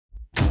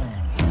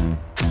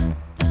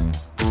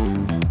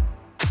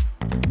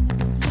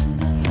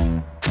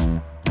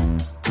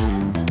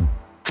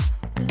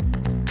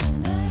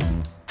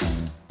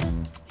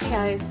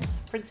guys,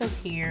 Princess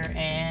here,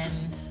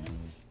 and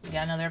we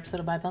got another episode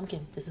of By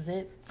Pumpkin. This is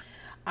it.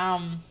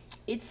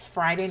 It's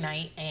Friday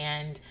night,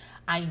 and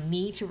I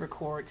need to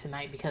record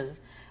tonight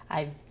because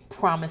I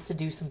promised to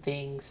do some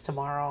things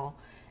tomorrow,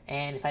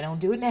 and if I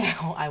don't do it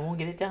now, I won't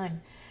get it done.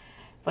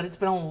 But it's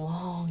been a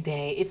long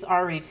day. It's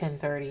already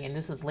 10:30, and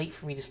this is late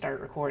for me to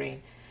start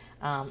recording.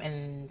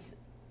 And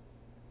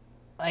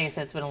like I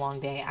said, it's been a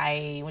long day.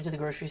 I went to the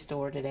grocery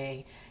store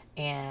today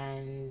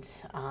and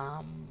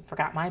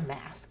forgot my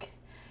mask,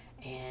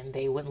 and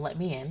they wouldn't let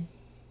me in.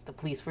 The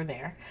police were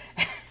there.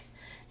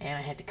 And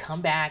I had to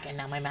come back, and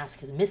now my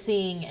mask is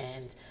missing,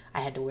 and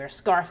I had to wear a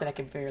scarf that I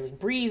could barely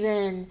breathe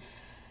in.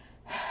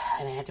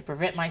 And I had to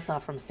prevent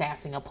myself from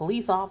sassing a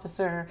police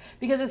officer,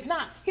 because it's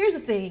not, here's the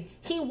thing,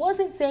 he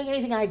wasn't saying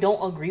anything I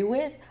don't agree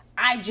with.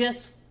 I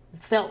just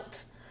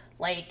felt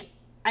like,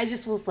 I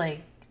just was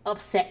like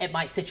upset at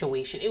my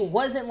situation. It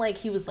wasn't like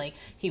he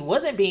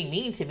wasn't being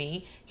mean to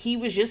me. He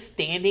was just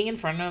standing in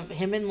front of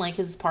him, and like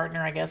his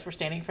partner, I guess, were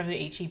standing in front of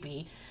the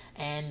HEB,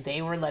 and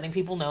they were letting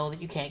people know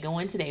that you can't go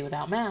in today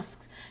without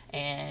masks,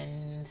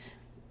 and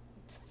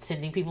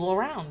sending people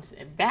around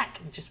and back,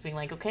 and just being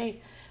like,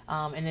 okay.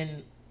 And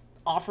then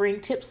offering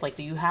tips, like,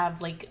 do you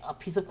have like a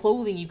piece of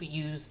clothing you could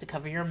use to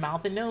cover your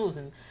mouth and nose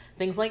and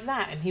things like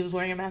that. And he was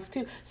wearing a mask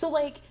too. So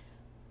like,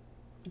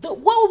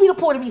 what would be the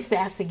point of me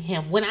sassing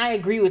him when I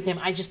agree with him?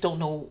 I just don't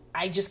know.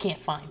 I just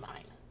can't find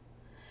mine.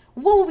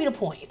 What would be the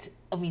point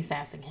of me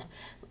sassing him?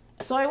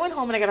 So I went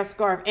home and I got a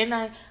scarf, and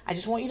I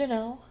just want you to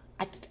know,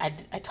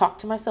 I talked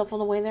to myself on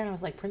the way there, and I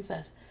was like,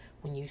 Princess,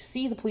 when you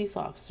see the police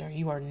officer,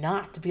 you are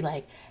not to be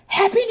like,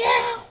 happy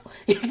now.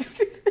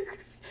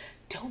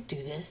 Don't do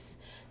this.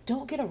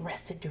 Don't get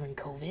arrested during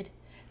COVID.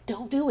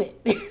 Don't do it.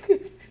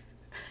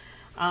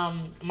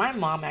 My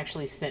mom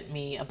actually sent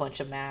me a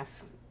bunch of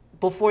masks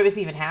before this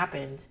even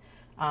happened.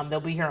 They'll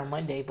be here on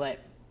Monday, but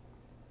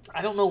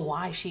I don't know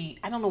why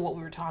I don't know what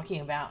we were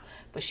talking about,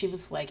 but she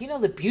was like,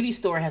 the beauty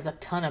store has a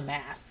ton of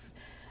masks,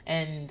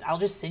 and I'll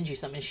just send you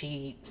some. And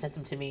she sent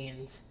them to me,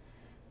 and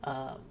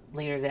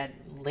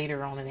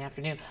later on in the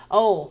afternoon.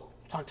 Oh,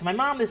 talked to my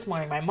mom this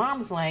morning. My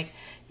mom's like,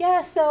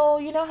 yeah, so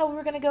you know how we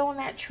were going to go on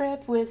that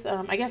trip with,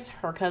 I guess,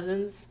 her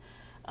cousins.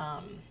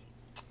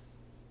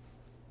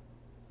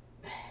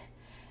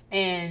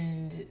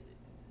 And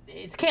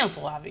it's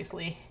canceled,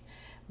 obviously.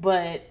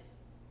 But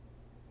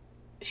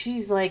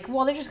she's like,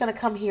 well, they're just going to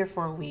come here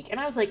for a week. And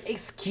I was like,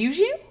 excuse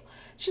you?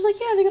 She's like,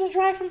 yeah, they're going to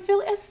drive from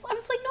Philly. I was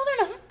like, no,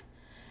 they're not.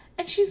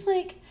 And she's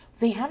like,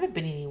 they haven't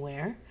been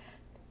anywhere.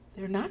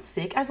 They're not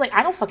sick. I was like,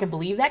 I don't fucking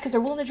believe that, because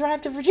they're willing to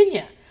drive to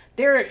Virginia.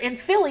 They're in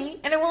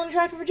Philly, and they're willing to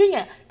drive to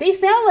Virginia. They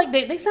sound like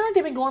they've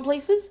been going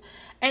places.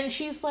 And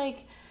she's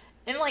like,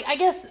 and like, I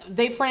guess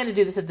they plan to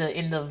do this at the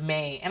end of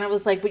May. And I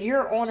was like, but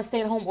you're on a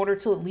stay-at-home order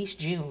till at least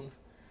June.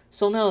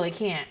 So no, they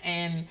can't.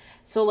 And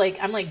so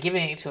like, I'm like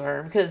giving it to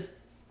her, because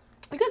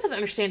you guys have to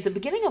understand, at the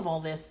beginning of all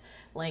this,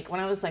 like when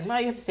I was like, Ma,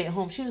 you have to stay at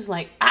home, she was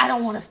like, I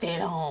don't want to stay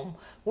at home.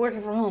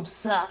 Working from home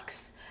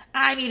sucks.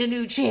 I need a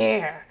new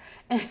chair.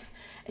 And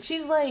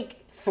she's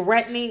like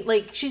threatening,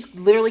 like she's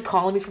literally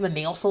calling me from the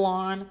nail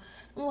salon.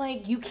 I'm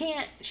like, you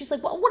can't. She's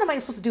like, well, what am I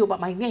supposed to do about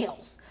my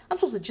nails? I'm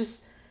supposed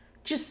to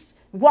just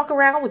walk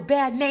around with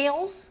bad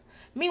nails?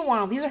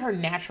 Meanwhile, these are her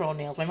natural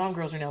nails. My mom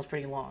grows her nails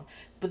pretty long,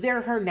 but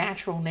they're her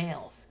natural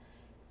nails.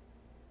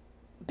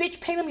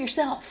 Bitch, paint them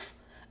yourself.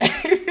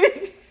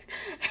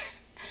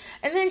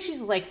 And then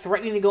she's like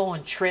threatening to go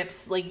on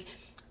trips. Like,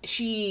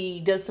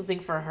 she does something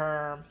for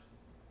her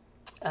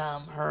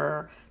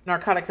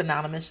Narcotics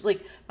Anonymous.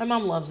 Like, my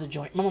mom loves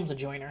my mom's a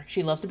joiner.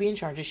 She loves to be in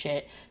charge of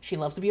shit. She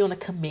loves to be on a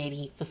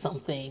committee for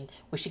something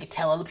where she could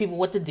tell other people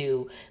what to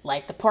do.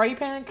 Like the party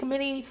planning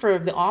committee for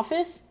the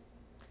office.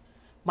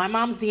 My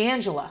mom's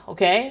D'Angela,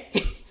 okay?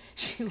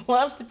 She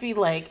loves to be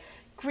like,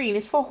 green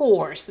is for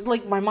horse.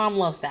 Like, my mom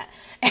loves that.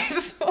 And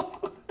so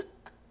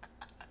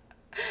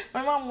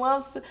my mom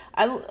loves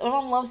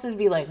to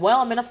be like,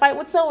 well, I'm in a fight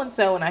with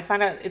so-and-so, and I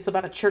find out it's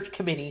about a church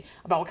committee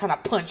about what kind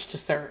of punch to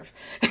serve.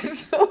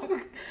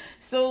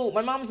 So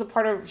my mom's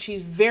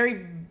she's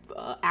very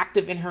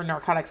active in her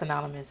Narcotics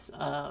Anonymous.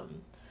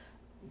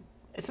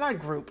 It's not a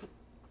group,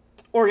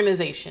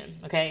 organization,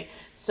 okay?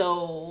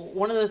 So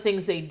one of the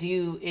things they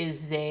do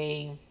is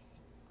they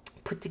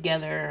put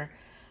together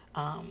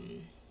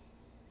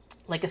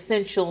like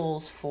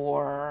essentials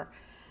for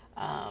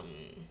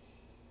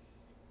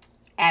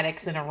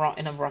addicts in a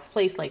rough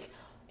place, like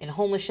in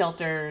homeless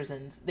shelters,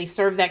 and they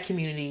serve that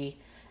community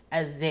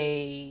as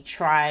they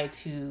try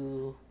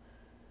to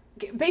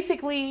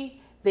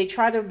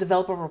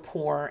develop a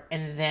rapport.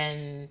 And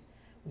then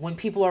when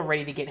people are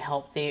ready to get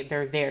help,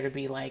 they're there to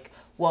be like,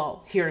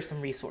 well, here are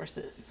some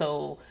resources.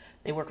 So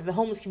they work with the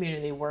homeless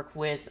community. They work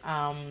with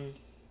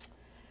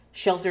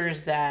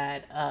shelters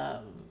that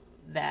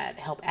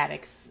help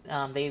addicts.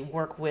 They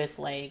work with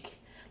like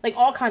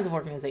all kinds of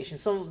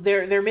organizations. So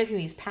they're making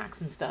these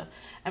packs and stuff.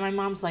 And my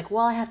mom's like,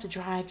 well, I have to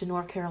drive to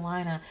North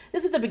Carolina.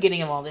 This is the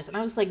beginning of all this. And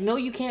I was like, no,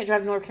 you can't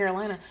drive to North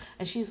Carolina.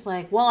 And she's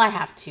like, well, I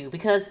have to,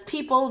 because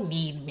people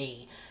need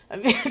me. I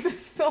mean,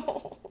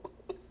 so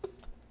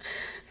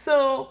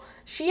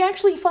She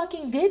actually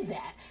fucking did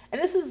that.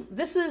 And this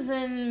is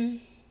in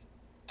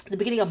the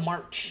beginning of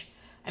March.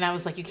 And I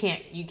was like, you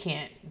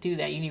can't do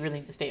that. You really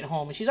need to stay at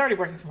home. And she's already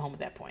working from home at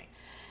that point.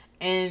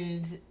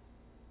 And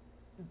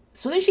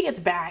so then she gets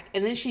back,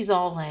 and then she's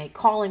all like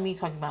calling me,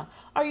 talking about,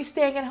 are you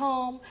staying at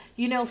home?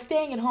 You know,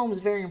 staying at home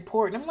is very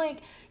important. I'm like,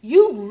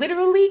 you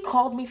literally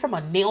called me from a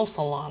nail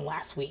salon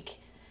last week.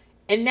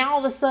 And now all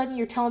of a sudden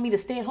you're telling me to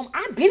stay at home.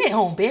 I've been at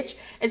home, bitch.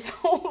 And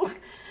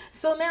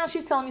so now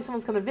she's telling me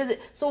someone's going to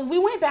visit. So we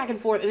went back and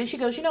forth, and then she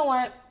goes, you know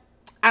what?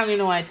 I don't even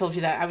know why I told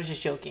you that. I was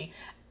just joking.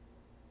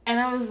 And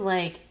I was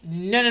like,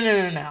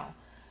 no.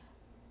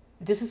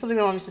 This is something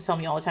my mom used to tell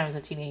me all the time as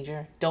a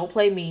teenager. Don't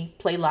play me,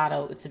 play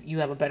lotto. You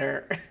have a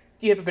better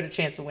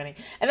chance of winning.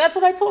 And that's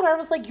what I told her. I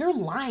was like, you're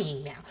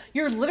lying now.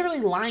 You're literally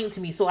lying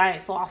to me. So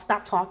I'll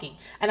stop talking.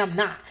 And I'm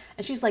not.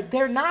 And she's like,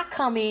 they're not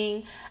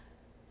coming.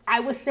 I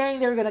was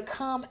saying they were going to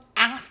come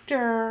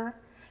after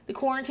the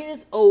quarantine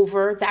is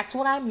over. That's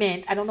what I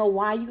meant. I don't know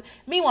why you...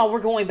 Meanwhile, we're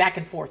going back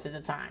and forth at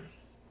the time.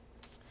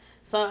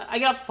 So I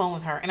get off the phone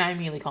with her, and I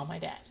immediately call my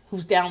dad,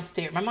 who's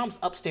downstairs. My mom's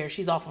upstairs.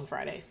 She's off on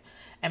Fridays.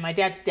 And my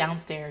dad's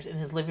downstairs in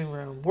his living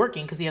room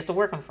working because he has to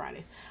work on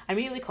Fridays. I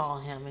immediately call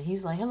him, and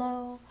he's like,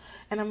 hello.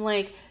 And I'm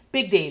like,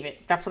 Big David.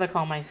 That's what I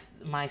call my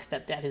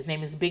stepdad. His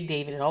name is Big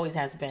David. It always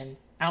has been.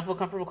 I don't feel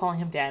comfortable calling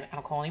him dad. I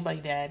don't call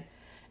anybody dad.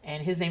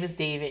 And his name is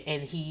David,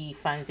 and he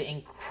finds it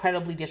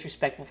incredibly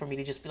disrespectful for me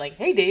to just be like,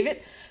 hey,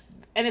 David.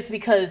 And it's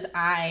because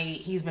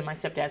he's been my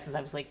stepdad since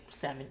I was like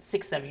 7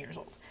 years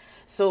old.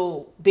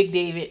 So Big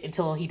David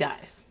until he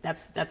dies.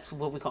 That's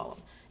what we call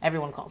him.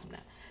 Everyone calls him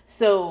that.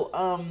 So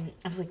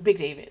I was like, Big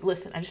David,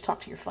 listen, I just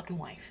talked to your fucking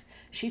wife.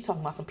 She's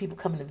talking about some people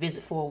coming to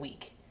visit for a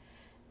week.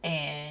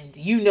 And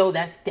you know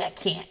that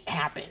can't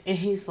happen. And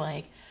he's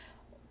like,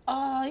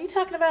 you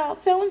talking about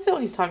so-and-so?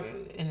 And he's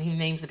talking, and he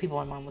names the people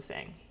my mom was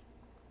saying.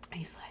 And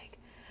he's like,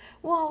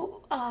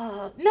 well,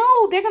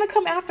 no, they're going to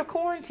come after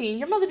quarantine.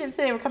 Your mother didn't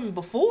say they were coming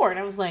before. And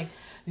I was like,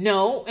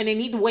 no, and they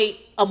need to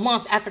wait a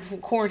month after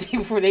quarantine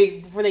before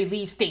they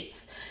leave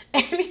states.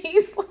 And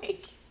he's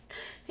like,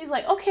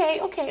 okay.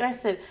 And I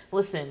said,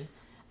 listen,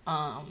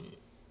 I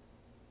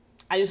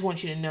just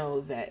want you to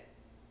know that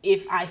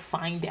if I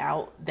find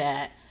out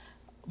that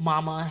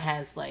Mama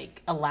has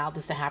like allowed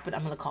this to happen,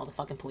 I'm going to call the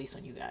fucking police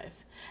on you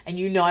guys. And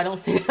you know I don't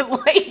say that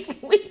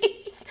lightly.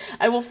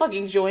 I will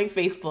fucking join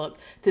Facebook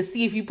to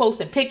see if you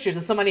posting pictures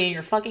of somebody in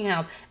your fucking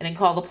house and then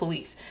call the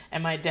police.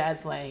 And my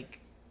dad's like,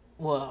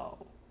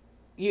 well,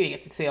 you ain't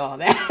get to say all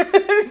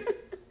that.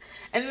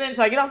 And then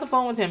so I get off the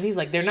phone with him. He's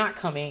like, they're not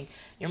coming.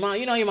 Your mom,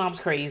 you know your mom's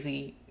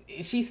crazy.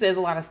 She says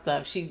a lot of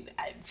stuff. She,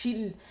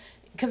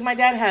 because my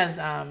dad has,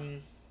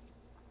 God,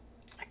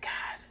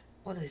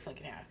 what does he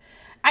fucking have?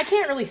 I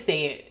can't really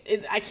say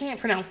it. I can't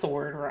pronounce the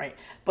word right.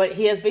 But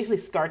he has basically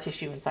scar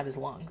tissue inside his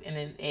lung. And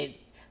it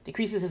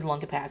decreases his lung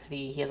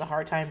capacity. He has a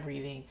hard time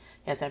breathing.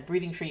 He has to have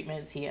breathing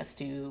treatments. He has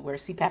to wear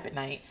CPAP at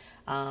night.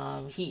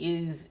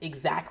 He is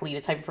exactly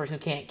the type of person who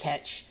can't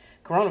catch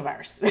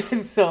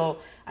coronavirus. So,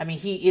 I mean,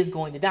 he is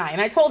going to die. And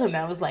I told him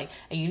that. I was like,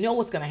 and you know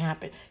what's going to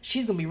happen?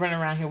 She's going to be running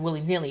around here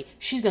willy-nilly.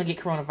 She's going to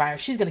get coronavirus.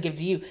 She's going to give it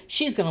to you.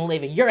 She's going to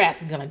live, and your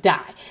ass is going to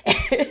die.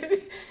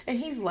 And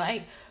he's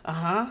like,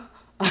 I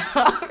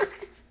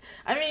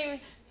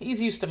mean,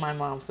 he's used to my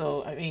mom.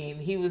 So, I mean,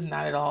 he was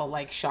not at all,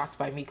 like, shocked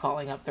by me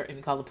calling up, threatening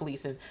to call the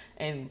police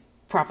and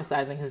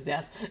prophesizing his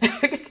death.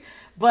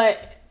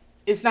 But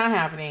it's not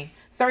happening.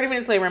 30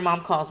 minutes later, my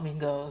mom calls me and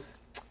goes,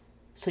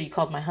 so you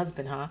called my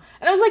husband, huh?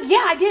 And I was like,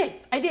 yeah,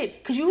 I did.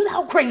 Because you see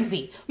how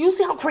crazy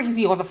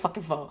you are on the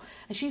fucking phone.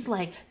 And she's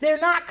like, they're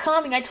not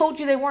coming. I told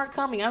you they weren't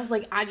coming. I was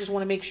like, I just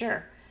want to make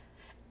sure.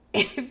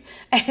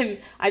 And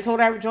I told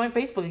her I would join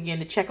Facebook again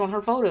to check on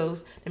her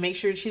photos to make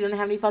sure she doesn't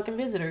have any fucking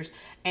visitors.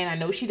 And I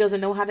know she doesn't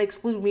know how to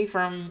exclude me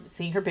from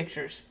seeing her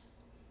pictures.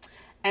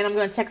 And I'm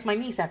going to text my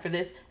niece after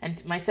this,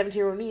 and my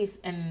 17-year-old niece,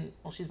 and,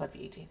 well, she's about to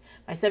be 18,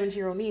 my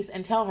 17-year-old niece,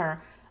 and tell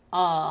her,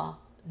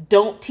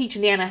 don't teach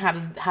Nana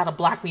how to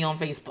block me on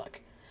Facebook,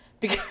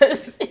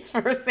 because it's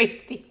for her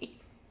safety.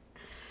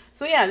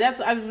 So yeah,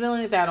 I was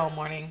dealing with that all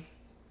morning,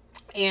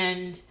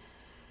 and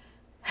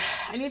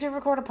I need to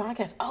record a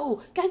podcast.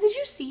 Oh, guys, did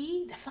you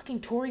see that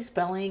fucking Tori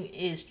Spelling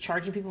is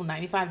charging people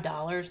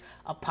 $95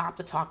 a pop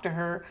to talk to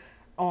her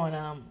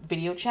on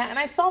video chat? And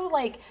I saw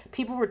like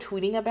people were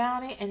tweeting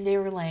about it, and they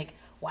were like,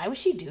 why would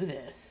she do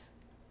this?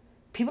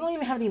 People don't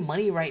even have any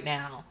money right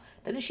now.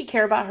 Doesn't she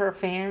care about her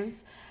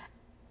fans?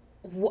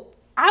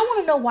 I want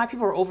to know why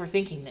people are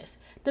overthinking this.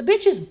 The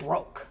bitch is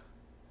broke.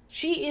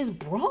 She is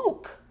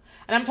broke.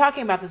 And I'm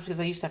talking about this because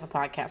I used to have a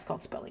podcast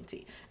called Spelling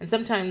Tea. And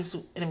sometimes,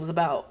 and it was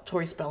about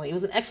Tori Spelling. It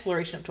was an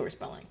exploration of Tori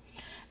Spelling.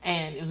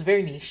 And it was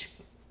very niche.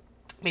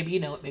 Maybe you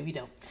know it, maybe you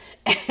don't.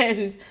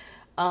 And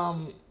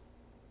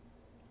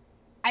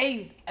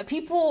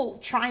people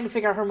trying to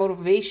figure out her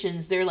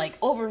motivations, they're like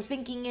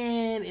overthinking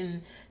it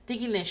and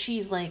thinking that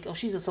she's like, oh,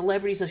 she's a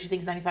celebrity, so she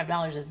thinks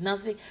 $95 is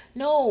nothing.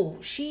 No,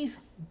 she's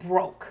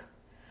broke.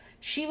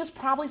 She was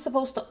probably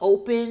supposed to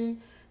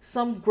open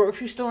some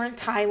grocery store in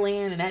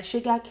Thailand, and that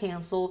shit got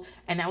canceled,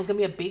 and that was gonna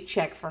be a big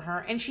check for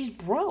her, and she's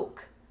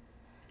broke.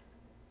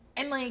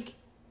 And like,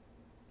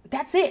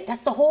 that's it.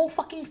 That's the whole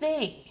fucking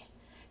thing.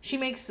 She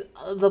makes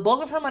the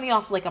bulk of her money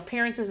off like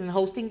appearances and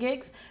hosting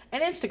gigs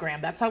and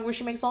Instagram. That's how where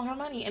she makes all her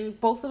money. And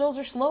both of those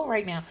are slow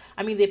right now.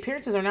 I mean, the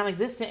appearances are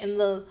non-existent, and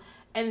the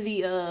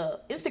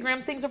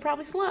Instagram things are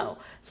probably slow.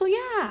 So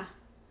yeah,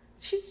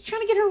 she's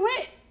trying to get her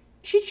rent.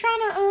 She's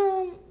trying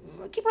to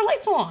keep her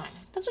lights on.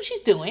 That's what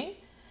she's doing.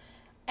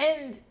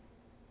 And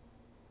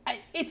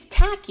it's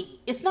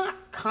tacky. It's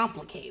not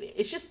complicated.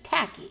 It's just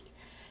tacky.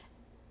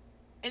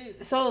 And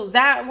so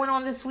that went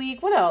on this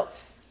week. What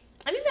else?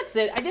 I think that's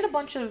it. I did a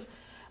bunch of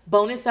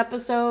bonus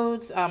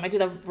episodes. I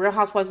did a Real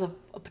Housewives of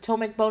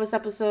Potomac bonus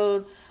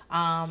episode.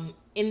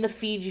 In the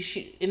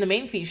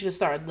main feed, you should have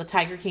started the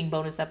Tiger King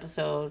bonus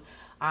episode.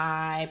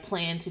 I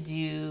plan to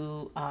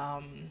do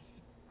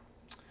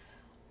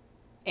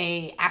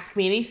a Ask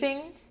Me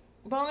Anything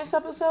bonus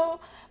episode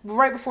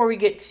right before we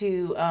get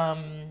to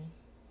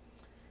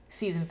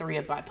season 3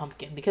 of By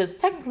Pumpkin, because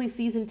technically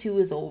season 2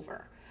 is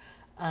over.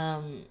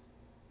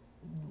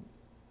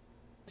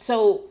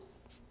 So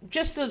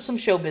just some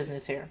show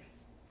business here.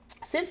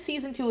 Since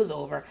season 2 is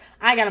over,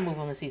 I gotta move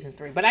on to season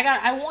 3. But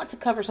I want to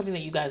cover something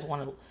that you guys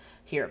want to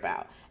hear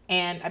about.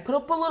 And I put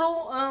up a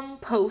little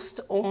post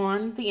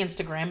on the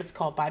Instagram. It's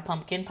called By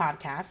Pumpkin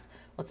Podcast.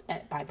 What's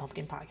at By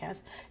Pumpkin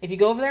Podcast? If you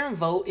go over there and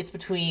vote, it's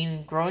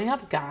between Growing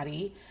Up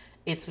Gotti,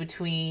 it's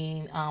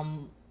between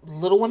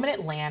Little Women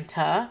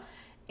Atlanta,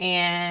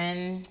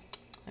 and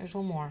there's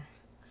one more.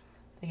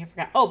 I think I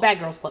forgot. Oh, Bad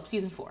Girls Club,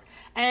 season 4.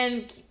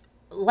 And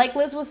like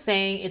Liz was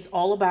saying, it's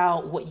all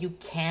about what you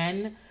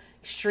can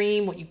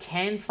stream, what you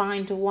can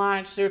find to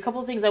watch. There are a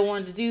couple of things I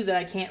wanted to do that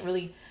I can't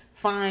really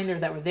find, or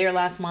that were there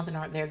last month and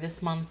aren't there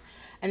this month.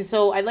 And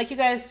so I'd like you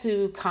guys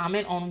to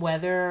comment on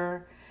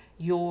whether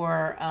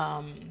you're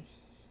on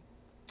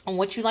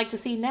what you'd like to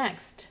see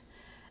next.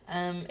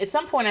 At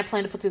some point, I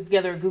plan to put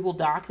together a Google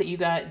Doc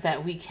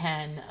that we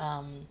can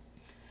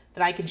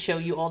that I can show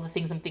you all the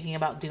things I'm thinking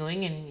about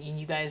doing, and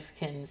you guys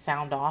can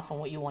sound off on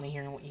what you want to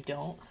hear and what you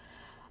don't.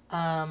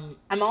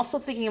 I'm also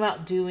thinking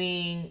about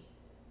doing.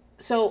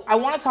 So I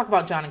want to talk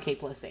about Jon and Kate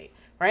plus 8,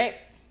 right?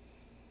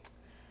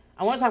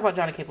 I want to talk about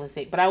Jon and Kate plus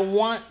 8, but I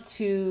want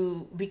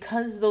to,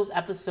 because those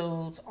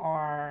episodes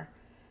are,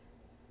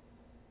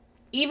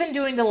 even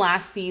doing the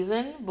last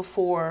season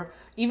before,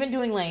 even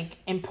doing like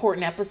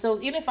important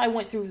episodes, even if I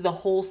went through the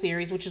whole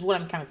series, which is what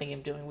I'm kind of thinking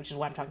of doing, which is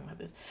why I'm talking about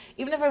this.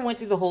 Even if I went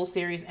through the whole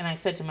series and I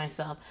said to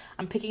myself,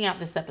 I'm picking out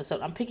this episode.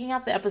 I'm picking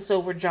out the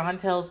episode where Jon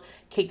tells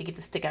Kate to get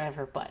the stick out of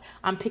her butt.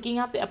 I'm picking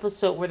out the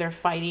episode where they're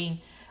fighting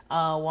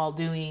while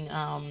doing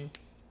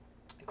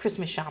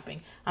Christmas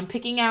shopping. I'm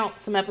picking out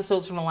some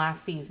episodes from the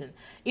last season.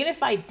 Even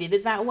if I did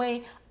it that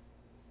way,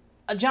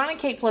 Jon and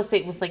Kate plus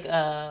 8 was like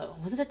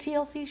was it a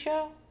TLC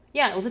show?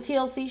 Yeah, it was a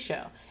TLC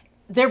show.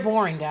 They're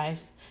boring,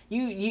 guys.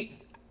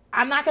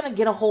 I'm not gonna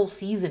get a whole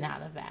season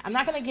out of that.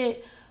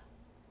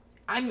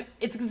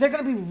 They're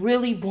gonna be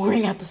really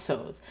boring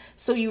episodes.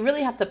 So you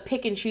really have to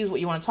pick and choose what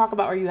you want to talk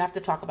about, or you have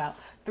to talk about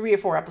 3 or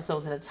 4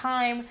 episodes at a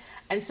time.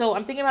 And so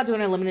I'm thinking about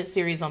doing a limited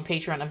series on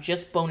Patreon of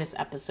just bonus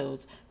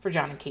episodes for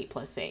Jon and Kate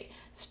plus 8,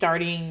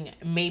 starting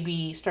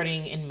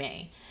in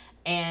May.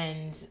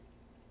 And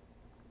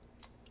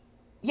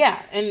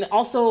yeah, and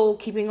also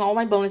keeping all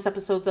my bonus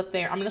episodes up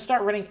there. I'm going to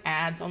start running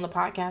ads on the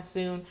podcast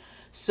soon.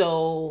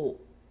 So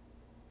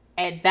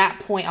at that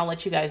point, I'll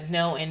let you guys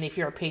know. And if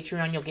you're a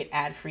Patreon, you'll get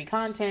ad-free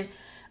content.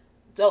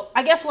 So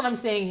I guess what I'm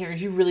saying here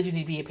is you really do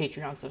need to be a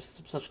Patreon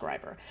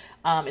subscriber.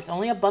 It's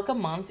only $1 a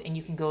month, and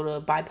you can go to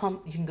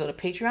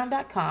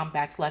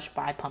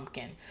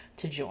patreon.com/buypumpkin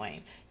to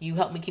join. You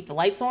help me keep the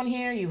lights on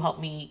here. You help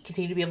me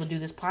continue to be able to do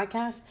this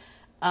podcast.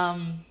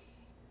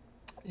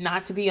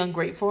 Not to be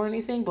ungrateful or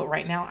anything, but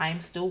right now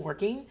I'm still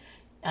working.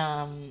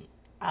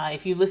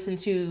 If you listen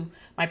to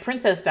my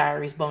Princess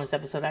Diaries bonus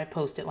episode I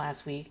posted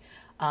last week,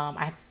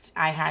 I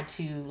had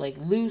to like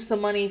lose some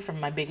money from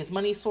my biggest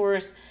money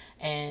source,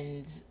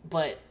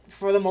 but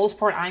for the most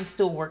part I'm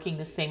still working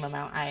the same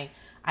amount I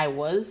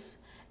was,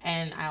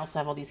 and I also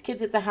have all these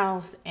kids at the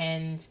house,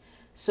 and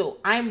so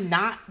I'm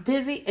not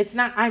busy.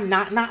 I'm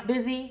not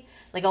busy.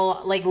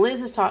 Like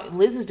Liz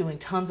is doing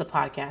tons of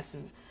podcasts.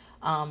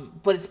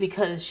 But it's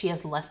because she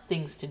has less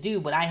things to do,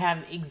 but I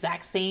have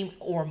exact same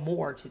or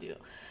more to do.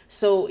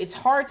 So it's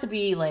hard to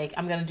be like,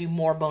 I'm going to do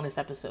more bonus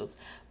episodes.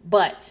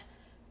 But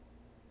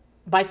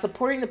by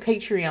supporting the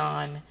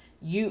Patreon,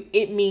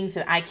 it means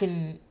that I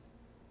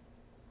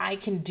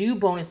can do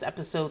bonus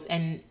episodes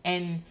and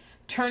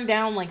turn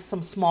down like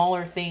some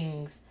smaller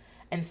things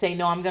and say,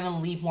 no, I'm going to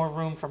leave more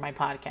room for my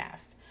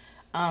podcast.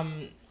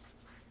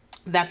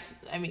 That's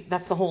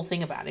the whole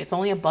thing about it. It's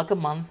only $1 a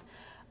month.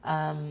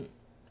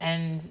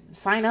 And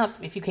sign up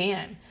if you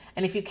can.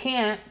 And if you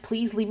can't,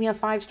 please leave me a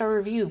 5-star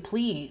review,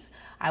 please.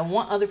 I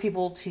want other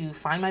people to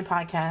find my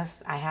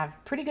podcast. I have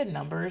pretty good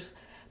numbers,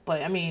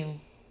 but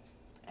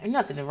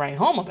nothing to write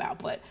home about,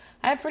 but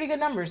I have pretty good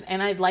numbers,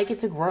 and I'd like it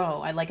to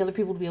grow. I'd like other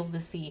people to be able to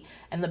see.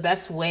 And the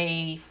best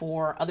way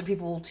for other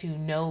people to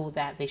know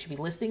that they should be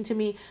listening to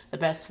me, the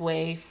best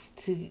way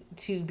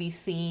to be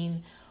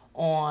seen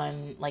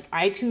on like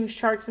iTunes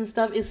charts and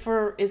stuff is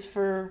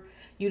for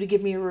you to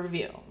give me a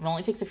review. It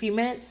only takes a few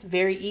minutes,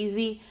 very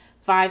easy.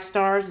 5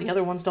 stars. The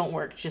other ones don't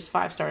work. Just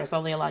 5 stars. That's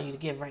all they allow you to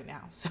give right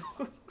now.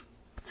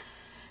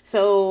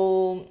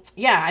 So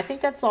yeah, I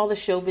think that's all the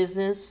show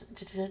business.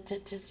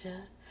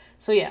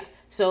 So yeah.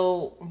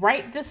 So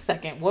right this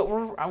second,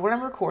 what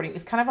I'm recording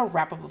is kind of a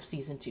wrap up of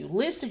season 2.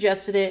 Liz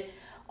suggested it.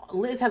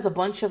 Liz has a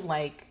bunch of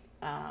like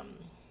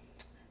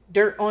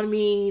dirt on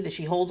me that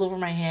she holds over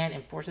my head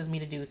and forces me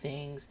to do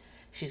things.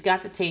 She's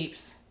got the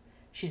tapes.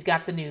 She's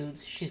got the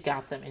nudes. She's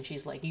got them. And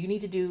she's like, you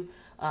need to do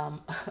a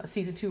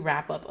season 2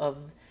 wrap up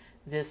of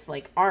this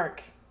like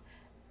arc.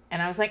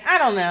 And I was like, I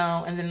don't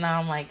know. And then now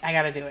I'm like, I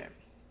got to do it.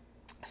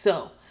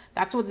 So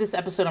that's what this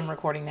episode I'm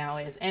recording now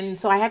is. And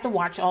so I had to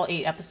watch all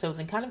 8 episodes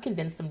and kind of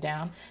condense them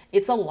down.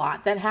 It's a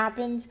lot that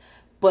happens,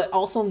 but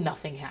also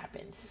nothing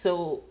happens.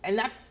 So, and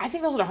I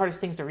think those are the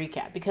hardest things to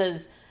recap,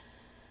 because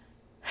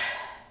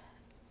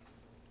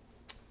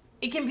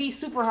it can be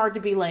super hard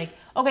to be like,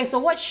 okay, so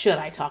what should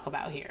I talk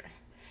about here?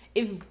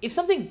 If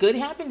something good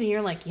happened and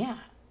you're like, yeah,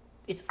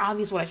 it's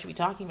obvious what I should be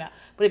talking about.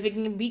 But if it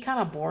can be kind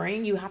of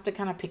boring, you have to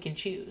kind of pick and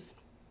choose.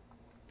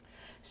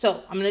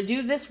 So I'm going to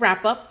do this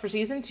wrap up for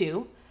season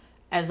 2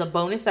 as a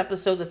bonus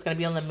episode that's going to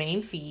be on the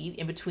main feed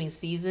in between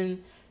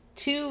season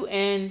 2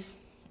 and...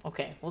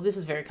 Okay, well, this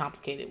is very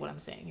complicated what I'm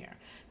saying here.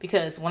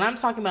 Because when I'm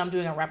talking about I'm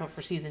doing a wrap up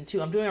for season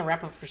 2, I'm doing a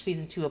wrap up for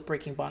season 2 of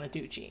Breaking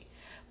Bonaducci.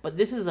 But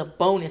this is a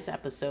bonus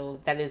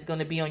episode that is going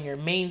to be on your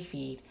main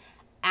feed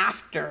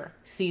after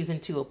season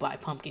 2 of By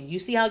Pumpkin. You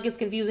see how it gets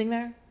confusing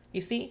there? You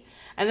see?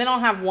 And then I'll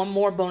have one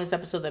more bonus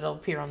episode that'll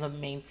appear on the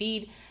main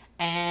feed.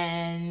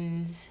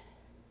 And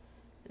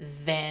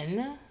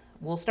then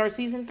we'll start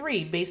season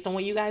 3 based on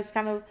what you guys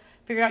kind of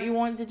figured out you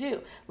wanted to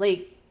do.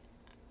 Like,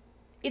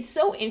 it's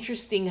so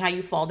interesting how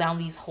you fall down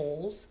these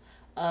holes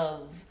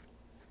of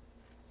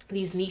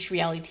these niche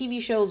reality TV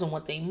shows and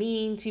what they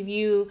mean to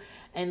you.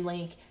 And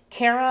like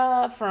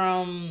Kara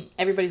from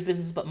Everybody's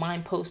Business But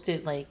Mine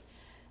posted, like,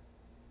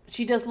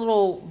 she does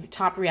little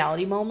top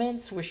reality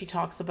moments where she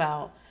talks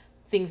about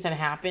things that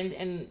happened.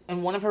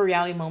 And one of her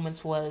reality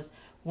moments was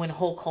when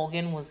Hulk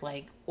Hogan was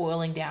like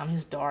oiling down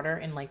his daughter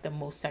in like the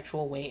most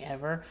sexual way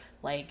ever,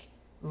 like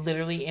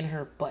literally in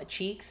her butt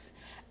cheeks.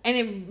 And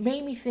it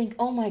made me think,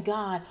 oh my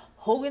God,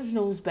 Hogan's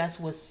Knows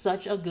Best was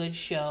such a good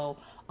show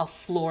of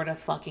Florida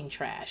fucking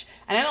trash.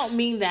 And I don't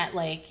mean that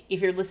like,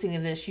 if you're listening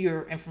to this,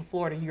 and from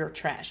Florida, you're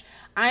trash.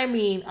 I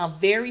mean a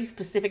very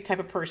specific type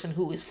of person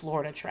who is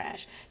Florida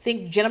trash.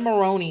 Think Jenna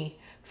Maroney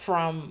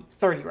from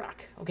 30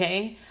 Rock,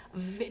 okay?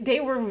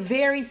 They were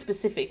very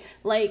specific.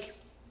 Like,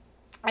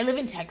 I live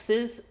in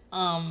Texas,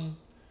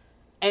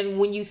 and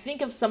when you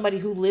think of somebody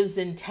who lives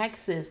in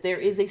Texas, there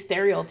is a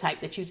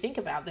stereotype that you think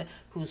about, that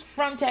who's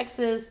from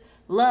Texas,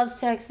 loves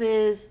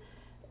Texas,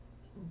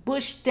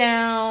 bushed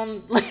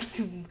down, like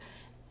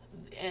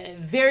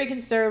very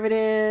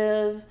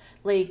conservative,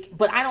 like,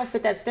 but I don't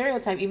fit that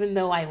stereotype even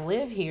though I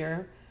live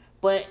here.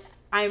 But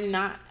I'm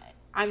not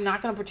going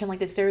to pretend like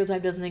that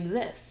stereotype doesn't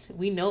exist.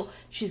 We know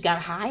she's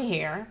got high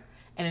hair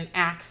and an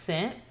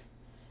accent,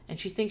 and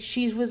she thinks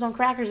cheese whiz on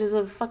crackers is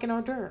a fucking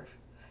hors d'oeuvre.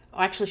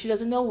 Actually, she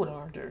doesn't know what a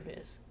hors d'oeuvre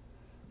is.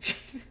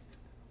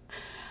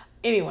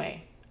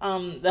 Anyway,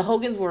 the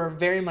Hogans were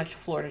very much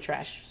Florida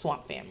trash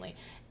swamp family.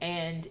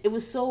 And it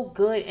was so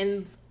good.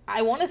 And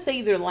I want to say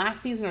either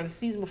last season or the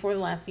season before the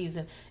last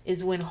season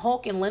is when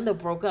Hulk and Linda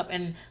broke up.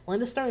 And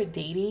Linda started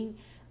dating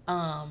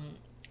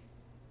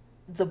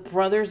the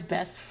brother's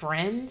best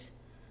friend,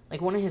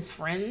 like one of his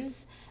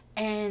friends.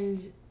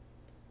 And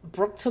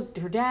Brooke took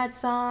her dad's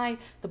side.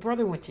 The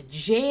brother went to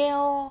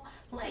jail.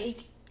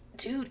 Like,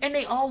 dude, and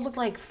they all look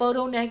like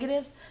photo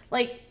negatives.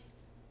 Like,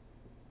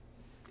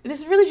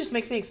 this really just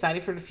makes me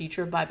excited for the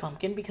future of By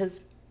Pumpkin,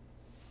 because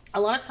a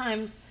lot of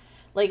times,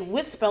 like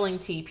with Spelling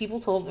Tea, people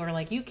told me,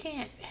 like, you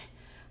can't,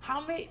 how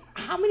many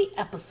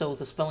episodes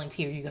of Spelling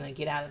Tea are you going to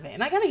get out of it?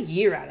 And I got a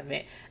year out of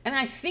it. And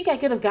I think I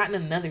could have gotten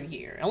another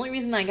year. The only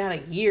reason I got a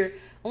year,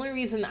 only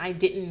reason I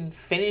didn't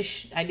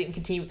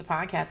continue with the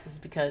podcast is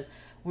because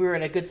we were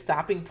at a good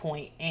stopping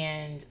point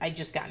and I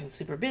just gotten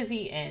super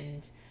busy,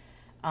 and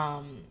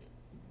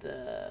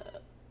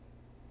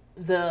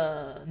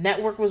the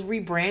network was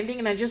rebranding,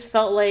 and I just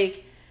felt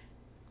like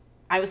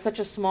I was such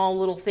a small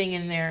little thing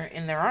in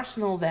their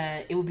arsenal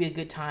that it would be a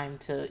good time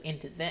to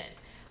end it then.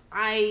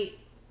 I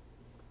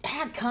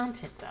had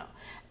content though,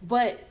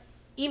 but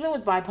even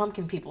with By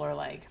Pumpkin, people are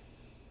like,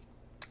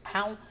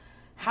 how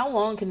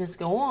long can this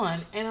go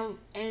on? And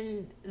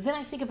then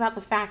I think about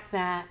the fact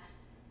that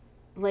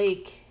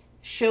like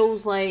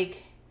shows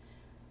like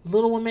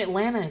Little Women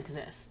Atlanta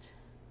exist,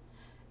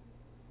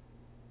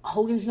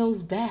 Hogan's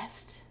Knows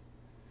Best,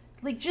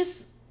 like,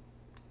 just,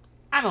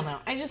 I don't know.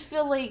 I just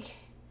feel like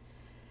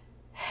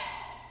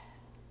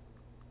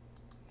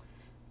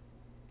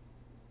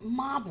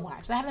Mob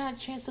Wives. I haven't had a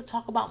chance to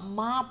talk about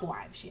Mob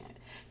Wives yet.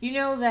 You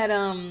know that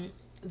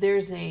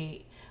there's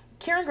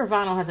Karen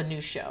Gravano has a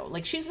new show.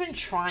 Like, she's been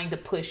trying to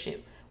push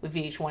it with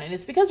VH1, and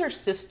it's because her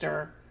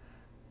sister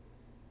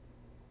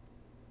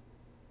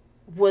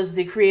was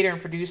the creator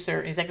and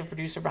producer, executive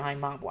producer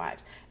behind Mob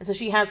Wives. And so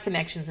she has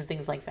connections and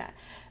things like that.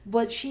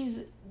 But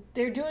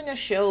they're doing a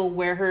show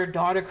where her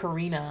daughter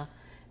Karina,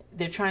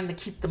 they're trying to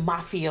keep the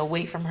mafia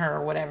away from her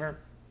or whatever.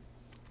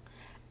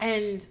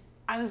 And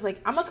I was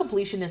like, I'm a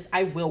completionist.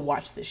 I will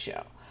watch this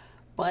show.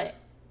 But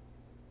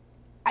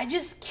I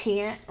just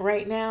can't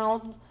right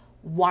now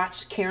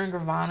watch Karen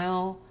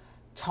Gravano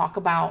talk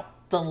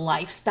about the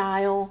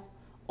lifestyle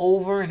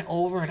over and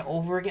over and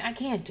over again. I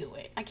can't do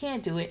it. I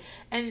can't do it.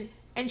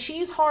 And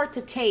she's hard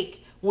to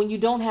take when you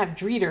don't have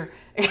Dreeder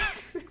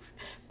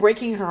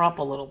breaking her up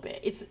a little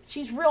bit.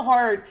 She's real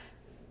hard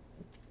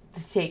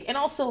to take. And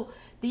also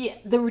the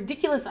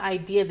ridiculous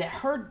idea that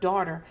her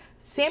daughter,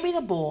 Sammy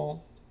the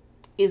Bull,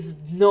 is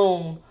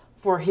known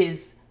for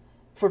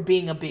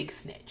being a big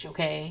snitch,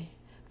 okay?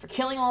 For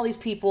killing all these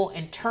people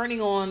and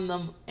turning on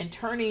them and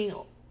turning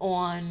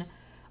on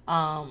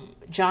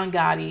John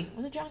Gotti.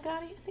 Was it John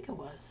Gotti? I think it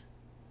was.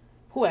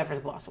 Whoever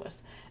the boss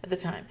was at the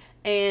time.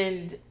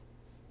 And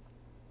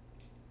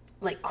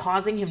like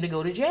causing him to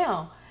go to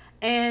jail.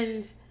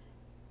 And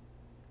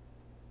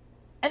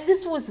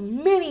this was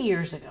many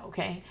years ago,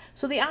 okay?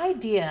 So the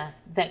idea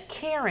that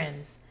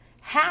Karen's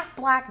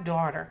half-black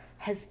daughter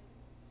has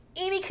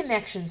any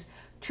connections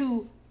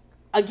to,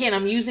 again,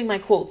 I'm using my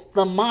quotes,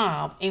 the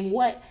mob, and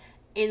what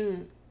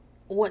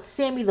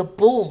Sammy the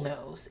Bull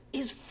knows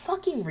is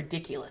fucking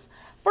ridiculous.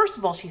 First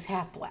of all, she's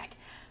half-black.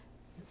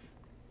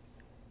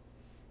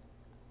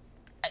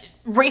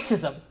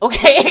 Racism,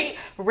 okay?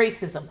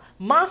 Racism.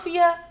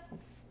 Mafia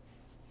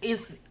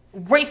is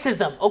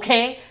racism,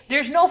 okay?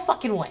 There's no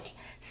fucking way.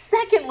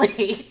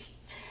 Secondly,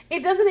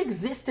 it doesn't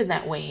exist in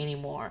that way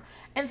anymore.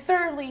 And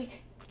thirdly,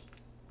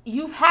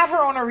 you've had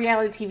her on a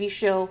reality TV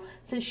show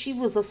since she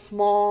was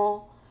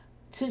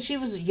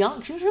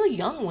young. She was really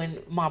young when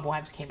Mob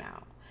Wives came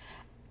out.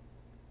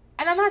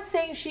 And I'm not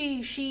saying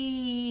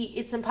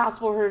it's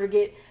impossible for her to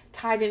get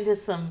tied into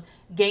some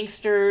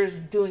gangsters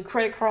doing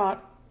credit card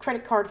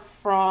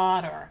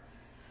fraud or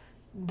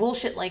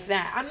bullshit like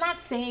that. I'm not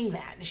saying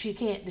that she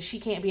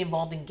can't be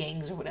involved in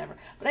gangs or whatever.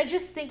 But I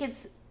just think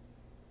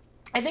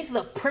I think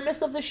the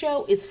premise of the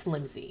show is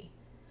flimsy.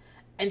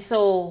 And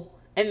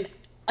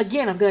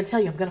again, I'm going to tell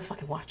you, I'm going to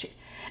fucking watch it.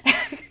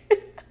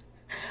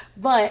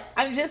 But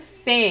I'm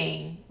just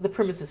saying the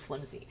premise is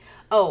flimsy.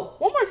 Oh,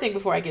 one more thing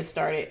before I get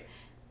started.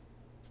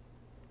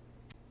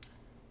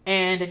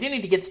 And I do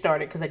need to get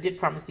started because I did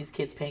promise these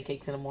kids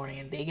pancakes in the morning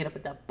and they get up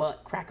at the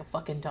butt crack of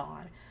fucking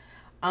dawn.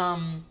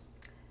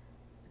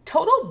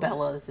 Total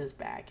Bellas is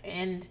back.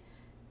 And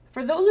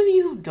for those of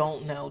you who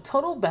don't know,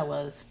 Total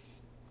Bellas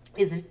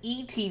is an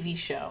ETV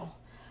show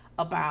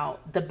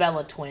about the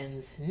Bella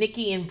twins,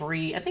 Nikki and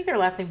Bree. I think their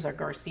last names are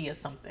Garcia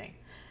something.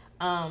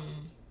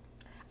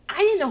 I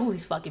didn't know who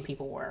these fucking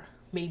people were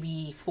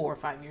maybe 4 or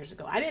 5 years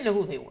ago. I didn't know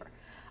who they were.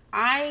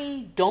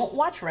 I don't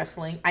watch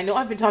wrestling. I know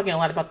I've been talking a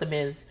lot about The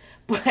Miz,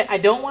 but I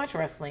don't watch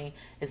wrestling.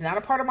 It's not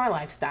a part of my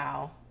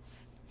lifestyle.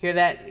 Hear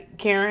that,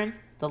 Karen?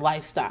 The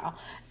lifestyle.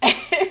 And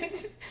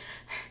it's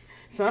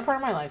not a part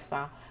of my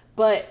lifestyle.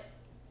 But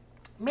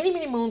many,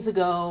 many moons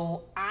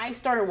ago, I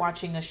started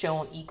watching a show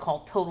on E!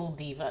 Called Total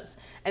Divas.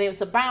 And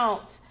it's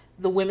about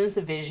the women's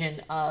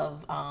division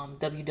of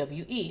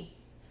WWE.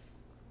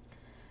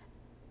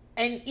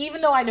 And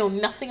even though I know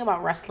nothing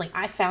about wrestling,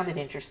 I found it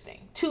interesting.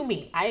 To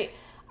me, I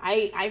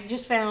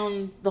just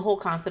found the whole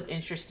concept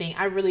interesting.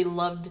 I really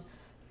loved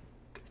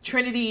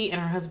Trinity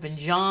and her husband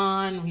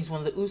John. He's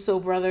one of the Uso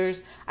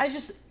brothers. I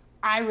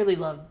really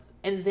loved.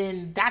 And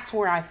then that's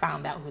where I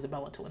found out who the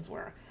Bella twins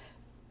were.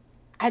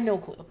 I had no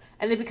clue.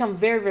 And they become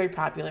very, very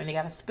popular. And they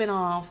got a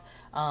spinoff.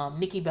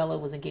 Nikki Bella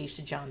was engaged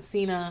to John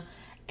Cena.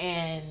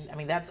 And, I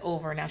mean, that's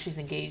over. Now she's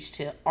engaged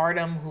to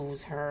Artem,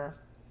 who's her...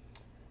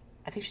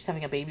 I think she's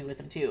having a baby with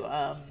him, too.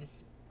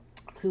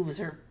 Who was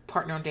her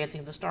partner on Dancing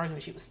with the Stars when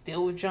she was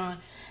still with John.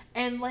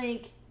 And,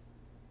 like...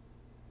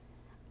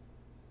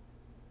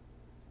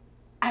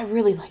 I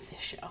really like this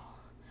show.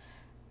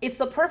 It's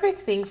the perfect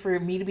thing for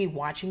me to be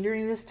watching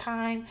during this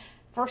time.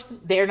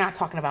 First, they're not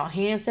talking about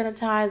hand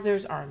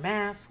sanitizers or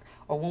masks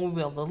or when we'll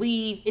be able to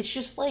leave. It's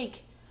just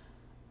like,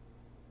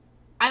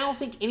 I don't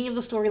think any of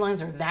the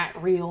storylines are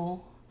that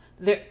real.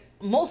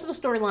 Most of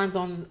the storylines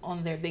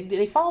on there,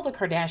 they follow the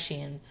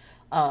Kardashian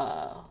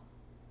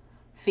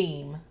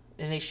theme,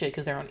 and they should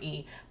because they're on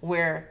E,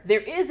 where there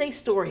is a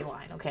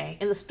storyline, okay?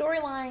 And the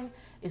storyline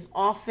is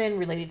often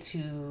related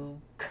to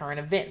current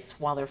events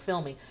while they're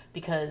filming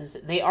because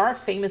they are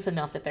famous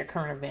enough that their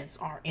current events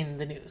are in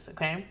the news,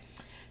 okay?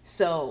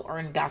 So, or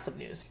in gossip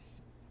news.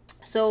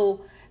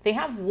 So they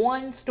have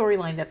one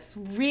storyline that's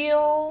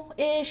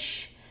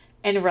real-ish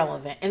and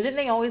relevant. And then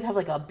they always have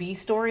like a B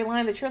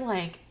storyline that you're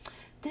like,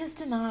 this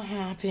did not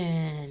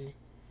happen.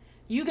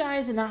 You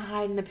guys did not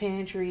hide in the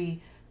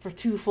pantry for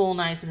 2 full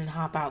nights and then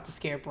hop out to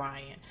scare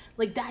Brian.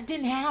 Like, that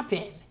didn't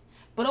happen.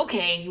 But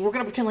okay, we're going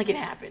to pretend like it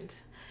happened.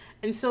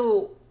 And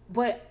so,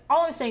 but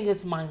all I'm saying is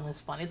it's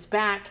mindless fun. It's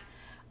back.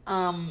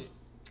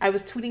 I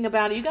was tweeting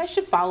about it. You guys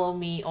should follow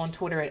me on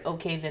Twitter at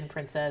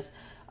OKThenPrincess.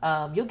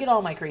 You'll get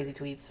all my crazy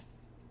tweets.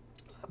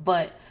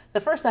 But the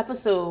first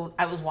episode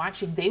I was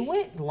watching, they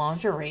went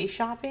lingerie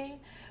shopping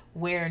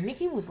where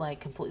Nikki was like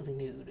completely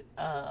nude.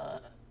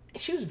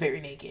 She was very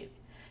naked.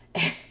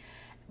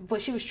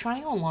 But she was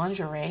trying on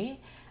lingerie.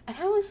 And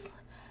I was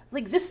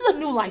like, this is a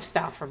new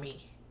lifestyle for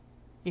me.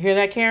 You hear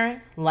that,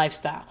 Karen?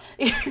 Lifestyle.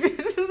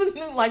 This is a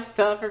new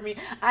lifestyle for me.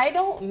 I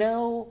don't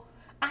know.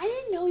 I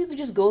didn't know you could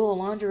just go to a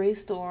lingerie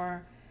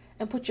store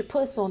and put your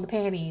puss on the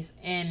panties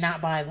and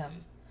not buy them.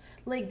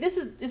 Like, is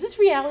this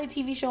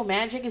reality TV show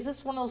magic? Is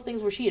this one of those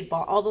things where she had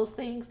bought all those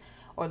things,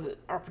 or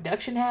our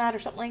production had, or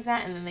something like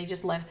that, and then they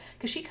just let her,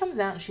 because she comes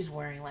out and she's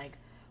wearing like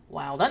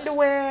wild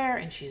underwear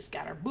and she's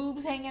got her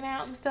boobs hanging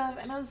out and stuff,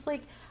 and I was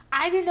like,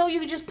 I didn't know you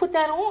could just put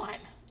that on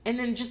and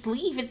then just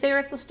leave it there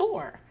at the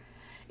store.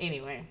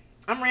 Anyway,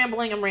 I'm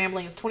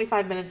rambling. It's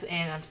 25 minutes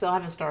and I'm still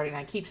haven't started. And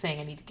I keep saying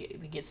I need to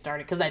get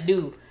started because I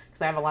do,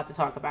 because I have a lot to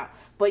talk about.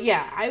 But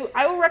yeah,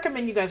 I would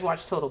recommend you guys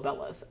watch Total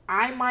Bellas.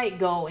 I might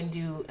go and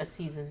do a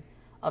season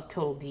of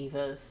Total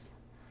Divas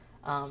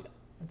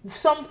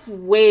some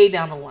way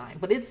down the line.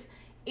 But it's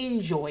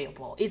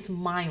enjoyable. It's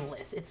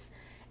mindless.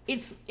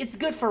 It's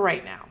good for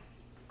right now.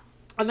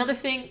 Another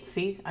thing,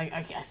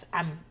 I guess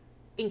I'm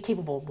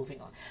incapable of moving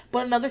on.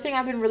 But another thing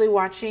I've been really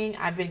watching,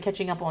 I've been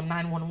catching up on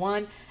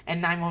 911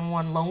 and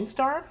 911 Lone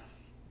Star,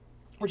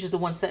 which is the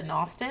one set in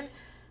Austin,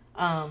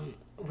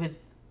 with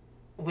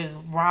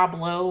Rob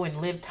Lowe and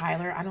Liv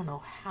Tyler. I don't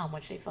know how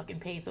much they fucking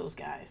paid those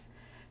guys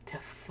to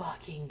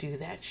fucking do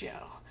that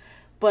show.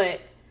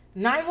 But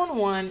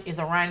 911 is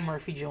a Ryan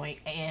Murphy joint,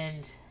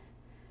 and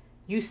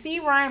you see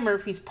Ryan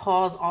Murphy's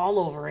paws all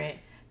over it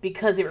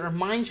because it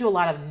reminds you a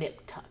lot of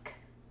Nip Tuck.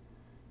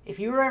 If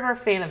you were ever a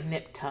fan of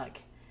Nip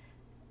Tuck,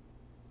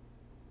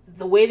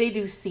 the way they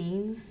do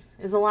scenes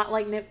is a lot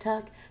like Nip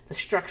Tuck. The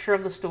structure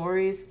of the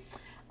stories.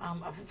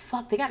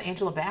 They got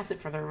Angela Bassett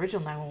for the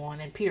original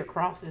 911 and Peter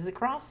Cross. Is it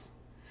Cross?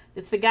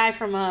 It's the guy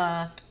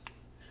from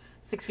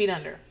 6 Feet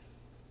Under.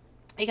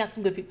 They got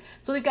some good people.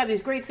 So they've got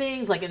these great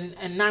things like in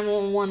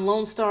 911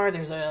 Lone Star.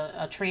 There's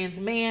a trans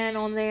man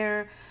on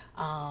there,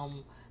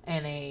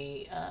 and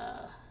a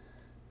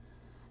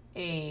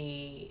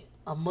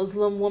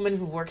Muslim woman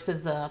who works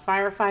as a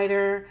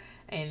firefighter,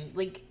 and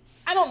like,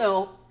 I don't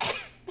know.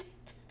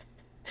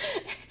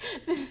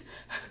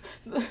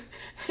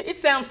 It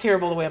sounds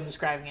terrible the way I'm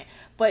describing it,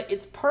 but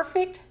it's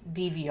perfect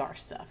DVR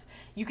stuff.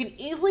 You can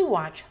easily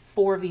watch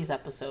 4 of these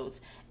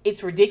episodes.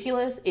 It's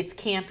ridiculous. It's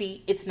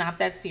campy. It's not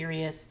that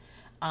serious.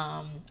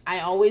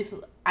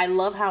 I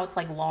love how it's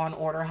like Law and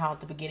Order, how at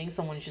the beginning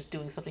someone's just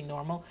doing something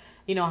normal.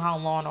 You know how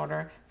Law and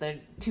Order, the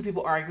 2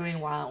 people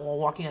arguing while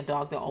walking a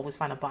dog, they'll always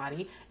find a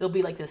body. It'll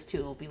be like this too.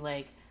 It'll be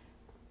like,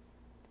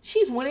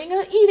 she's winning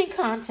an eating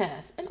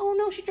contest, and oh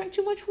no, she drank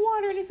too much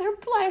water, and her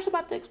bladder's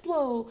about to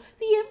explode.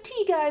 The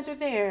EMT guys are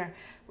there.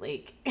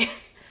 Like,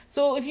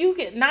 so if you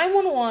get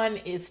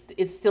 911 is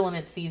still in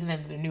its season,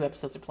 and the new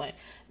episodes are playing.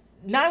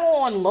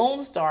 911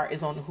 Lone Star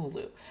is on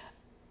Hulu.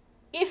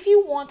 If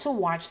you want to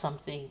watch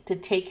something to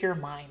take your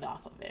mind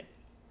off of it,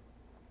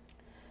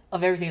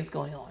 of everything that's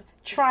going on,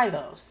 try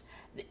those.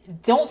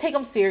 Don't take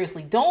them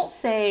seriously. Don't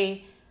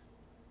say,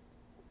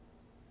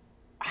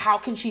 how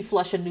can she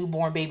flush a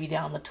newborn baby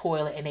down the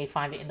toilet and they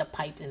find it in the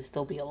pipe and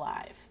still be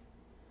alive?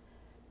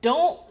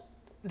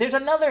 There's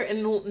another,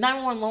 in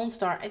 911 Lone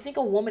Star, I think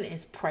a woman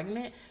is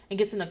pregnant and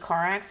gets in a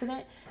car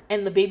accident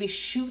and the baby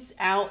shoots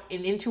out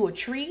and into a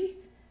tree.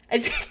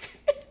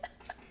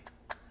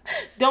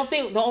 Don't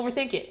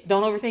overthink it.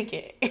 Don't overthink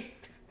it.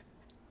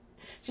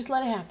 Just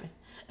let it happen.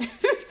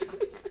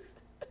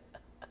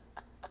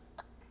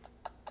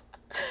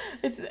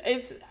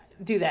 It's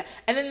do that.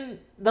 And then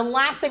the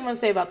last thing I'm gonna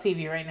say about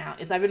TV right now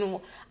is I've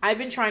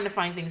been trying to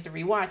find things to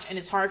rewatch, and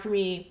it's hard for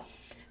me.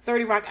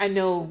 30 Rock,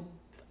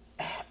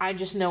 I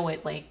just know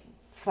it like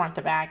front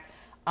to back.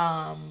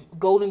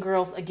 Golden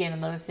Girls, again,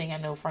 another thing I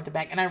know front to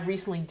back. And I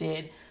recently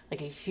did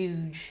like a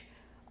huge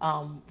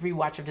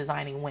rewatch of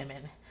Designing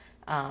Women.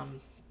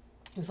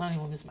 Designing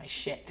Women is my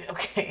shit,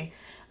 okay?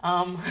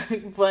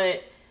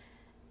 But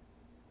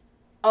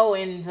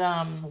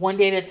One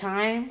Day at a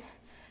Time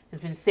has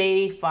been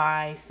saved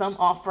by some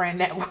off-brand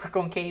network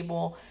on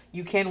cable.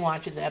 You can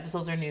watch it. The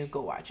episodes are new.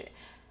 Go watch it.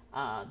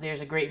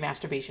 There's a great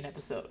masturbation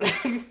episode.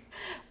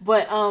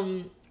 But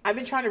I've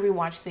been trying to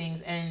rewatch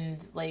things,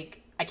 and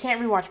like, I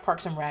can't rewatch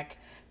Parks and Rec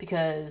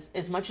because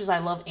as much as I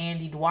love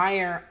Andy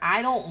Dwyer,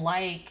 I don't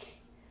like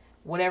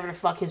whatever the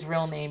fuck his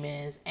real name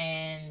is,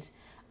 and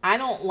I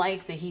don't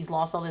like that he's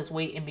lost all this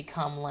weight and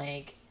become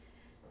like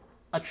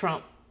a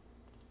Trump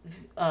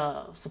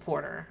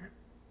supporter.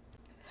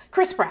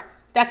 Chris Pratt.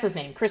 That's his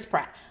name, Chris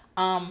Pratt.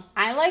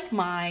 I like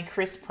my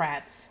Chris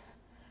Pratts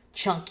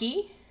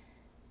chunky,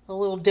 a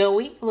little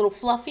doughy, a little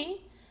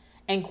fluffy,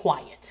 and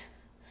quiet.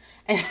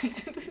 And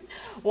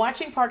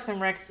watching Parks and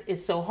Rec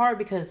is so hard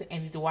because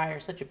Andy Dwyer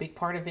is such a big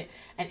part of it.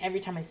 And every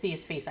time I see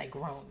his face, I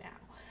groan now.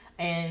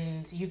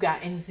 And you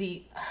got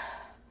NZ...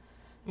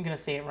 I'm going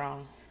to say it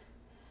wrong.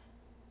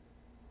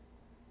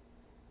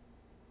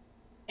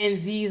 and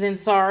Z's and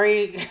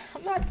sorry.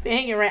 I'm not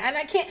saying it right. And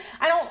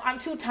I'm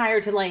too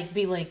tired to like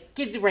be like,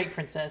 get it right,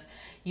 princess.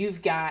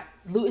 You've got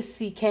Louis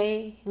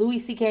C.K.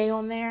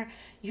 on there.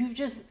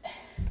 It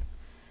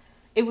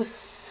was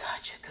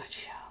such a good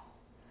show.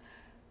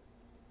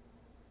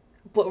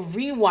 But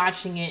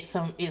rewatching it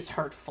is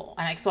hurtful.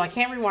 So I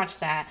can't rewatch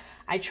that.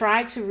 I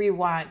tried to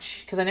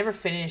rewatch, because I never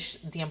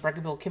finished The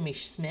Unbreakable Kimmy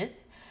Schmidt.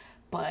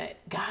 But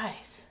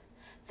guys,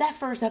 that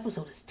first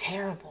episode is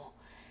terrible.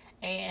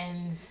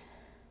 And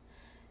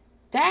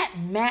that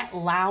Matt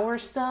Lauer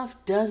stuff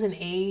doesn't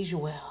age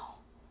well.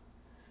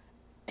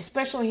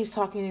 Especially when he's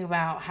talking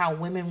about how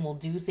women will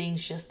do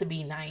things just to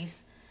be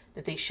nice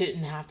that they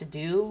shouldn't have to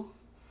do.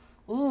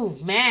 Ooh,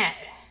 Matt.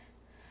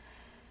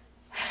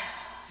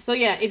 So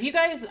yeah, if you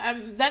guys,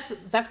 that's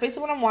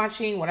basically what I'm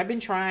watching, what I've been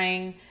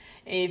trying.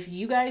 If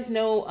you guys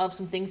know of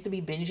some things to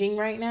be binging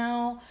right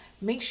now,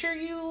 make sure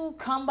you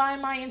come by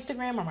my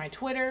Instagram or my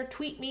Twitter.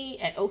 Tweet me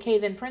at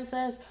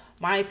OKThenPrincess.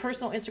 My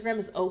personal Instagram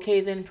is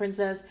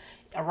OKThenPrincess.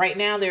 Right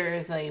now there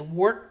is a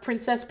work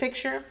princess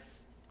picture.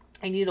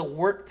 I need a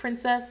work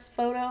princess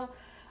photo.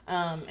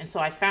 And so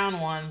I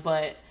found one,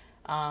 but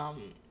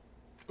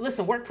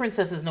listen, work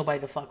princess is nobody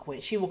to fuck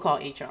with. She will call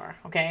HR,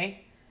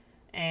 okay?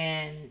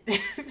 And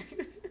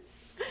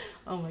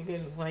oh my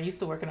goodness, when I used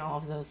to work in an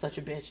office, I was such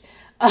a bitch.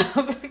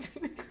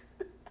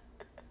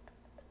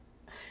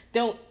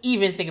 Don't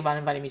even think about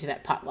inviting me to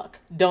that potluck.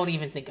 Don't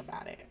even think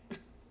about it.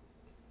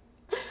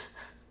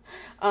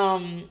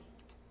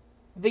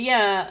 But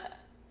yeah,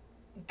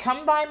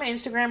 come by my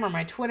Instagram or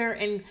my Twitter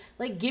and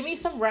like give me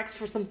some recs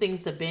for some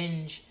things to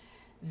binge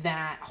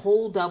that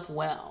hold up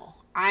well.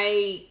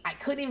 I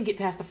couldn't even get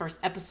past the first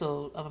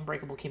episode of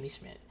Unbreakable Kimmy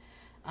Schmidt.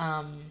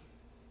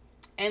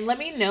 And let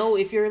me know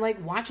if you're like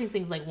watching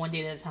things like One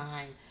Day at a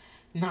Time,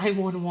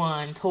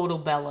 911, Total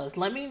Bellas.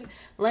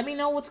 Let me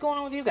know what's going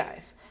on with you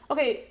guys.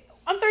 Okay,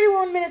 I'm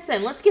 31 minutes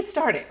in. Let's get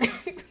started.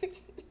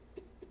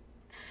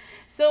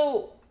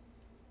 So,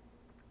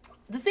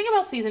 the thing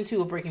about season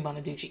 2 of Breaking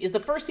Bonaducci is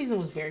the first season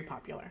was very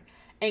popular,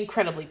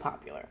 incredibly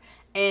popular.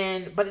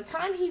 And by the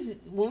time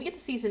when we get to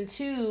season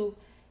 2,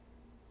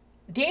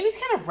 Danny's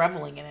kind of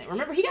reveling in it.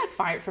 Remember, he got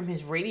fired from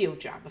his radio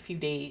job a few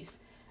days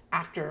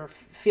after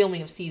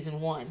filming of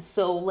season 1.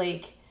 So,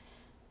 like,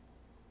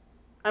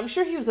 I'm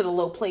sure he was at a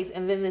low place.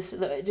 And then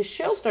the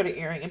show started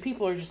airing, and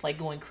people are just, like,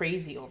 going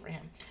crazy over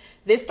him.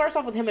 This starts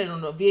off with him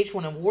on a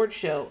VH1 award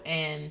show,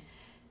 and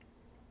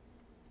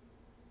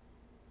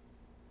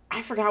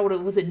I forgot what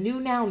it was. New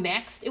Now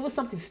Next? It was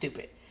something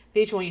stupid.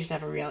 VH1 used to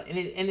have a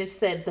reality, and it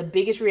said the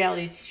biggest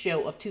reality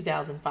show of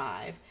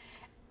 2005.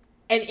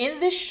 And in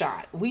this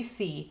shot, we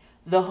see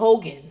the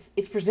Hogans.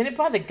 It's presented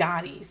by the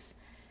Gottis.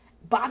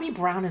 Bobby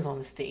Brown is on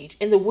the stage,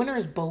 and the winner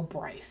is Bo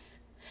Bryce.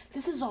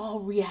 This is all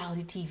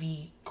reality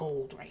TV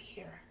gold right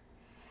here.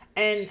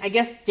 And I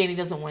guess Danny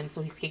doesn't win,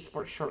 so he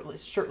skateboards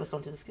shirtless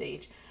onto the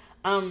stage.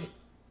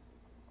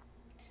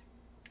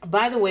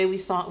 By the way, we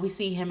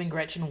see him and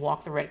Gretchen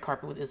walk the red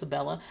carpet with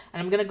Isabella,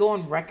 and I'm gonna go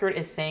on record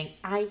as saying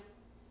I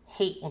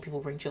hate when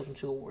people bring children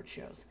to award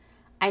shows.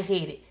 I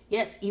hate it.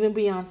 Yes, even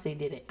Beyonce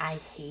did it. I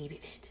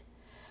hated it.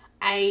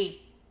 I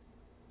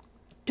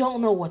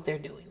don't know what they're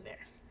doing there.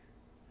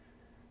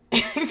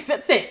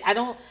 That's it. I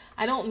don't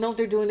know what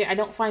they're doing there. I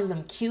don't find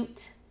them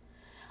cute.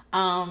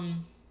 I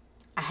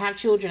have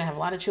children. I have a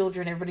lot of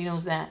children. Everybody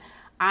knows that.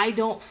 I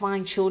don't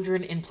find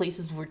children in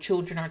places where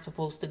children aren't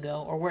supposed to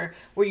go, or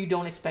where you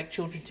don't expect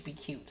children to be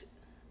cute.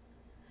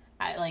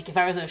 If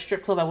I was at a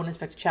strip club, I wouldn't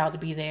expect a child to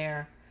be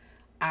there.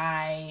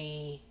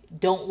 I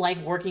don't like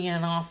working in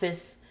an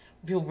office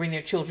where people bring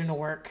their children to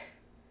work.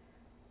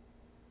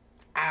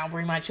 I don't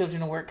bring my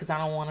children to work because I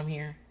don't want them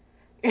here.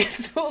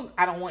 So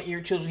I don't want your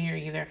children here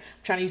either. I'm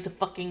trying to use the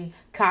fucking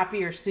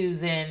copier,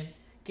 Susan.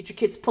 Get your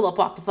kids pull up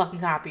off the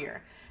fucking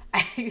copier.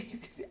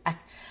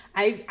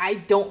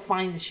 I don't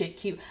find the shit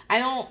cute. I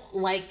don't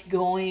like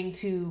going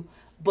to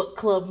book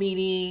club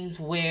meetings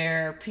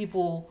where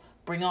people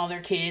bring all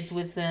their kids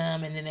with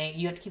them, and then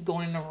you have to keep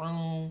going in a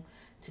room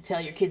to tell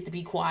your kids to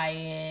be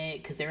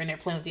quiet because they're in there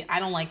playing with you.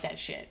 I don't like that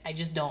shit. I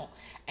just don't.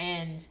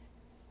 And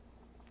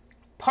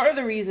part of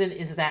the reason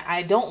is that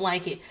I don't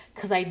like it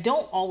because I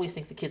don't always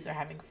think the kids are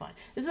having fun.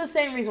 This is the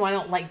same reason why I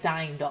don't like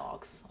dying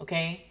dogs,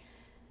 okay?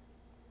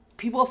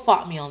 People have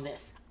fought me on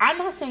this. I'm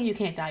not saying you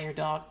can't dye your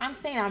dog. I'm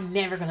saying I'm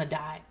never going to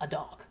dye a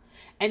dog.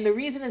 And the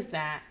reason is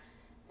that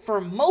for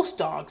most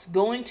dogs,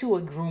 going to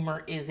a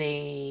groomer is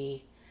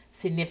a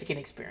significant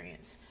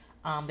experience.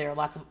 There are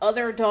lots of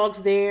other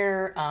dogs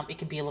there. It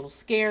can be a little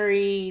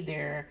scary.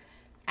 They're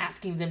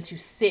asking them to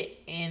sit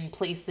in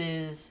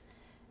places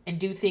and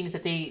do things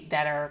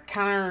that are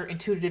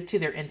counterintuitive to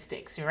their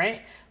instincts,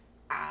 right?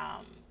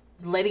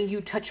 Letting you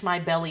touch my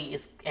belly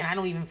and I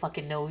don't even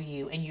fucking know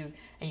you, and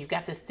you've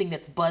got this thing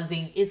that's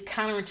buzzing is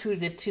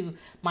counterintuitive to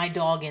my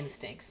dog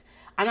instincts.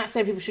 I'm not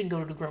saying people shouldn't go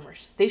to the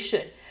groomers. They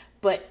should.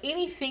 But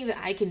anything that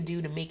I can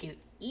do to make it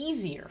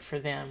easier for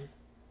them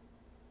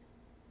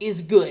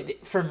is good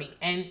for me.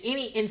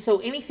 And so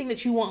anything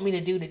that you want me to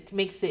do that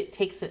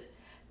takes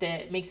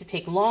that makes it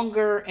take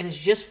longer and is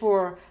just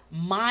for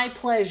my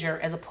pleasure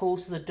as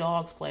opposed to the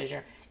dog's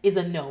pleasure is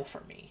a no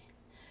for me.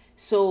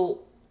 So,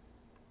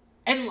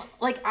 and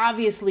like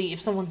obviously if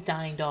someone's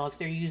dyeing dogs,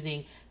 they're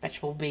using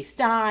vegetable based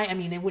dye. I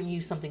mean, they wouldn't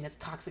use something that's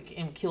toxic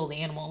and would kill the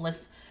animal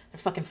unless they're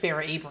fucking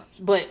Farrah Abrams.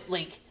 But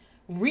like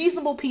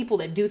reasonable people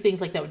that do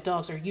things like that with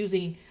dogs are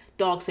using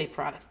dog safe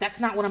products. That's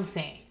not what I'm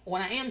saying.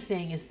 What I am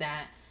saying is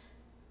that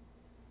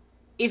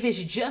if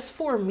it's just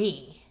for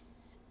me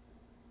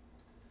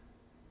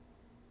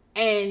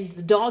and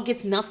the dog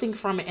gets nothing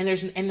from it, and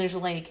there's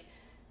like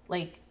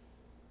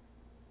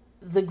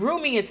the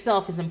grooming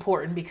itself is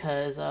important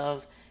because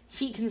of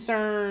heat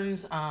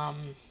concerns.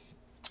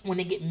 When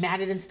they get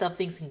matted and stuff,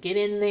 things can get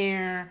in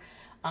there.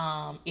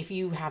 If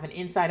you have an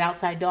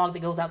inside-outside dog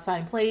that goes outside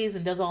and plays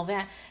and does all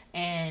that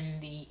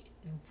and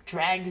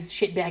drags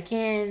shit back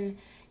in,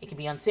 it can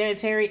be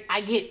unsanitary. I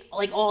get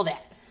like all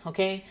that,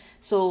 okay?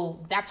 So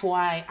that's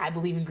why I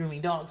believe in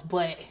grooming dogs,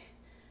 but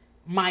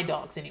my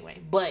dogs anyway.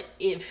 But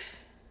if,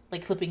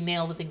 like clipping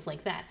nails and things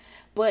like that.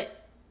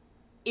 But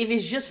if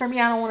it's just for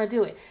me, I don't want to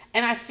do it.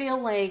 And I feel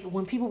like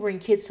when people bring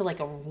kids to like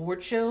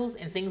award shows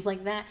and things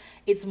like that,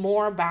 it's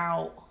more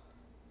about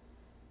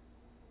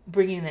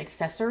bringing an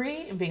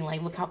accessory and being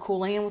like, look how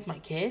cool I am with my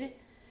kid,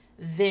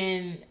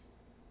 then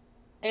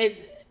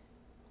it,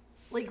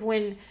 like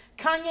when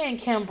Kanye and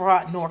Kim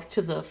brought North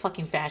to the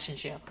fucking fashion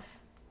show,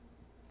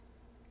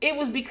 it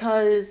was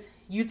because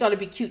you thought it'd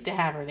be cute to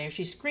have her there.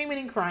 She's screaming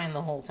and crying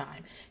the whole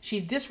time.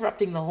 She's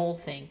disrupting the whole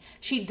thing.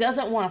 She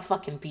doesn't want to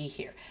fucking be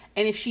here.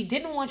 And if she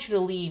didn't want you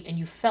to leave and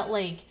you felt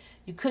like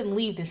you couldn't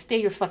leave, then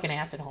stay your fucking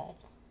ass at home.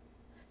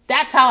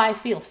 That's how I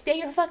feel. Stay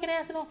your fucking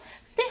ass at home.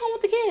 Stay home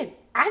with the kid.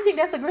 I think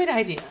that's a great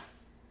idea.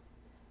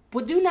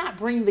 But do not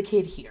bring the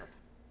kid here.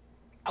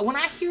 When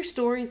I hear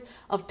stories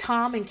of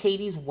Tom and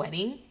Katie's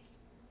wedding,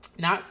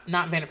 not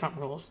Vanderpump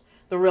Rules,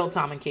 the real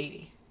Tom and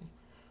Katie,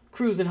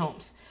 Cruz and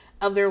Holmes,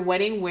 of their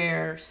wedding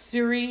where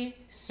Suri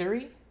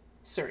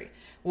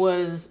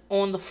was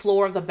on the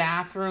floor of the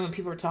bathroom and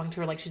people were talking to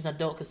her like she's an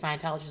adult because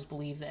Scientologists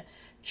believe that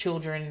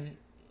children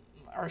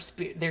are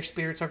their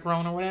spirits are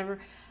grown or whatever.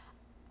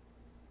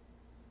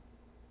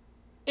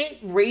 It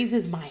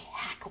raises my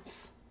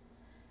hackles.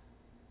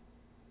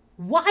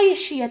 Why is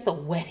she at the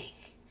wedding?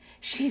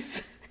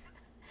 She's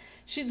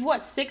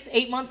what,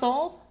 6-8 months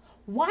old?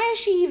 Why is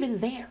she even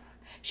there?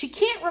 She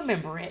can't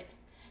remember it.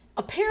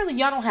 Apparently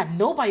y'all don't have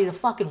nobody to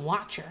fucking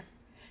watch her.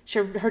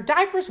 Her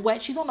diaper's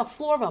wet. She's on the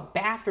floor of a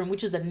bathroom,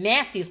 which is the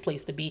nastiest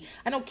place to be.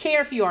 I don't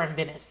care if you are in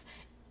Venice,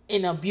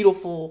 in a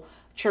beautiful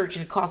church,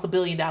 and it costs $1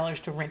 billion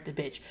to rent the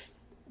bitch.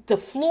 The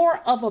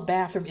floor of a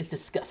bathroom is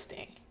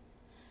disgusting.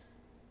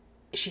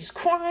 She's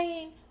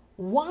crying.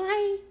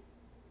 Why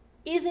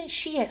isn't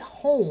she at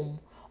home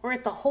or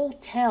at the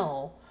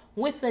hotel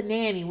with the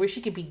nanny where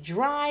she could be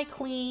dry,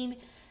 clean?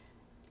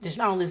 There's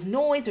not all this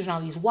noise. There's not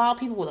all these wild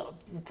people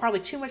with probably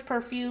too much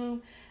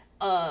perfume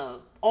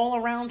all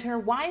around her.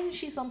 Why isn't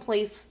she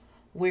someplace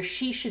where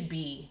she should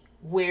be,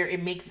 where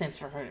it makes sense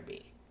for her to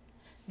be?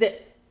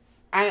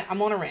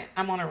 I'm on a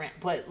rant.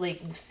 But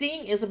like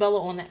seeing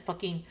Isabella on that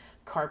fucking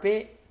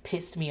carpet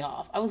pissed me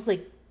off. I was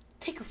like,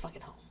 take her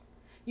fucking home.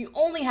 You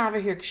only have her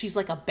here because she's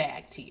like a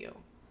bag to you.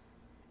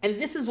 And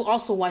this is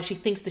also why she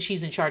thinks that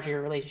she's in charge of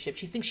your relationship.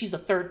 She thinks she's a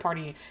third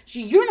party.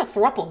 You're in a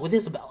throuple with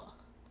Isabella.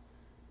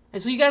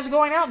 And so you guys are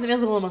going out, then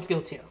Isabella must go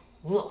too.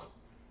 Ugh.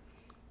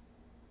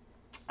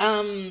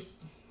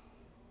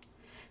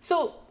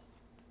 So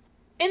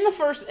at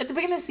the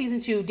beginning of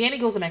season 2, Danny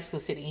goes to Mexico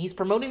City. He's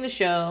promoting the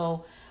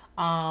show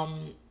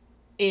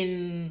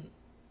in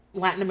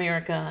Latin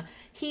America.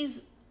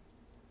 He's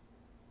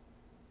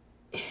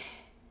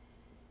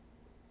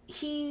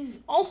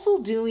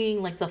also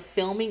doing like the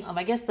filming of,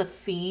 I guess, the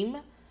theme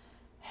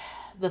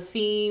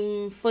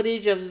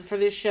footage for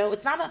this show.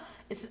 It's not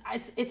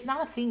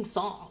a theme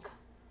song.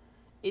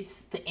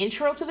 It's the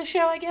intro to the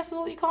show, I guess is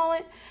what you call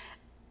it.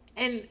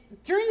 And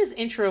during this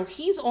intro,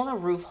 he's on a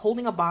roof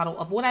holding a bottle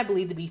of what I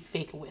believe to be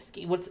fake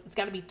whiskey. It's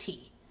got to be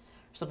tea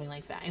or something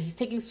like that. And he's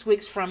taking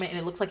swigs from it, and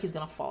it looks like he's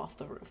going to fall off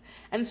the roof.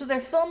 And so they're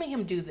filming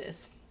him do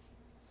this,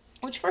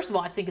 which, first of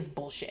all, I think is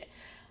bullshit.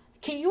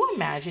 Can you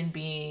imagine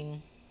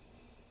being...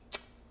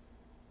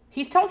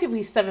 He's telling people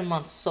he's 7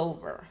 months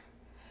sober.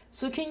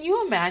 So can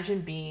you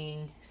imagine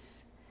being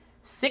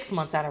 6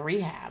 months out of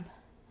rehab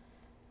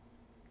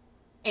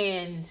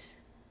and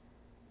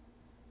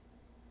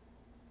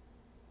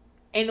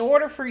in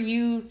order for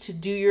you to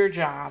do your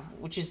job,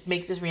 which is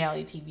make this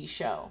reality TV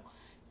show,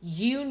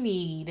 you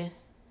need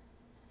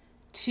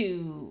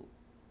to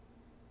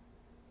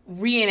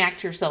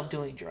reenact yourself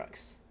doing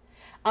drugs.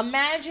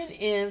 Imagine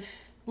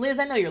if, Liz,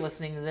 I know you're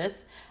listening to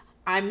this.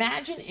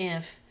 Imagine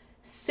if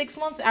 6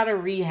 months out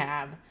of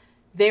rehab,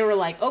 they were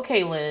like,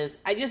 okay, Liz,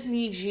 I just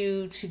need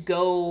you to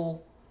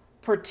go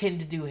pretend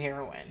to do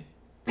heroin.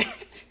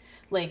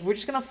 Like, we're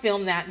just going to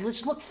film that.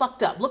 Let's look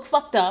fucked up. Look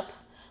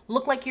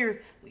like you're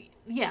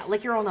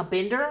on a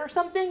bender or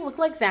something. Look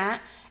like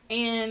that.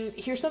 And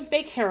here's some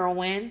fake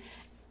heroin.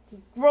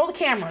 Roll the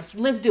cameras.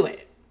 Let's do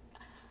it.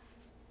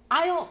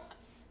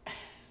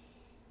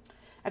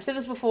 I've said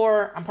this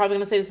before. I'm probably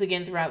going to say this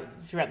again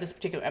throughout this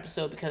particular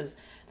episode because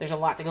there's a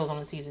lot that goes on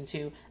in season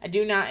 2. I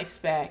do not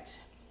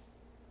expect,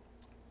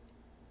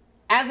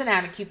 as an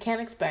addict, you can't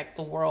expect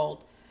the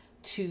world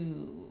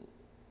to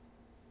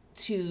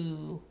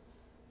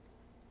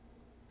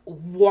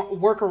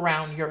work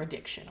around your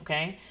addiction,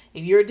 okay?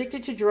 If you're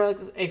addicted to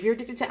drugs, if you're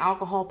addicted to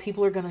alcohol,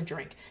 people are going to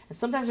drink. And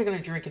sometimes they're going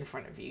to drink in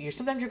front of you.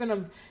 Sometimes you're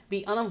going to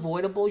be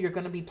unavoidable. You're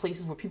going to be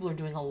places where people are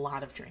doing a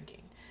lot of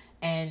drinking.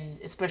 And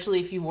especially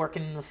if you work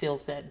in the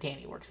fields that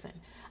Danny works in.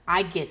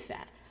 I get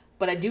that.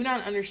 But I do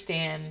not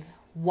understand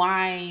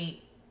why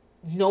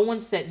no one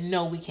said,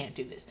 no, we can't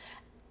do this.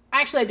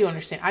 Actually, I do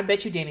understand. I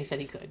bet you Danny said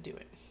he could do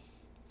it.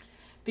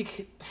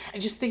 Because I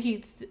just think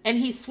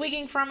he's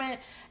swigging from it.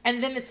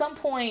 And then at some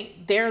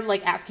point, they're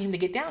like asking him to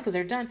get down because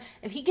they're done.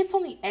 And he gets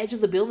on the edge of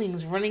the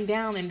buildings running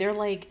down. And they're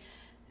like,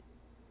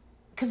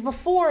 because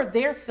before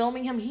they're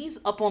filming him, he's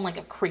up on like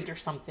a crate or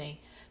something.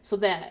 So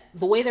that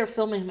the way they're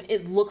filming him,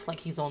 it looks like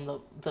he's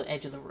on the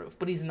edge of the roof,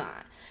 but he's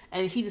not.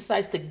 And he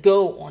decides to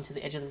go onto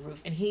the edge of the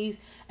roof,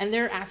 and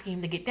they're asking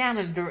him to get down,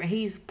 and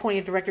he's pointing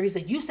at the director. He's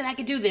like, "You said I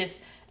could do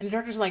this," and the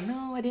director's like,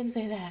 "No, I didn't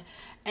say that."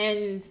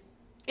 And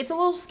it's a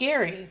little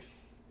scary.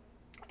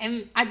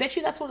 And I bet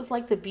you that's what it's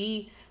like to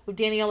be with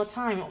Danny all the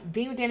time.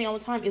 Being with Danny all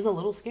the time is a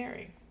little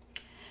scary.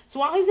 So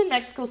while he's in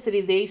Mexico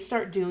City, they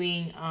start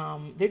doing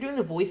they're doing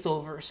the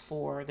voiceovers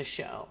for the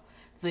show.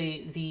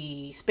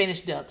 The Spanish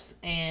dubs,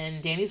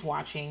 and Danny's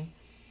watching.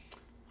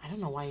 I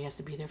don't know why he has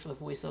to be there for the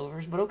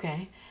voiceovers, but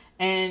okay.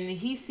 And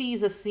he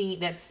sees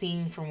that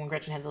scene from when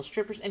Gretchen had those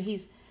strippers, and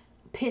he's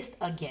pissed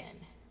again.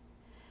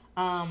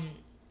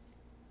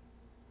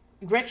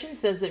 Gretchen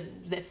says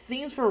that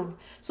things were,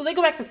 so they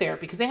go back to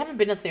therapy because they haven't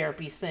been to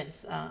therapy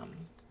since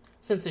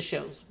the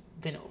show's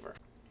been over.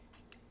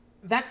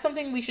 That's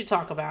something we should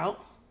talk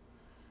about.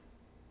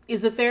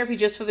 Is the therapy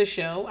just for the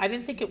show? I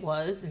didn't think it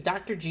was. And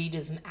Dr. G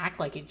doesn't act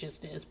like it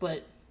just is,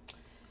 but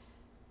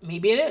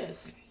maybe it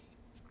is.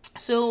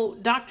 So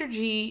Dr.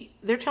 G,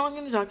 they're telling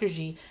him to Dr.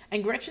 G,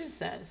 and Gretchen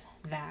says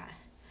that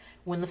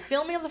when the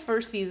filming of the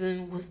first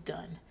season was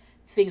done,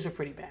 things were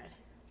pretty bad.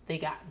 They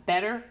got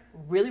better,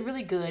 really,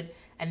 really good,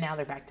 and now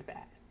they're back to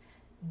bad.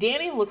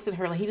 Danny looks at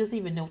her like he doesn't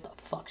even know what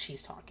the fuck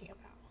she's talking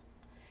about.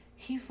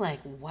 He's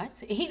like,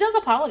 what? He does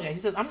apologize.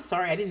 He says, I'm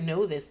sorry, I didn't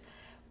know this,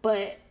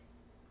 but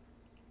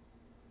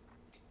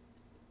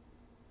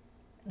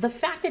the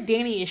fact that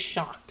Danny is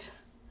shocked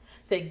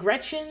that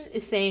Gretchen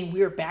is saying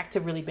we're back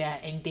to really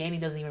bad and Danny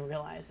doesn't even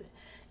realize it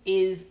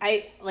is,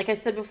 like I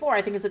said before,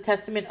 I think it's a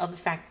testament of the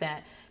fact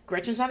that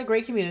Gretchen's not a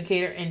great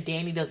communicator and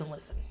Danny doesn't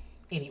listen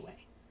anyway.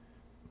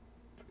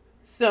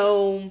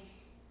 So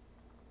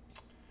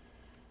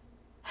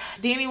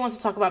Danny wants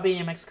to talk about being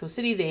in Mexico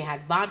City. They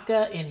had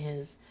vodka in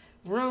his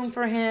room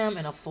for him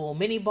and a full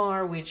mini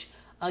bar, which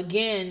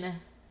again,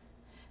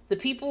 the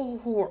people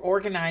who were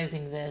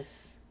organizing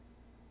this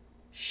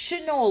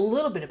should know a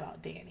little bit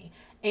about Danny.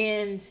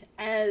 And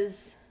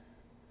as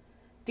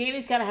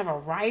Danny's got to have a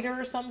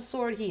writer of some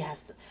sort, he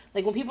has to,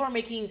 like when people are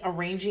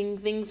arranging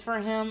things for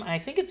him, I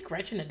think it's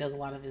Gretchen that does a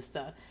lot of his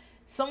stuff.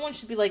 Someone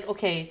should be like,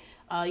 okay,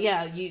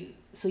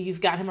 so you've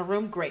got him a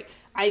room, great.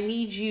 I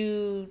need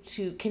you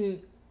to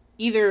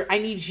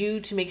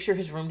make sure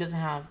his room doesn't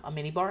have a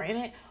mini bar in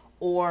it,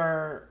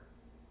 or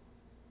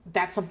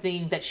that's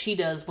something that she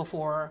does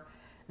before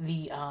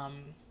the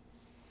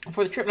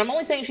trip. And I'm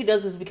only saying she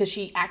does this because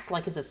she acts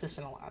like his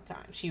assistant a lot of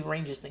times. She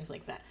arranges things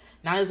like that,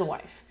 not as a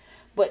wife.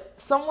 But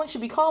someone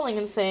should be calling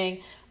and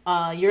saying,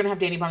 you're going to have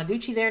Danny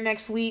Bonaducci there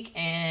next week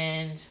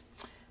and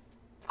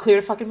clear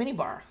the fucking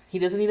minibar. He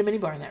doesn't need a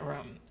minibar in that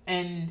room.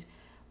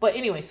 But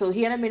anyway, so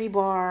he had a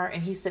minibar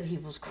and he said he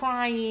was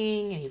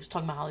crying and he was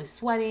talking about how he's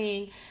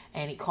sweating,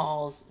 and he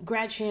calls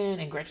Gretchen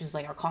and Gretchen's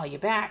like, I'll call you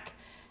back.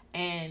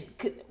 And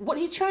what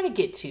he's trying to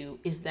get to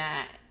is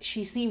that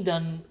she seemed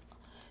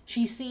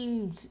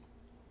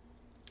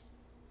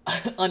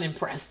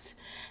unimpressed.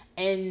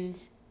 And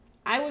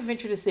I would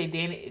venture to say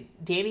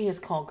Danny has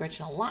called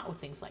Gretchen a lot with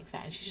things like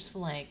that. And she's just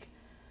like,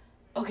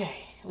 okay,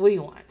 what do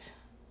you want?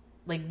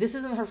 Like, this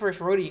isn't her first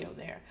rodeo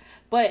there.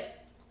 But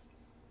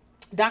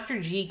Dr.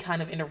 G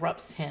kind of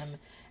interrupts him.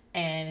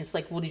 And it's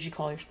like, well, did you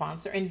call your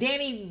sponsor? And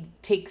Danny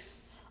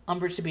takes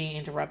umbrage to being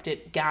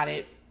interrupted. Got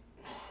it.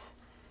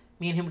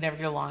 Me and him would never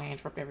get along. I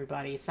interrupt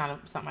everybody. It's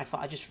not my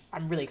fault.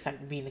 I'm really excited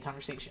to be in the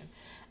conversation.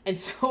 And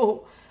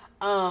so,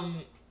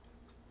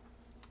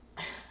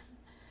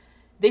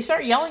 they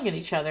start yelling at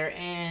each other,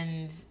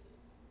 and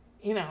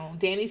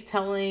Danny's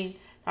telling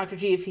Dr.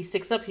 G if he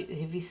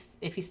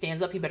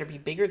stands up, he better be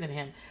bigger than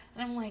him.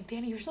 And I'm like,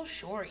 Danny, you're so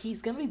short.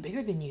 He's gonna be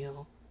bigger than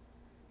you.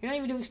 You're not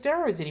even doing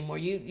steroids anymore.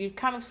 You've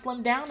kind of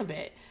slimmed down a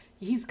bit.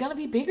 He's gonna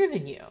be bigger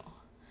than you.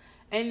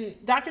 And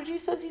Dr. G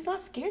says he's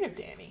not scared of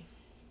Danny.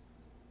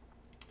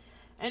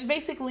 And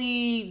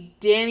basically,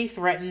 Danny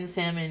threatens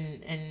him,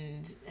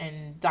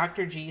 and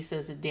Dr. G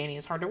says that Danny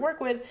is hard to work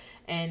with,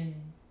 and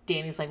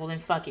Danny's like, well, then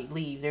fuck it,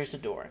 leave. There's the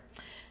door.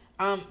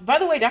 By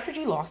the way, Dr.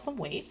 G lost some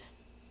weight.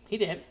 He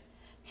did.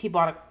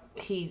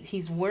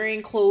 He's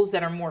wearing clothes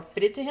that are more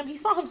fitted to him. He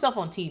saw himself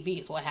on TV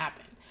is what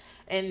happened.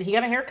 And he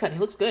got a haircut. He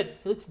looks good.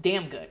 He looks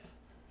damn good.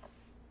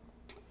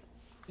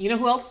 You know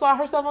who else saw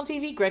herself on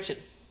TV? Gretchen.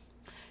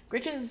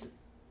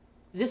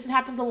 This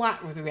happens a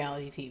lot with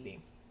reality TV.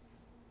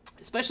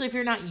 Especially if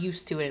you're not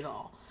used to it at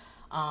all.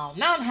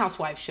 Not on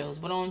housewife shows,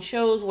 but on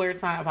shows where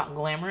it's not about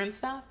glamour and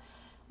stuff.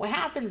 What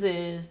happens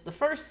is, the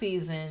first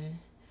season,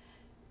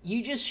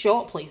 you just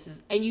show up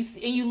places and you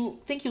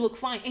think you look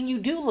fine, and you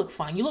do look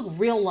fine. You look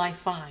real life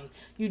fine.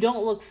 You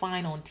don't look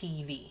fine on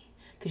TV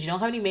because you don't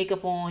have any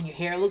makeup on. Your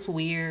hair looks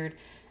weird,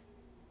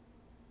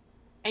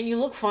 and you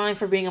look fine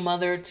for being a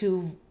mother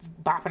to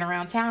bopping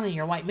around town in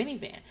your white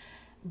minivan.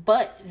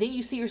 But then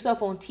you see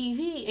yourself on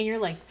TV and you're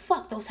like,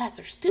 fuck, those hats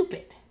are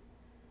stupid.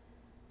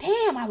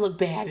 Damn, I look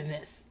bad in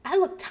this. I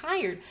look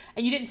tired.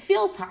 And you didn't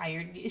feel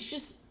tired. It's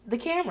just the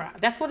camera.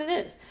 That's what it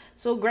is.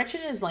 So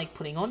Gretchen is like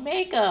putting on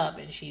makeup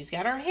and she's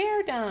got her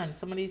hair done.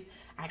 Somebody's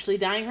actually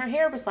dyeing her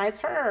hair besides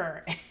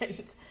her.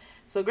 And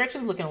so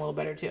Gretchen's looking a little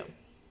better too.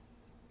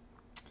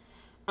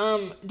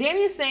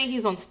 Danny is saying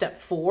he's on step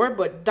 4,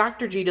 but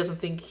Dr. G doesn't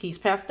think he's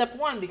past step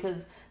 1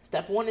 because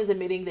step 1 is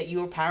admitting that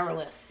you are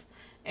powerless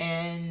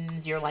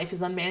and your life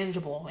is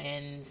unmanageable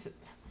and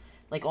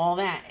like all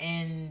that.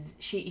 And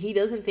he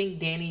doesn't think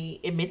Danny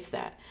admits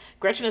that.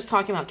 Gretchen is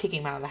talking about kicking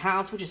him out of the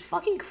house, which is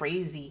fucking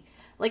crazy.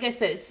 Like I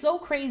said, it's so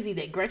crazy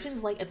that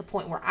Gretchen's like at the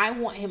point where I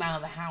want him out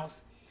of the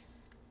house,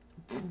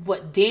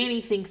 but Danny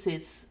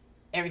thinks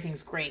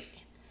everything's great.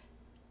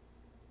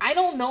 I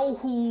don't know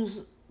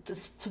who's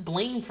to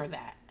blame for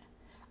that.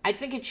 I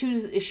think it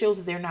shows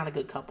that they're not a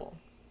good couple.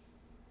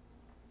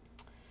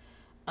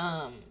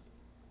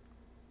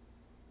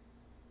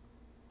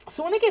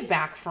 So when they get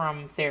back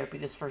from therapy,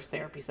 this first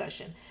therapy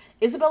session,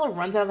 Isabella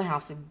runs out of the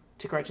house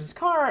to Gretchen's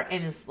car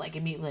and is like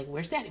immediately like,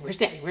 where's daddy? Where's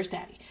daddy? Where's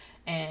daddy?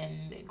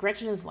 And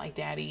Gretchen is like,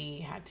 daddy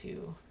had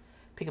to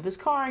pick up his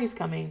car. He's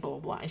coming, blah, blah,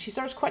 blah. And she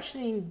starts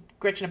questioning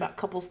Gretchen about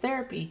couples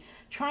therapy,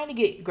 trying to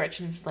get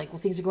Gretchen like, well,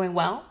 things are going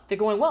well. They're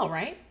going well,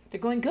 right?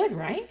 They're going good,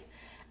 right?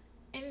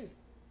 And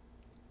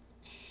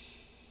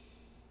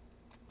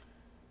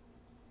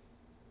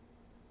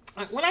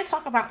when I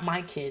talk about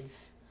my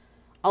kids,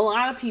 a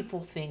lot of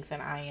people think that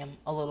I am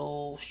a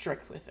little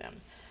strict with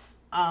them.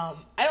 I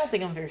don't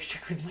think I'm very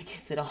strict with my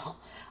kids at all.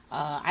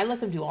 I let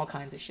them do all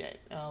kinds of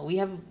shit.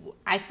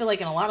 I feel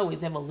like in a lot of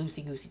ways, we have a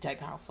loosey-goosey type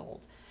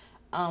household.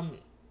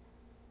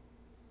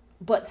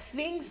 But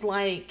things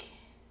like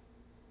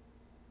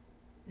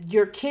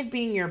your kid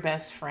being your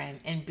best friend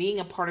and being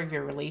a part of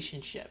your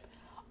relationship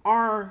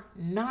are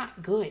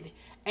not good.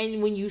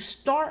 And when you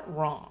start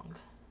wrong,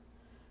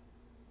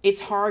 it's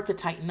hard to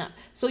tighten up.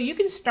 So you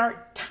can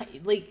start,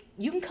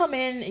 you can come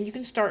in and you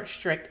can start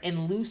strict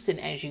and loosen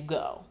as you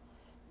go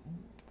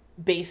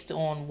based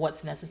on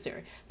what's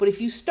necessary. But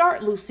if you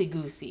start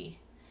loosey-goosey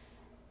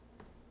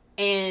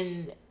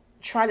and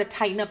try to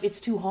tighten up, it's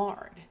too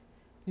hard.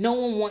 No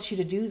one wants you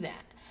to do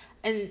that.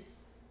 And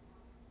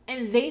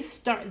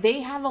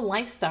they have a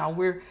lifestyle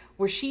where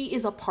she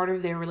is a part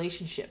of their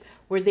relationship,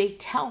 where they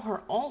tell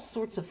her all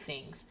sorts of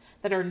things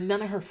that are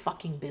none of her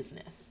fucking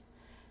business,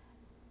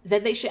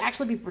 that they should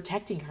actually be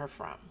protecting her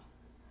from.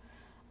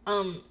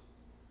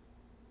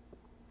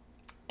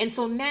 And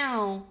so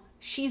now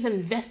she's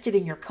invested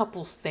in your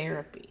couples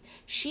therapy.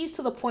 She's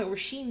to the point where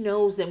she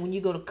knows that when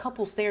you go to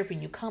couples therapy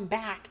and you come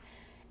back,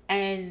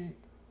 and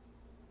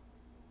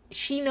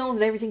she knows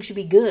that everything should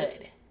be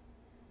good.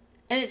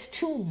 And it's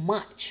too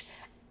much.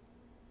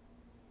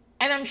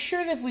 And I'm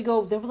sure that if we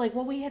go, they'll be like,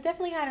 well, we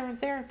definitely had her in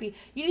therapy.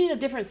 You need a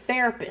different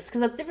therapist,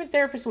 because a different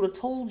therapist would have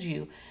told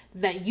you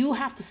that you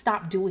have to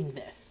stop doing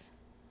this.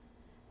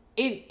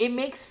 It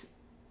makes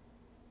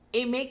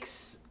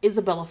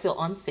Isabella feel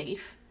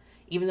unsafe,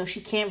 even though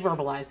she can't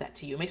verbalize that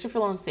to you. It makes her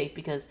feel unsafe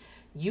because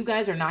you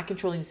guys are not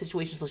controlling the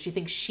situation, so she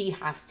thinks she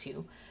has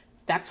to.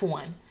 That's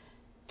one.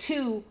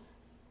 Two,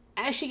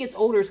 as she gets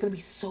older, it's going to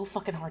be so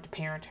fucking hard to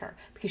parent her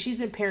because she's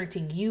been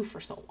parenting you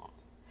for so long.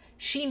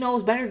 She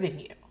knows better than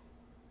you.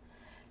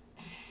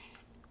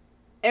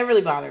 It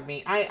really bothered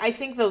me. I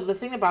think the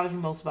thing that bothers me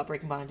most about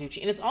Breaking Bonaduce,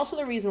 and it's also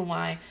the reason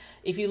why,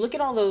 if you look at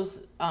all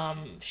those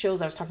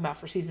shows I was talking about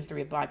for season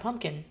 3 of By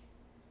Pumpkin,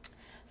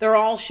 they're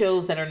all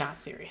shows that are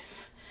not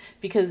serious.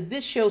 Because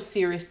this show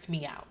serioused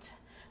me out.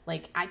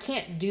 Like, I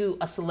can't do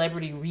a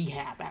Celebrity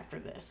Rehab after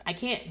this. I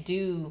can't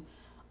do...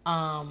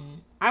 I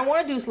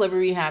want to do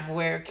Celebrity Rehab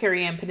where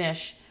Carrie Ann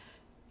Panish,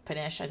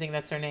 I think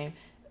that's her name,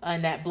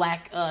 and that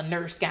black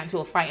nurse got into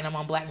a fight and I'm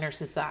on black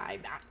nurse's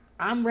side.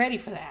 I'm ready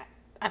for that.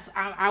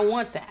 I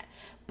want that.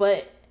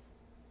 But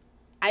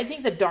I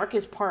think the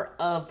darkest part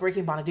of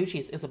Breaking Bonaduce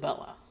is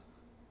Isabella.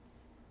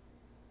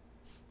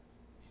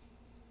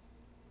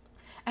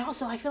 And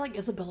also, I feel like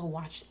Isabella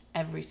watched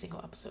every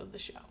single episode of the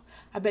show.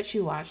 I bet she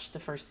watched the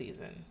first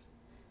season,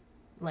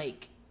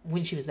 like,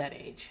 when she was that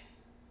age.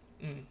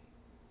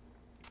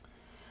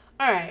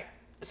 All right.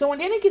 So when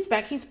Danny gets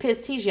back, he's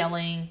pissed. He's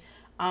yelling.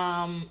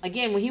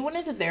 Again, when he went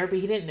into therapy,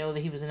 he didn't know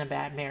that he was in a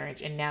bad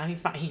marriage. And now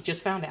he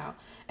just found out.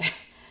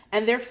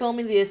 And they're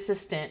filming the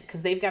assistant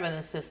because they've got an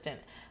assistant.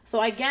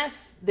 So I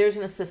guess there's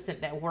an assistant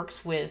that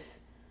works with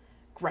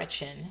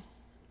Gretchen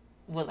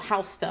with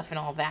house stuff and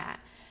all that.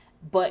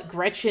 But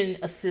Gretchen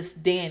assists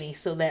Danny,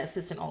 so that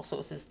assistant also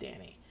assists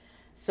Danny.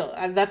 So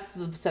that's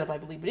the setup, I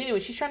believe. But anyway,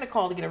 she's trying to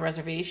call to get a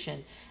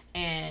reservation,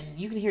 and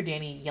you can hear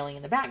Danny yelling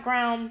in the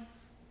background.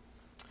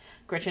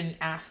 Gretchen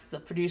asks the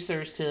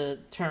producers to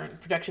turn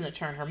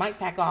her mic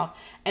pack off,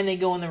 and they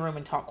go in the room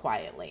and talk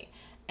quietly.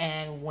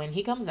 And when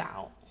he comes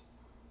out,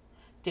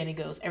 Danny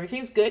goes,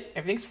 "Everything's good,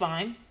 everything's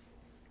fine.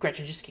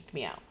 Gretchen just kicked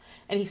me out."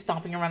 And he's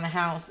stomping around the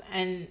house.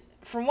 And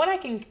from what I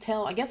can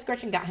tell, I guess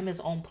Gretchen got him his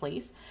own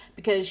place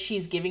because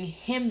she's giving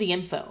him the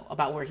info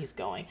about where he's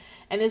going.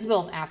 And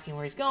Isabel's asking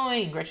where he's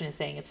going, and Gretchen is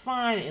saying it's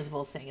fine, and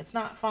Isabel's saying it's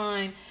not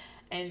fine.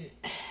 And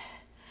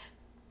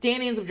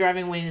Danny ends up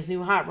driving away in his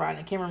new hot rod, and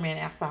the cameraman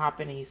asks to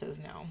hop in, and he says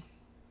no.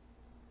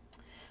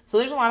 So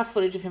there's a lot of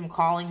footage of him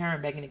calling her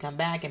and begging to come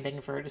back and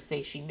begging for her to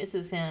say she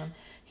misses him.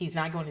 He's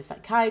not going to a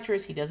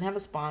psychiatrist. He doesn't have a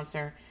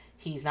sponsor.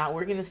 He's not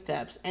working the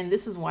steps. And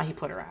this is why he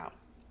put her out.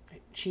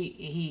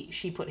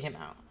 She put him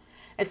out.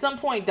 At some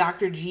point,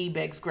 Dr. G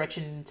begs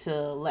Gretchen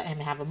to let him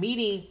have a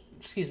meeting.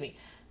 Excuse me,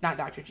 not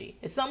Dr. G.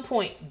 At some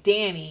point,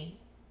 Danny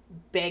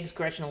begs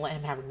Gretchen to let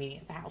him have a meeting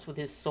at the house with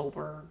his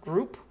sober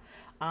group.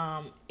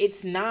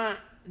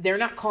 They're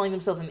not calling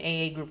themselves an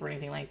AA group or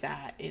anything like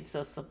that. It's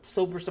a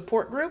sober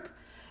support group.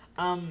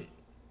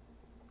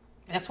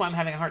 That's why I'm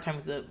having a hard time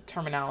with the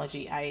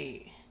terminology.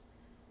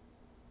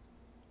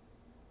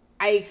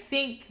 I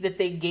think that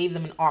they gave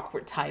them an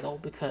awkward title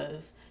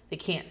because they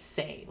can't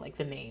say like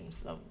the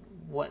names of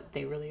what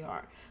they really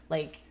are.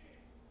 Like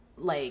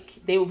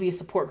they would be a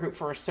support group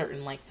for a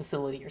certain like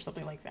facility or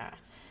something like that.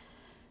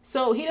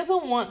 So he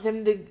doesn't want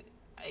them to.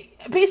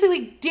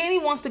 Basically, Danny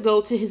wants to go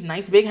to his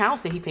nice big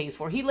house that he pays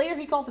for. He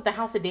calls it the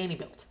house that Danny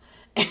built.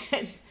 And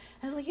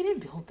I was like, you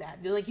didn't build that.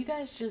 They're like, you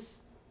guys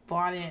just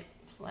bought it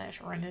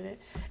 / rented it.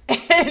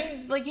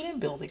 And like, you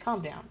didn't build it.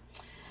 Calm down.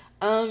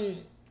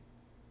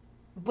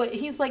 But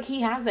he's like,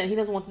 he has that. He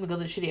doesn't want them to go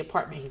to the shitty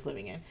apartment he's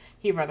living in.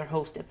 He'd rather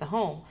host at the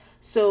home.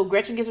 So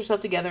Gretchen gets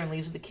herself together and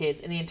leaves with the kids.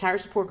 And the entire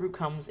support group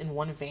comes in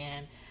one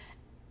van.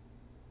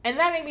 And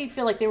that made me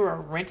feel like they were a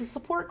rented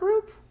support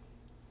group.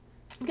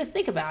 Because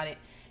think about it.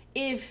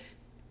 If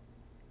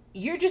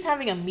you're just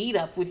having a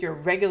meetup with your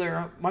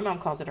regular, my mom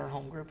calls it her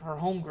home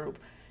group,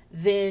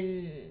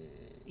 then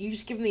you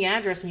just give them the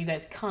address and you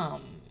guys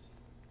come.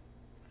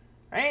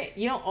 Right?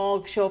 You don't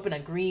all show up in a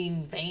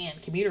green van,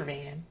 commuter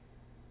van.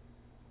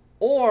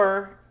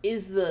 Or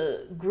does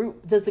the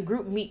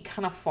group meet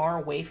kind of far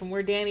away from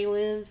where Danny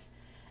lives?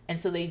 And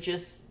so they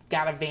just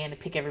got a van to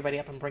pick everybody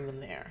up and bring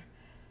them there.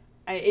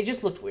 It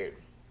just looked weird.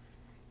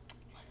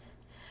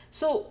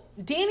 So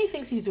Danny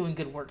thinks he's doing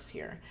good works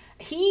here.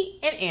 He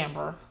and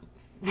Amber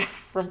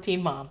from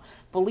Teen Mom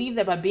believe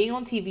that by being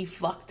on TV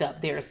fucked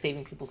up, they are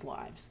saving people's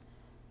lives.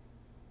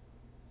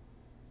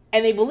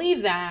 And they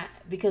believe that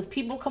because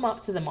people come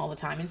up to them all the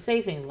time and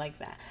say things like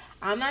that.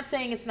 I'm not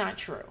saying it's not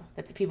true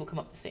that the people come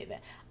up to say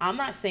that. I'm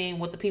not saying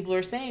what the people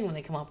are saying when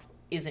they come up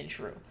isn't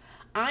true.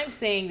 I'm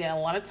saying that a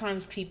lot of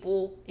times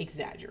people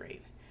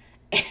exaggerate.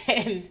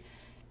 And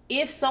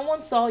if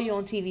someone saw you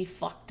on TV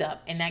fucked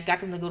up and that got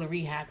them to go to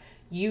rehab,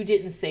 you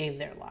didn't save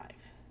their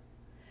life.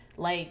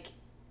 Like,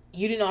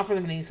 you didn't offer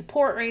them any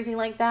support or anything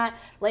like that.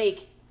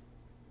 Like,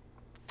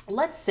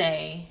 let's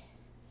say,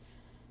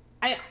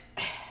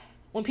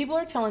 when people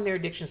are telling their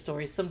addiction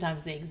stories,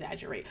 sometimes they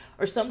exaggerate.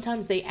 Or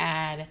sometimes they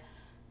add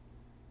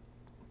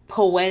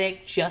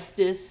poetic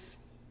justice.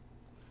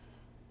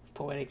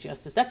 Poetic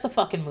justice. That's a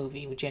fucking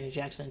movie with Janet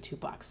Jackson and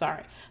Tupac.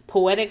 Sorry.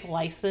 Poetic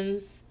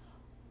license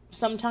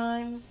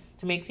sometimes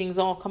to make things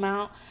all come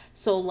out.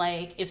 So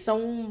like if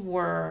someone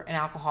were an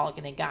alcoholic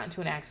and they got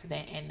into an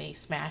accident and they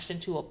smashed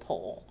into a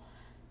pole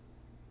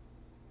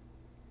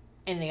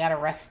and they got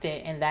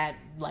arrested and that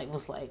like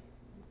was like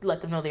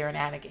let them know they were an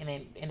addict and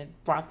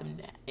it brought them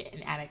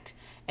an addict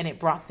and it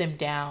brought them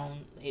down,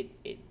 it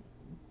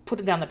put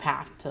them down the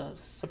path to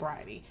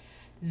sobriety.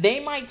 They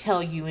might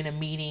tell you in a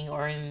meeting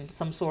or in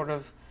some sort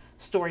of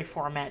story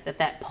format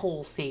that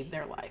pole saved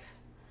their life.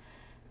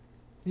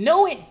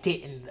 No, it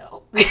didn't,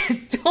 though.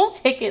 Don't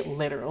take it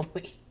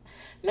literally.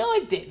 No,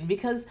 it didn't,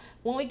 because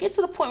when we get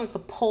to the point with the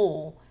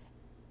pole,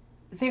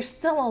 there's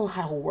still a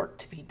lot of work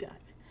to be done.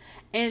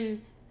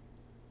 And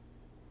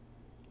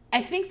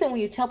I think that when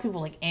you tell people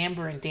like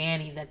Amber and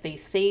Danny that they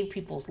save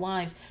people's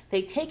lives,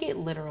 they take it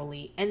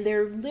literally, and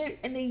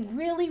they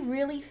really,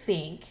 really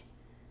think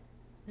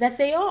that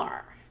they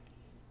are.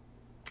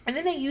 And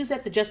then they use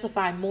that to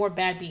justify more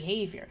bad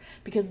behavior,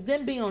 because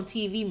them being on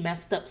TV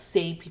messed up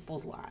saved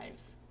people's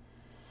lives.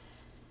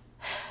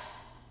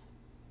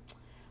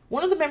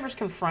 One of the members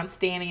confronts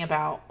Danny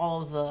about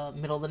all of the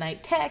middle of the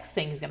night texts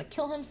saying he's going to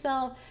kill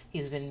himself.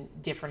 He's been in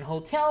different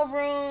hotel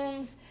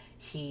rooms.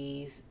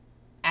 He's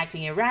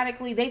acting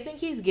erratically. They think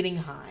he's getting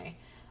high.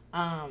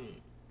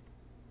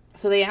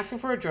 So they ask him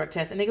for a drug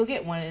test and they go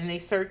get one and they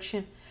search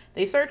him.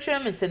 They search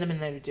him and send him in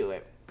there to do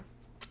it.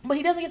 But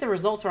he doesn't get the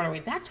results right away.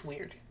 That's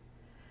weird.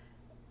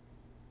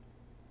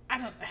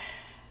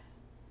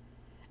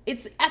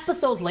 It's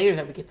episodes later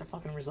that we get the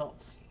fucking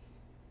results.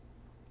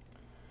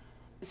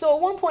 So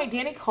at one point,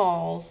 Danny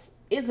calls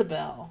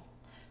Isabel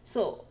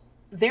So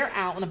they're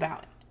out and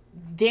about.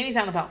 Danny's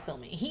out and about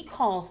filming. He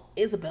calls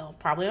Isabel,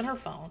 probably on her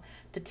phone,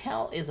 to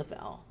tell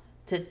Isabel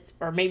to,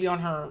 or maybe on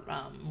her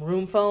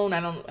room phone. I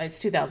don't. It's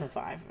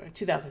 2005 or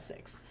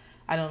 2006.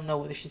 I don't know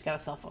whether she's got a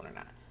cell phone or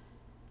not.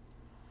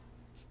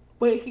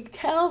 But he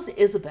tells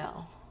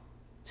Isabel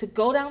to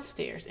go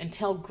downstairs and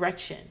tell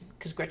Gretchen,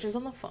 because Gretchen's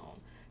on the phone,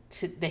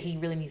 that he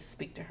really needs to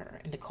speak to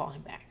her and to call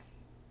him back.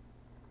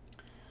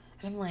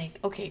 And I'm like,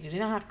 okay, do they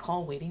not have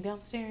call waiting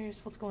downstairs?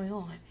 What's going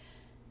on?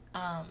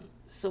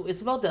 So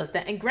Isabel does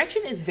that. And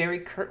Gretchen is very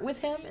curt with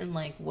him and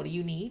like, what do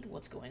you need?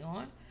 What's going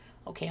on?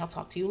 Okay, I'll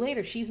talk to you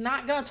later. She's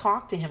not going to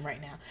talk to him right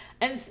now.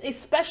 And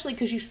especially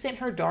because you sent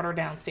her daughter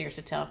downstairs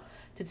to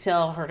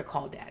tell her to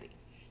call daddy.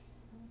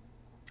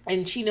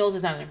 And she knows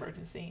it's not an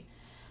emergency.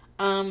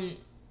 And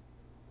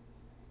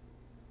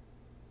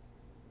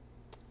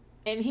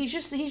he's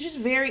just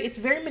it's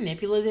very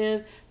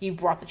manipulative. You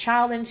brought the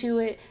child into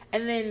it.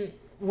 And then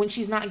when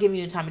she's not giving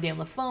you the time of day on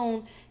the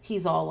phone,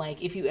 he's all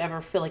like, if you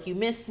ever feel like you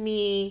miss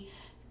me,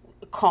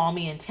 call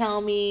me and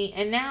tell me.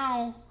 And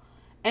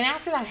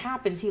after that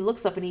happens, he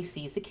looks up and he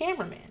sees the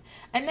cameraman.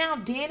 And now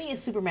Danny is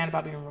super mad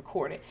about being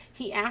recorded.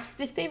 He asked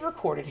if they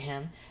recorded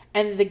him,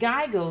 and the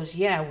guy goes,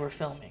 yeah, we're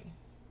filming.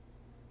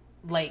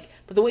 Like,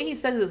 but the way he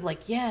says it is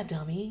like, yeah,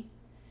 dummy,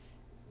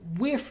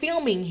 we're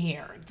filming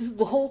here. This is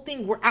the whole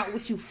thing. We're out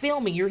with you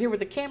filming. You're here with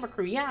the camera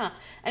crew. Yeah.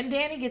 And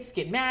Danny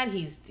get mad.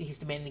 He's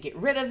demanding to get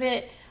rid of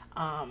it.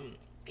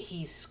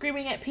 He's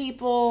screaming at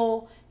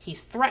people.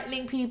 He's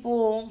threatening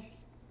people.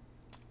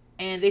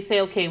 And they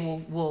say, okay,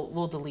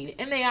 we'll delete it.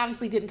 And they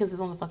obviously didn't because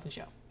it's on the fucking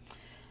show.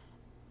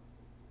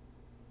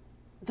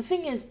 The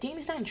thing is,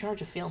 Danny's not in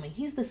charge of filming.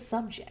 He's the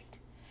subject.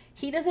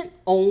 He doesn't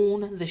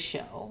own the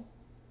show.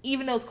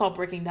 Even though it's called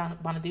Breaking Down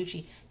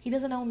Bonaducci, he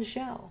doesn't own the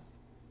show.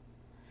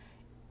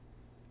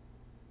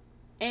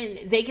 And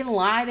they can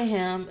lie to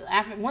him.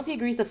 Once he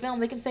agrees to film,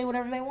 they can say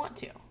whatever they want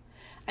to.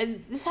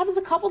 And this happens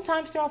a couple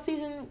times throughout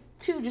season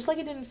 2, just like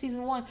it did in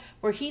season 1,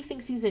 where he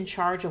thinks he's in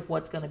charge of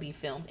what's going to be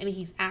filmed, and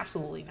he's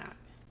absolutely not.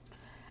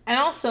 And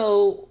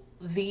also,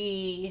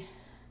 the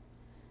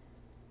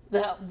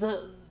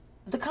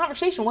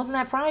conversation wasn't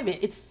that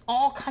private. It's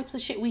all types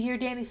of shit we hear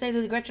Danny say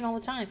to Gretchen all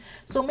the time.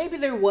 So maybe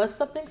there was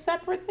something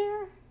separate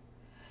there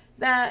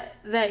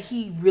that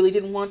he really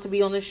didn't want to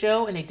be on the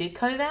show, and they did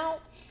cut it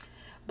out.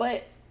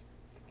 But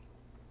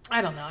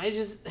I don't know. It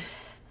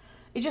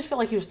just felt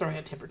like he was throwing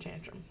a temper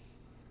tantrum.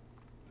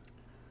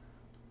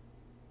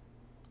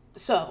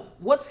 So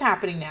what's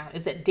happening now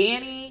is that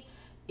Danny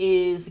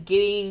is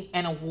getting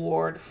an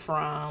award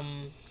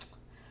from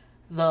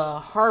the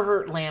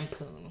Harvard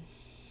Lampoon,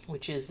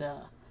 which is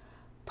a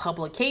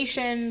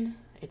publication.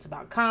 It's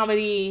about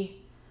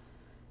comedy.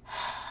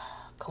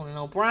 Conan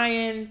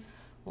O'Brien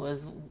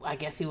I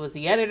guess he was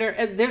the editor.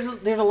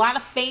 There's a lot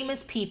of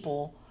famous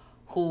people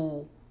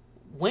who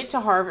went to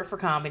Harvard for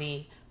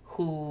comedy,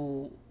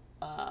 who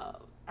are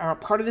a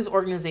part of this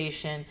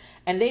organization,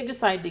 and they've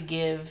decided to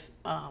give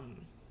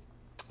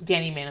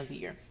Danny Man of the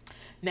Year.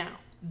 Now,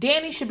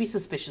 Danny should be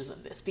suspicious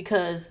of this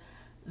because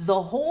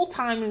the whole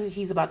time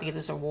he's about to get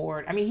this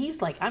award, I mean,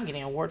 he's like, I'm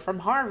getting an award from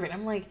Harvard.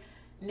 I'm like,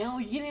 no,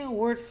 you're getting an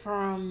award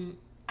from,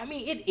 I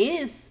mean, it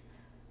is,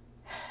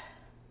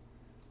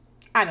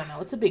 I don't know,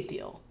 it's a big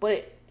deal,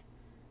 but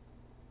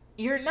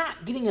you're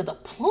not getting a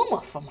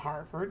diploma from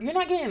Harvard. You're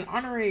not getting an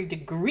honorary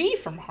degree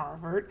from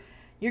Harvard.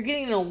 You're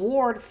getting an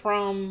award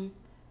from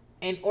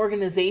an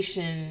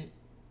organization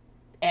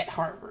at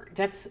Harvard.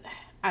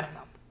 I don't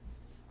know.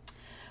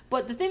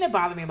 But the thing that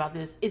bothered me about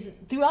this is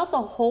throughout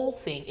the whole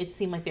thing, it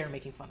seemed like they were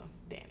making fun of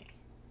Danny.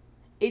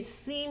 It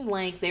seemed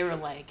like they were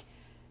like,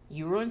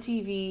 you were on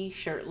TV,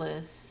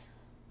 shirtless,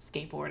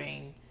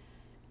 skateboarding,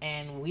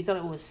 and we thought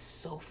it was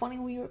so funny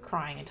when you were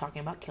crying and talking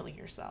about killing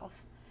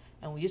yourself.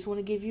 And we just want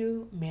to give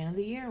you Man of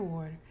the Year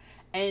award.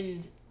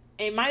 And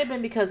it might have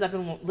been because I've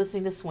been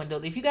listening to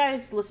Swindled. If you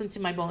guys listen to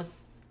my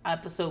bonus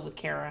episode with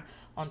Kara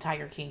on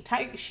Tiger King,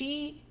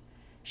 she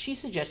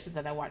suggested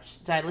that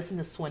I listen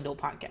to Swindle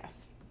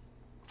podcast.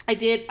 I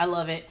did. I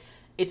love it.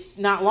 It's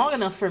not long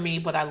enough for me,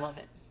 but I love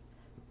it.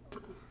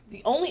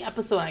 The only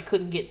episode I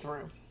couldn't get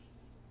through,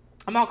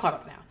 I'm all caught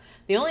up now.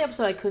 The only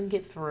episode I couldn't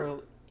get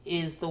through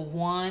is the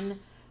one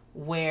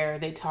where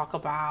they talk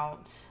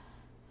about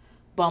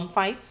bum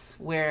fights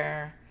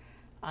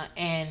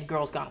and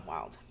Girls Gone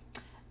Wild.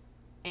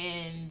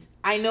 And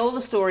I know the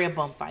story of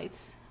bum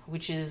fights,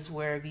 which is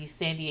where these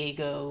San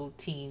Diego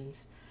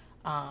teens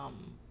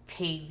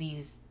paid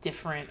these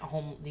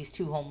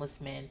two homeless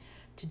men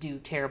to do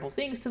terrible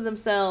things to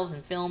themselves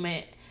and film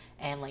it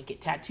and like get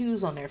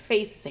tattoos on their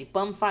face to say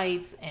bum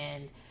fights.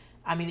 And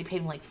I mean, they paid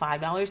them like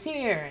 $5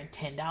 here and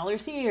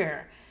 $10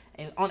 here.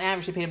 And on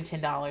average, they paid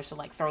them $10 to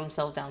like throw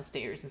themselves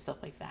downstairs and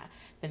stuff like that.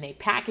 Then they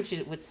packaged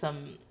it with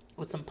some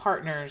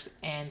partners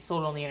and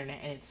sold it on the internet,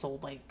 and it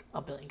sold like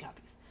 1 billion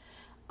copies.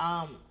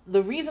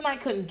 The reason I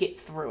couldn't get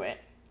through it,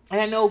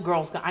 and I know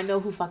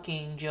who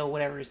fucking Joe,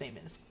 whatever his name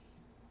is.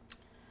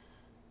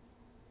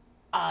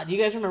 Do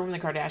you guys remember when the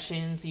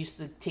Kardashians used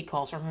to take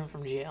calls from him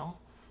from jail?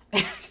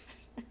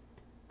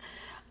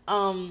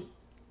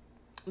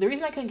 the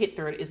reason I couldn't get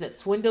through it is that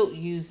Swindle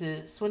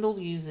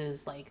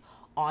uses like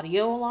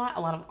audio a lot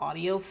of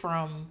audio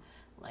from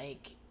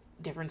like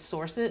different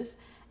sources,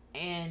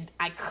 and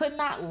I could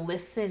not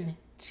listen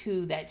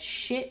to that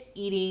shit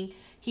eating.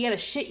 He had a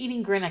shit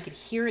eating grin. I could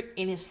hear it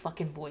in his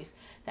fucking voice.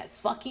 That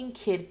fucking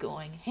kid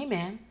going, hey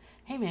man,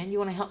 you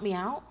want to help me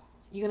out?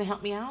 You gonna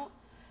help me out?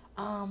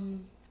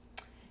 Um,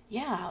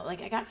 yeah,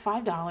 like I got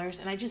 $5,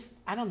 and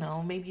I don't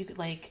know, maybe you could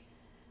like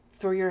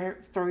throw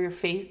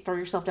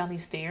yourself down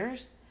these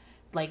stairs.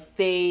 Like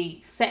they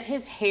set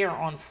his hair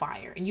on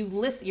fire, and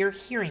you're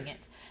hearing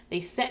it. They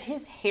set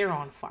his hair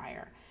on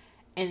fire,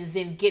 and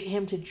then get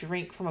him to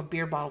drink from a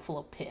beer bottle full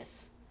of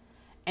piss.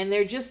 And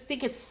they just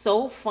think it's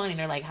so funny.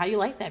 They're like, "How you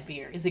like that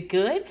beer? Is it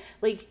good?"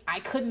 Like I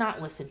could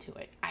not listen to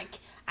it. I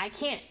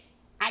can't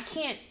I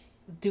can't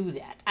do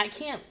that. I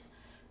can't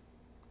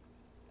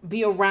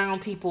be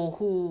around people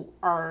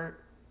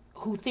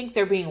who think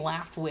they're being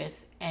laughed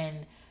with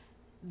and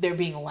they're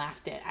being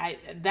laughed at.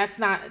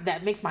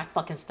 That makes my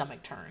fucking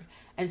stomach turn.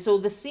 And so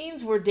the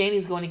scenes where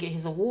Danny's going to get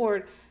his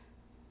award,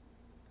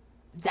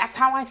 that's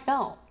how I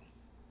felt.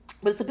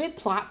 But it's a big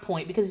plot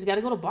point because he's got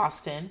to go to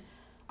Boston,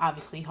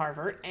 obviously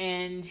Harvard,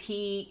 and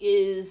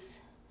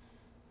he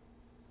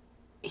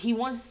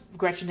wants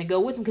Gretchen to go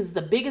with him because it's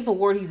the biggest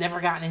award he's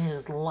ever gotten in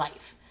his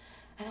life.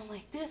 And I'm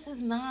like, this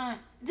is not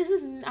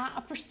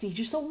a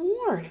prestigious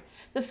award.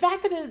 The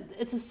fact that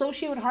it's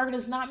associated with Harvard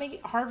does not make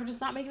it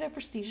a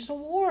prestigious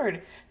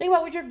award. Think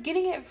about what you're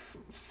getting it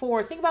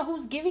for. Think about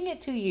who's giving it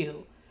to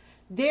you.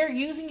 They're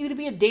using you to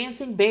be a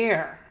dancing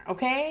bear,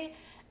 okay?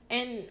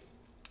 And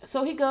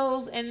so he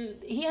goes and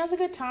he has a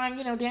good time.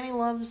 You know, Danny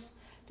loves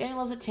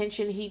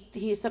attention.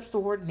 He accepts the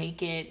word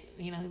naked.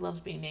 You know, he loves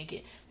being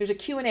naked. There's a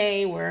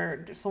Q&A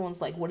where someone's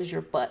like, "What does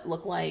your butt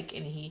look like?"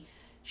 And he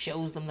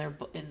shows them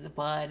in the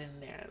butt, and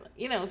they're,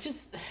 you know,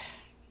 just.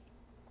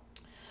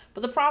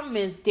 But the problem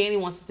is Danny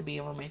wants this to be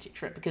a romantic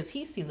trip because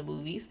he's seen the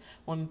movies.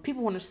 When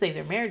people want to save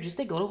their marriages,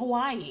 they go to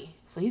Hawaii.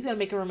 So he's gonna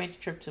make a romantic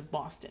trip to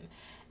Boston.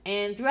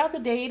 And throughout the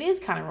day, it is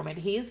kind of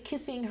romantic. He is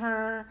kissing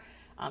her.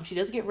 She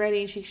does get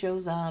ready, and she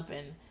shows up,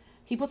 and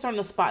he puts her on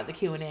the spot at the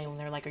Q&A when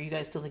they're like, "Are you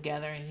guys still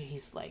together?" And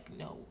he's like,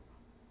 "No."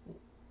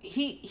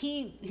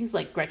 He's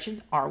like,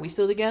 "Gretchen, are we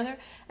still together?"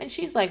 And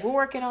she's like, "We're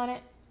working on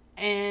it."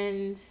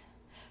 And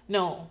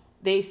no,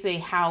 they say,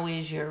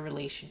 how's your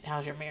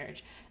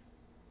marriage?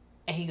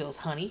 And he goes,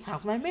 "Honey,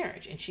 how's my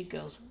marriage?" And she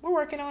goes, "We're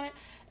working on it,"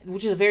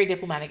 which is a very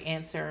diplomatic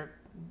answer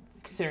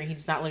considering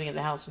he's not living at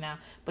the house now.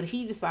 But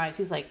he decides,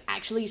 he's like,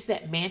 "Actually, you see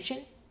that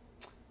mansion?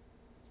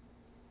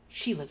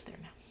 She lives there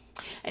now."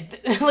 And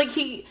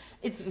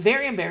it's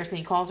very embarrassing.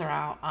 He calls her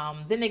out.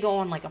 Then they go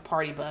on like a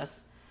party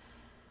bus.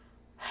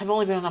 I've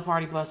only been on a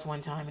party bus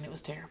one time, and it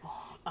was terrible.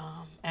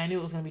 And I knew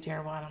it was going to be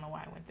terrible. I don't know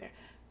why I went there.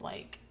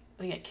 Like,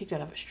 we got kicked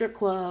out of a strip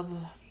club.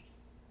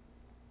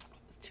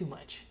 Too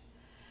much.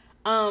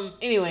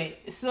 Anyway,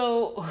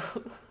 so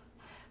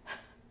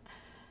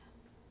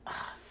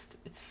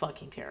it's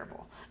fucking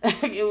terrible.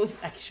 It was.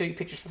 I can show you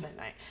pictures from that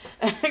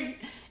night.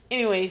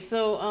 Anyway,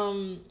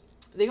 so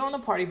they go on the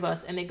party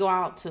bus and they go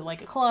out to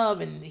like a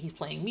club, and he's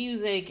playing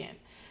music, and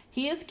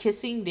he is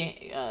kissing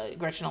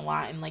Gretchen a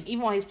lot, and like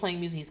even while he's playing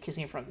music, he's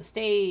kissing her from the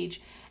stage.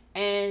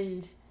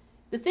 And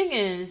the thing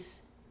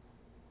is,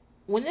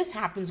 when this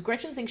happens,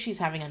 Gretchen thinks she's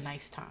having a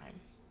nice time.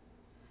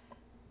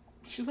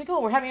 She's like, "Oh,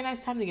 we're having a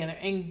nice time together,"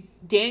 and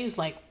Danny's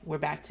like, "We're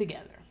back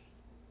together."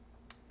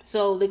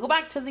 So they go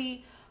back to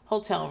the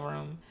hotel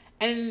room,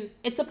 and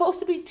it's supposed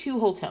to be 2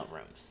 hotel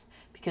rooms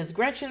because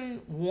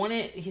Gretchen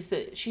wanted. He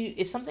said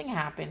if something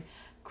happened,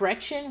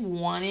 Gretchen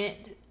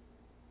wanted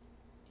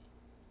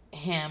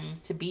her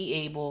to be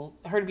able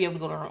to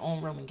go to her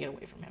own room and get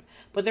away from him.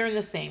 But they're in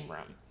the same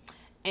room.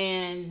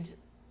 And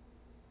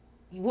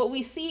what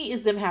we see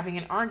is them having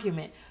an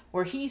argument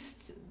where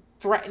he's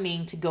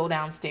threatening to go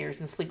downstairs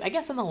and sleep, I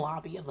guess in the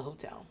lobby of the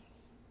hotel.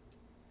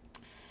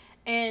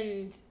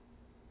 And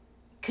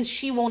because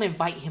she won't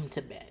invite him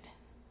to bed.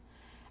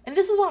 And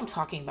this is what I'm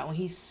talking about when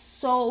he's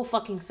so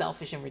fucking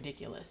selfish and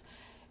ridiculous.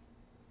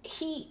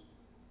 He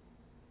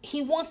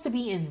wants to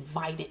be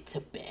invited to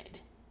bed.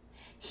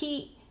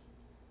 He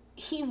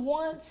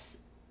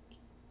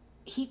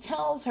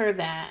tells her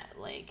that,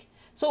 like,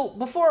 so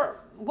before,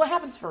 what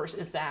happens first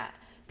is that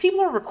people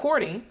are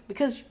recording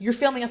because you're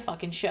filming a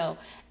fucking show,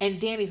 and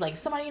Danny's like,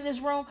 "Somebody in this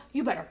room,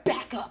 you better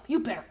back up.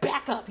 Is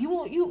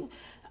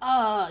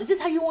this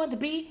how you want it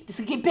to be? This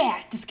get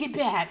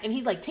bad. And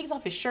he like takes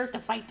off his shirt to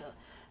fight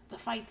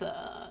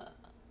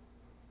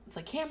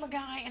the camera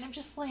guy, and I'm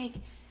just like,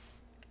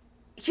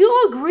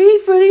 you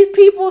agreed for these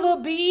people to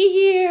be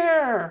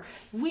here.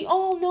 We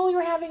all know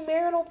you're having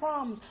marital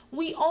problems.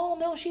 We all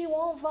know she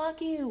won't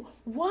fuck you.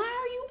 Why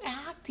are you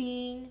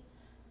acting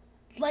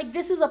like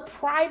this is a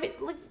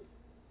private, like...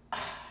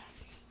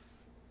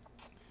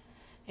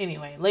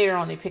 Anyway, later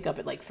on they pick up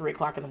at like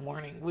 3:00 in the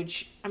morning,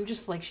 which I'm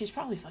just like, she's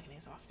probably fucking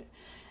exhausted.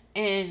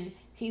 And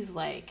he's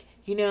like,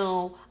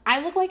 I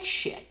look like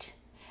shit.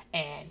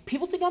 And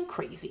people think I'm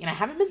crazy. And I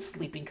haven't been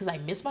sleeping because I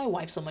miss my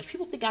wife so much.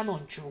 People think I'm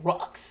on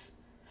drugs.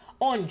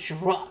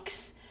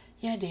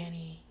 Yeah,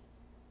 Danny.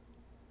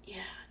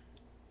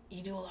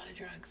 you do a lot of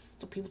drugs,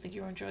 so people think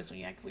you're on drugs when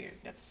you act weird.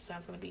 That's how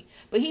it's gonna be.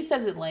 But he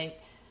says it like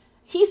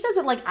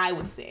I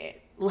would say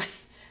it.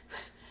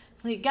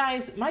 Like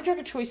guys, my drug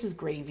of choice is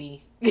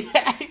gravy.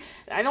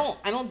 I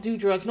don't do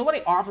drugs.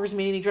 Nobody offers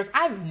me any drugs.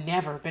 I've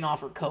never been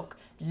offered coke.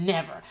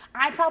 Never.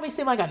 I probably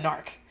seem like a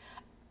narc.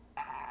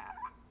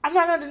 I'm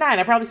not gonna deny it.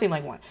 I probably seem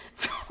like one.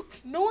 So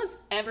no one's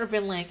ever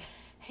been like,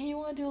 hey, you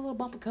want to do a little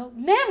bump of coke?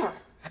 Never.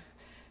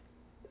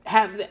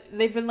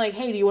 They've been like,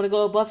 hey, do you want to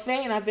go to a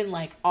buffet? And I've been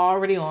like,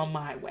 already on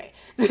my way.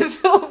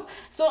 So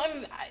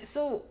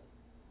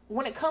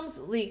when it comes,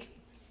 like,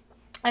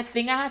 I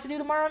think I have to do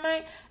tomorrow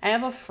night. I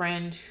have a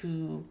friend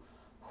who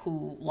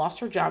lost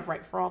her job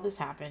right before all this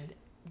happened,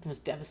 was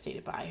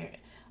devastated by it.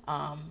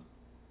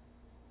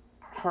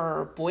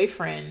 Her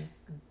boyfriend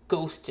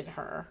ghosted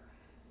her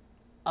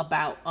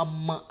about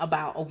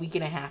a week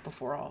and a half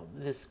before all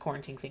this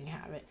quarantine thing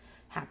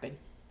happened.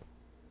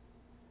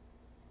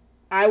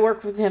 I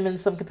work with him in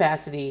some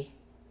capacity.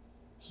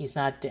 He's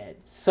not dead.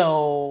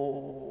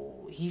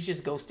 So he's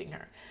just ghosting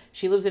her.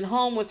 She lives at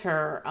home with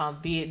her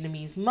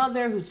Vietnamese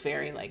mother, who's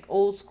very like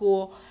old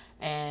school.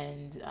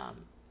 And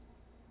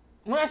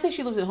when I say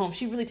she lives at home,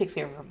 she really takes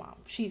care of her mom.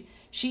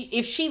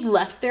 If she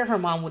left there, her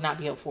mom would not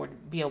be able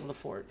to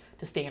afford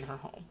to stay in her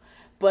home.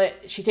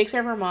 But she takes care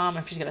of her mom,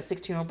 and she's got a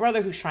 16-year-old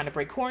brother who's trying to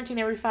break quarantine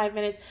every 5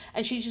 minutes.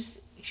 And she's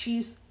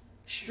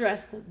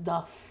stressed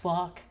the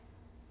fuck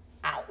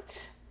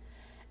out.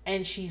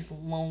 And she's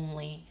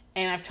lonely.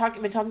 And I've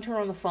been talking to her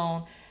on the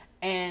phone,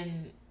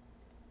 and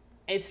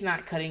it's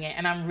not cutting it.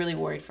 And I'm really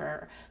worried for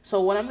her. So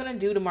what I'm gonna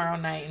do tomorrow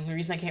night, and the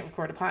reason I can't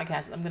record a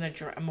podcast, is I'm gonna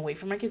wait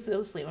for my kids to go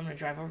to sleep. I'm gonna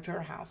drive over to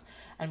her house.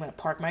 I'm gonna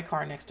park my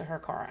car next to her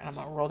car, and I'm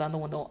gonna roll down the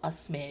window a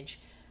smidge.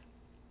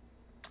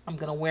 I'm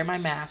gonna wear my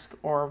mask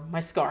or my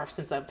scarf,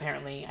 since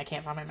apparently I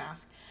can't find my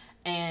mask.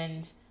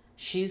 And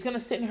she's gonna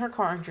sit in her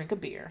car and drink a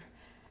beer.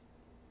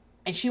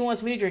 And she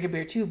wants me to drink a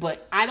beer too,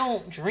 but I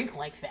don't drink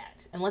like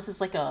that. Unless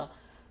it's like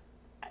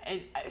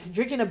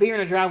drinking a beer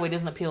in a driveway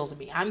doesn't appeal to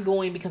me. I'm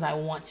going because I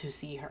want to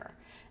see her.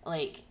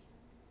 Like,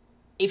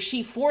 if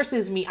she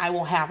forces me, I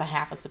will have a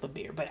half a sip of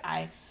beer. But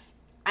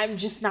I'm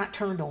just not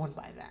turned on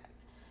by that.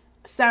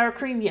 Sour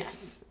cream,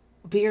 yes.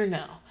 Beer,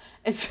 no.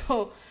 And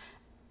so,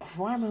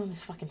 why am I on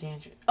this fucking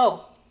tangent?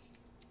 Oh,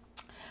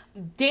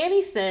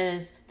 Danny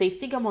says they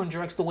think I'm on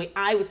drugs the way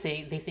I would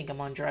say they think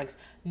I'm on drugs,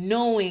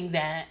 knowing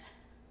that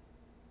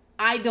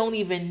I don't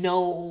even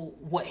know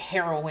what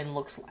heroin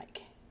looks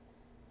like.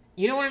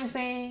 You know what I'm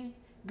saying?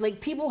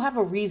 Like, people have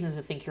a reason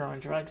to think you're on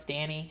drugs,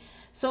 Danny.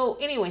 So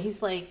anyway,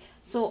 he's like,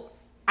 so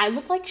I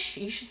look like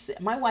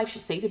my wife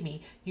should say to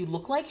me, you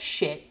look like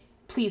shit.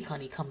 Please,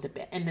 honey, come to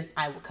bed. And then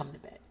I would come to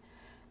bed.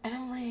 And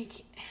I'm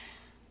like,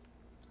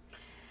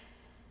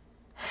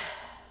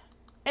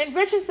 and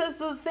Gretchen says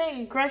the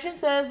thing. Gretchen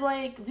says,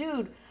 like,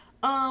 dude,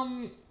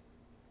 I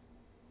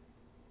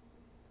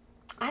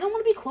don't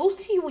want to be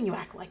close to you when you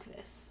act like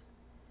this.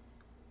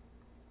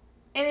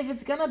 And if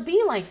it's gonna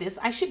be like this,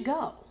 I should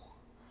go.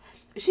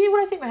 See,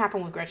 what I think would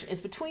happen with Gretchen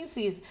is between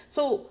seasons.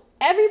 So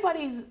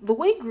the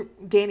way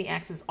Danny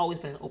acts has always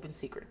been an open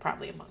secret,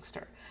 probably amongst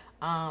her.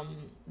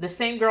 The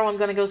same girl I'm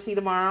gonna go see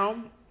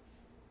tomorrow,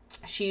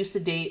 she used to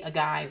date a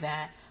guy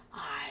that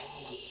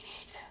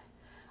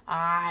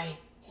I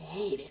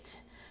hate.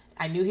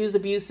 I knew he was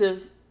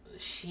abusive.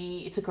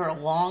 It took her a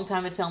long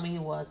time to tell me he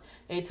was.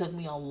 It took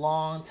me a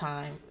long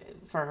time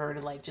for her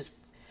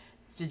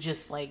to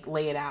just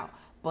lay it out.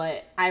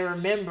 But I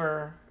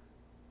remember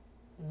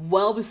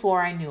well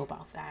before I knew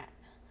about that,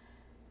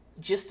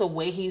 just the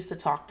way he used to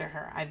talk to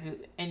her.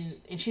 And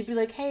she'd be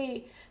like,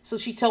 hey, so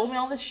she told me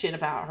all this shit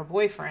about her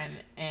boyfriend,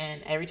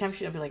 and every time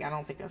she'd be like, I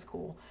don't think that's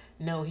cool.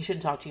 No, he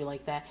shouldn't talk to you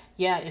like that.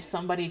 Yeah, if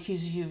somebody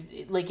accuses you,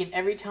 like, if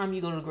every time you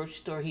go to the grocery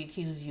store he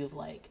accuses you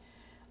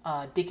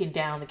of dicking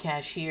down the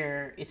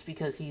cashier, it's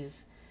because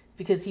he's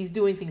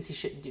doing things he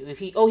shouldn't do. If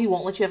he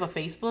won't let you have a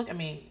Facebook. I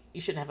mean,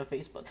 you shouldn't have a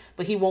Facebook,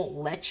 but he won't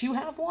let you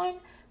have one.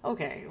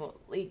 Okay, well,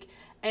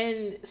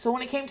 and so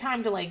when it came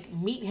time to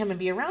meet him and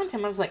be around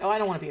him, I was like, oh, I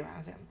don't want to be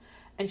around him.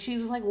 And she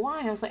was like,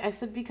 why? And I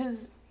said,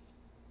 because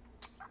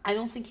I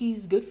don't think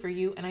he's good for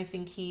you, and I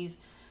think he's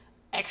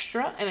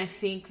extra, and I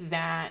think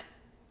that,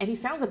 and he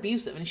sounds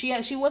abusive, and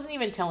she wasn't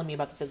even telling me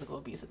about the physical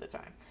abuse at the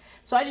time.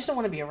 So I just don't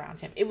want to be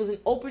around him. It was an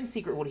open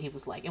secret what he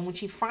was like. And when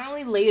she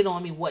finally laid it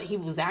on me what he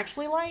was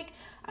actually like,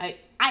 I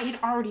had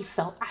already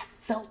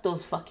felt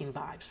those fucking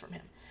vibes from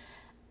him.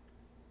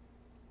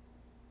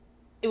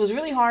 It was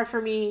really hard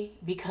for me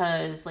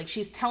because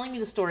she's telling me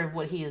the story of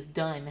what he has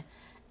done,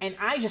 and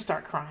I just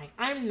start crying.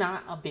 I'm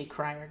not a big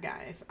crier,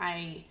 guys.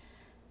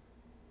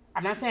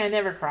 I'm not saying I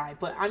never cry,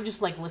 but I'm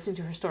just listening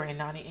to her story and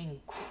nodding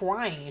and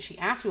crying. And she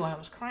asked me why I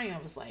was crying. I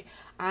was like,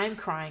 I'm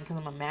crying because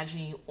I'm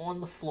imagining you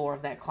on the floor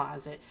of that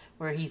closet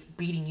where he's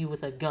beating you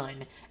with a gun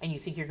and you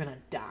think you're going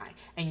to die.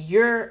 And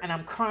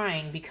I'm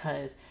crying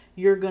because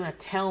you're about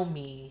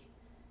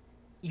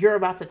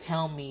to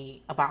tell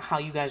me about how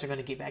you guys are going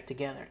to get back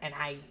together. And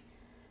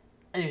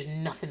there's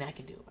nothing I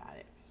can do about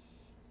it.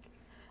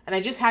 And I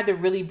just had to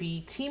really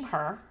be team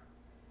her.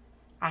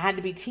 I had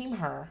to be team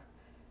her.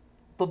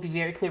 but be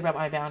very clear about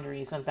my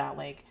boundaries about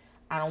like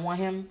I don't want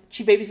him.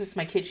 She babysits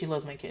my kids. She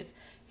loves my kids.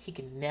 He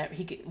can never.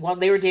 He could. While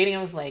they were dating, I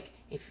was like,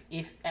 if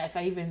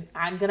I even,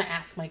 I'm gonna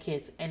ask my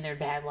kids, and they're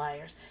bad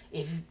liars.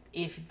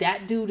 If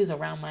that dude is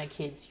around my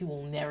kids, you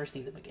will never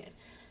see them again.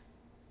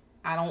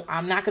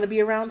 I'm not gonna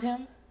be around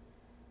him.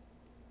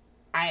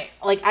 I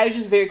was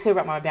just very clear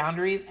about my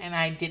boundaries, and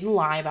I didn't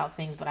lie about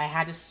things, but I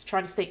had to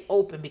try to stay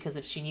open because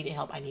if she needed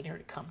help, I needed her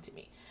to come to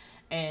me,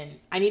 and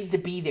I needed to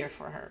be there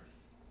for her.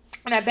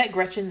 And I bet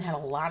Gretchen had a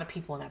lot of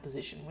people in that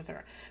position with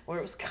her, where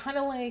it was kind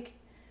of like,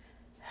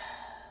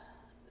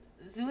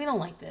 we don't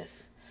like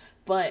this,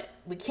 but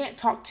we can't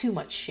talk too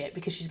much shit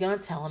because she's gonna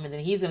tell him, and then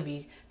he's gonna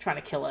be trying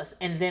to kill us,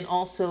 and then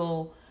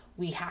also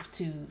we have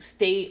to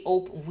stay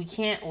open. We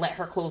can't let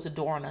her close the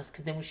door on us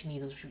because then when she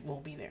needs us, she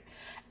won't be there.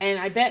 And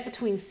I bet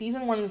between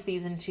season 1 and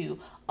season 2,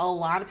 a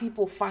lot of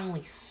people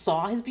finally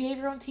saw his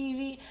behavior on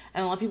TV,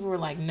 and a lot of people were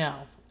like, no,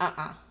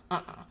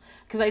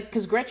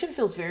 because Gretchen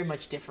feels very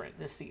much different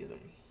this season.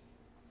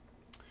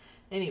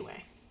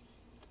 Anyway,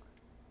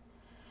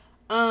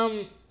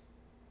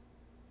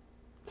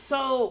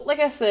 so like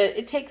I said,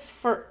 it takes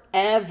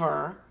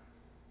forever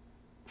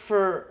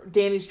for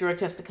Danny's drug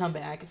test to come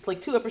back. It's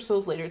like 2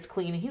 episodes later, it's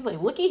clean, and he's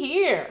like, looky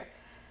here.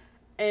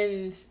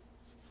 And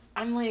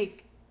I'm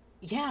like,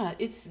 yeah,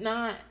 it's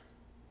not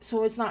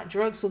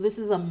drugs, so this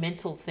is a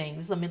mental thing.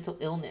 This is a mental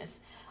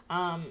illness.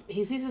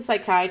 He sees a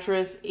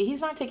psychiatrist.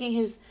 He's not taking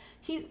his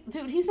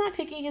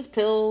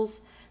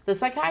pills. The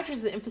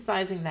psychiatrist is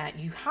emphasizing that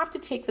you have to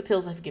take the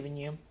pills I've given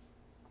you,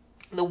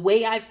 the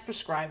way I've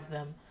prescribed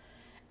them,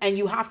 and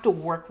you have to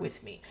work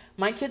with me.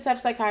 My kids have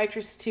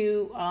psychiatrists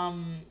too.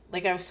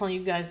 Like I was telling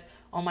you guys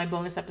on my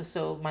bonus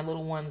episode, my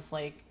little one's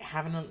like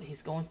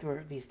he's going through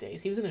it these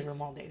days. He was in his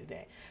room all day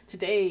today.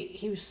 Today,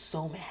 he was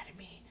so mad at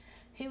me.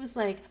 He was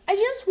like, I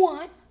just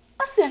want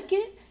a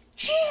second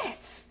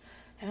chance.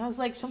 And I was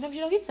like, sometimes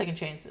you don't get second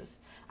chances.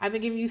 I've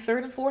been giving you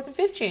third and fourth and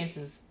fifth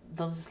chances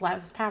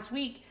this past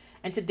week.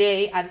 And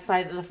today, I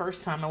decided that the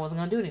first time I wasn't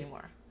going to do it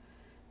anymore.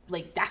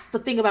 Like, that's the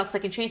thing about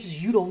second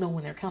chances. You don't know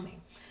when they're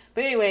coming.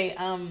 But anyway,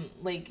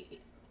 like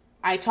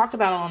I talked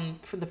about on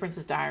the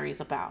Princess Diaries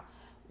about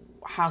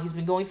how he's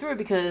been going through it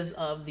because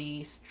of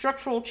the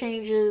structural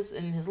changes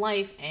in his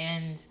life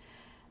and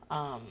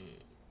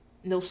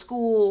no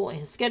school, and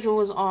his schedule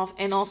was off,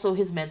 and also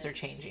his meds are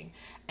changing.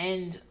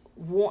 And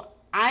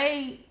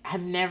I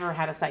have never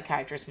had a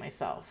psychiatrist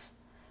myself.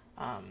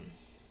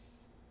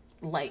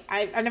 Like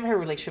I've never had a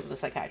relationship with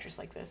a psychiatrist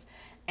like this,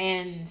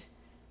 and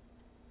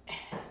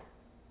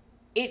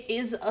it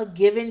is a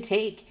give and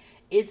take.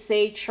 It's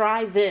a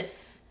try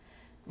this.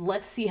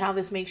 Let's see how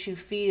this makes you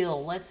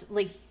feel.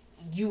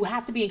 You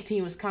have to be in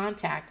continuous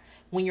contact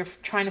when you're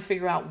trying to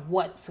figure out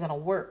what's going to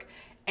work.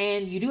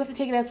 And you do have to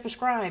take it as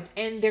prescribed.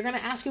 And they're going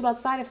to ask you about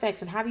side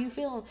effects and how do you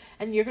feel?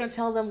 And you're going to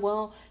tell them,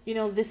 well,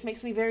 this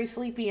makes me very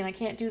sleepy and I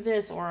can't do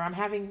this, or I'm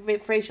having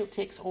facial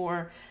tics,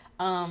 or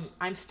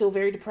I'm still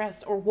very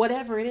depressed, or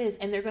whatever it is.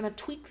 And they're going to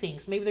tweak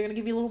things. Maybe they're going to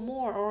give you a little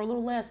more or a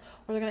little less,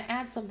 or they're going to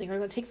add something, or they're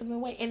going to take something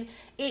away. And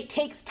it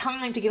takes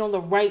time to get on the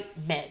right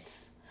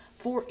meds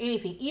for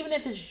anything, even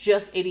if it's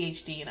just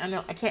ADHD.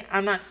 And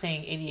I'm not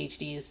saying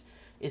ADHD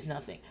is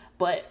nothing,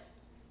 but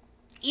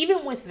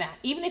even with that,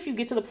 even if you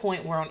get to the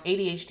point where on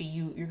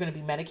ADHD you're going to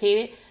be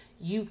medicated,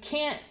 you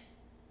can't,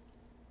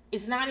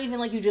 it's not even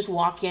like you just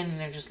walk in and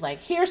they're just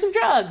like, here's some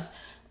drugs.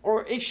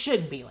 Or it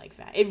shouldn't be like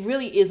that. It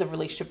really is a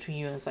relationship between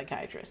you and the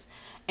psychiatrist.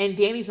 And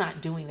Danny's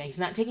not doing that. He's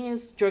not taking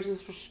his drugs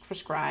as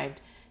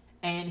prescribed.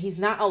 And he's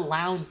not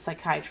allowing the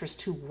psychiatrist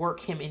to work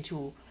him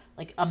into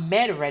like a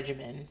med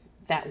regimen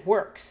that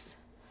works.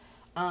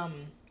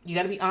 You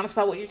got to be honest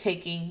about what you're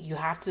taking. You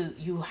have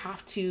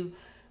to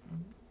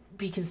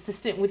be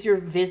consistent with your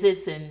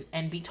visits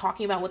and be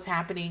talking about what's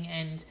happening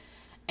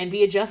and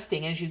be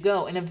adjusting as you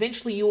go. And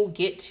eventually you'll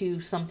get to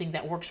something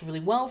that works really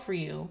well for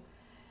you.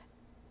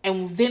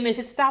 And then if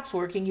it stops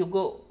working, you'll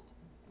go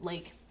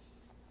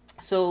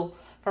so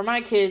for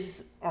my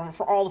kids, or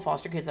for all the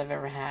foster kids I've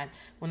ever had,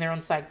 when they're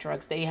on psych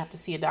drugs, they have to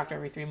see a doctor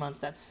every 3 months.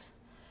 That's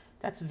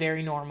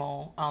very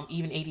normal.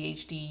 Even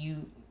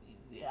ADHD,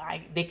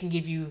 they can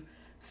give you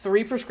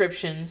 3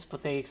 prescriptions,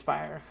 but they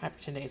expire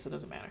after 10 days, so it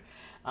doesn't matter.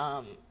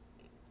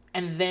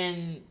 And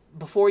then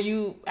after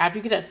you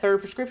get that 3rd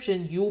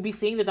prescription, you will be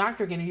seeing the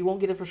doctor again, and you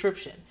won't get a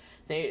prescription.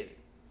 They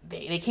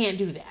can't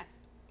do that.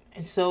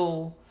 And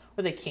so,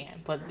 well, they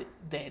can, but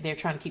they're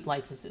trying to keep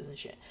licenses and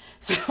shit.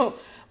 So,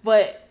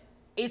 but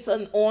it's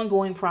an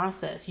ongoing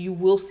process. You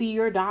will see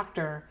your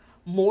doctor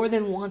more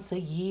than once a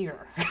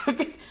year.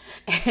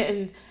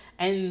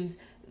 and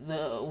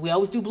we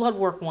always do blood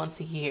work once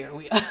a year.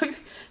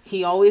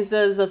 He always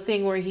does a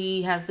thing where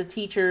he has the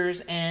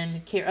teachers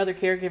and other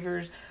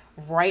caregivers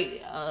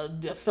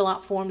fill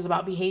out forms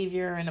about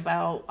behavior and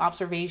about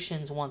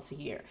observations once a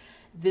year.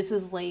 This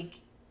is like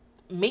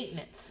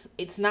maintenance.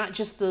 It's not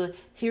just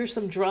here's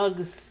some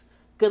drugs,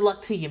 good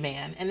luck to you,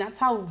 man. And that's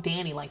how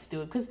Danny likes to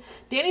do it, because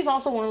Danny's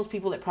also one of those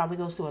people that probably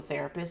goes to a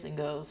therapist and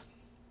goes,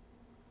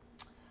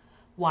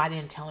 well, I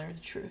didn't tell her the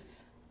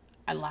truth.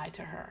 I lied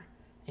to her.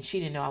 And she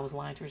didn't know I was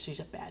lying to her. She's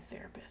a bad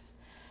therapist.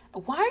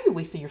 Why are you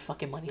wasting your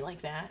fucking money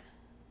like that?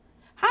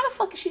 How the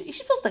fuck is she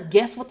supposed to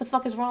guess what the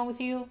fuck is wrong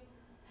with you?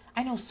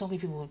 I know so many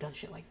people who have done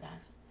shit like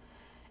that.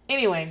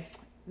 Anyway,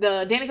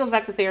 Danny goes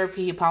back to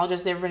therapy. He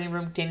apologizes to everybody in the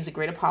room. Danny's a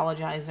great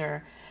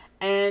apologizer.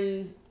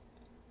 And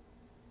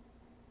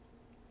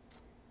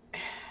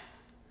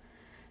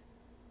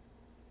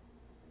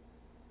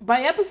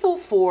by episode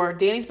 4,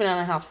 Danny's been out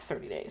of the house for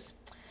 30 days.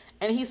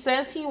 And he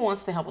says he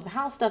wants to help with the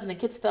house stuff and the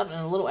kid stuff and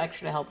a little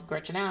extra to help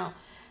Gretchen out.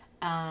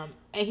 And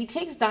he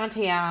takes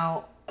Dante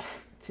out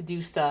to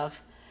do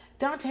stuff.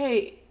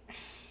 Dante,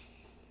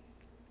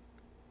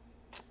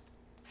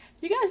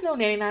 you guys know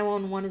Nanny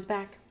 911 is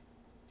back?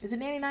 Is it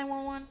Nanny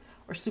 911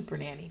 or Super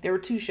Nanny? There were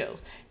 2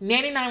 shows.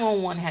 Nanny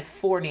 911 had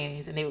 4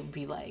 nannies, and they would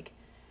be like,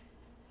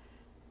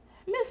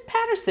 Mrs.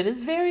 Patterson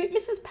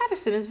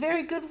is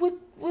very good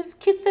with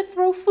kids that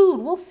throw food.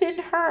 We'll send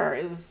her.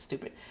 It was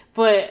stupid.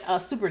 But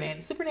Super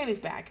Nanny's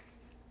back.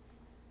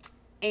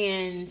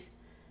 And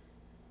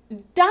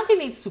Dante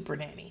needs Super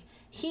Nanny.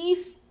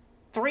 He's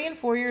 3 and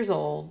 4 years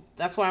old.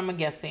 That's why I'm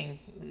guessing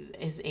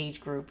his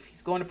age group.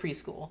 He's going to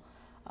preschool.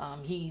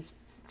 He's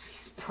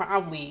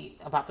probably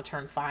about to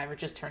turn 5 or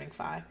just turning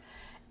 5.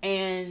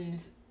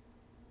 And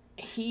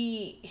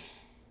he's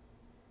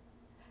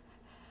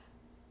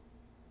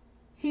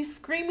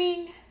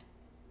screaming,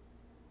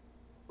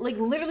 like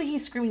literally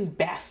he's screaming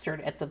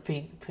bastard at the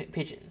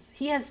pigeons.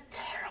 He has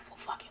terrible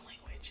fucking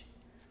language.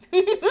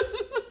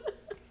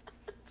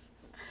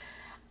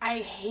 I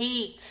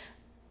hate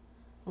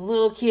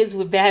little kids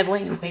with bad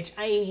language.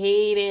 I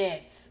hate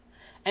it.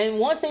 And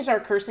once they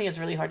start cursing, it's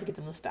really hard to get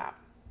them to stop.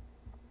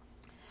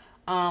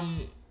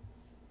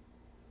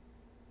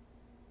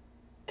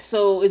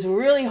 So it's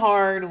really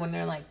hard when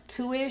they're like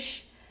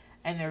 2-ish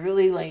and they're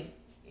really like,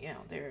 you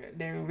know,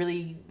 they're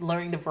really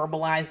learning to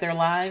verbalize their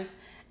lives,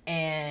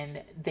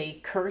 and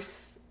they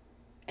curse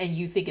and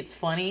you think it's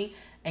funny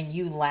and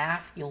you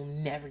laugh, you'll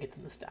never get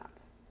them to stop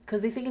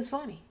because they think it's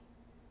funny.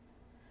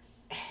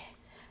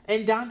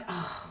 And Don,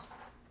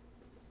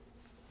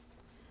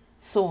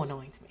 so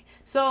annoying to me.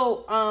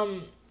 So,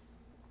 and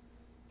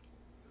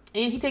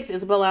he takes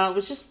Isabel out. It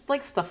was just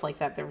like stuff like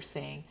that they were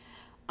saying.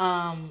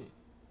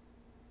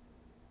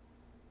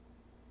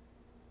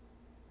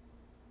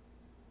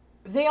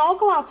 They all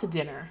go out to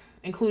dinner,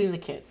 including the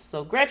kids.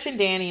 So Gretchen,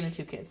 Danny, and the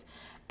 2 kids.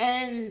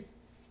 And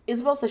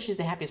Isabel says she's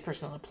the happiest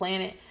person on the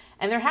planet.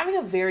 And they're having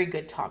a very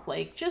good talk.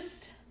 Like,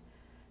 just,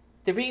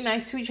 they're being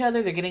nice to each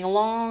other. They're getting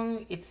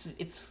along.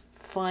 It's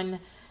fun.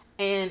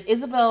 And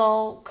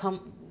Isabella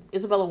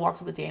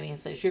walks up to Danny and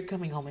says, you're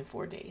coming home in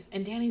 4 days.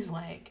 And Danny's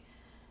like,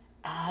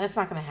 that's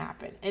not going to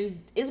happen.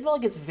 And Isabella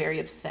gets very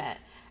upset.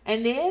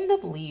 And they end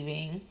up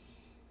leaving.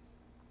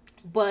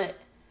 But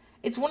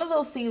it's one of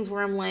those scenes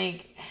where I'm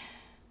like,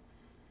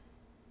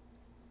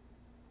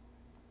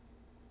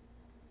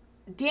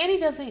 Danny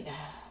doesn't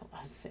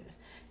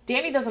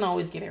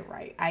always get it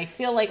right. I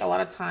feel like a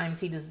lot of times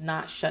he does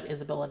not shut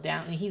Isabella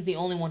down, and he's the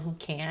only one who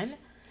can.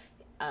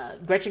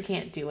 Gretchen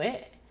can't do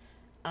it.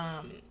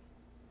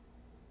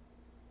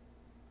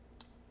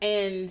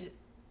 And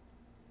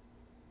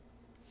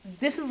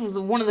this is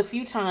one of the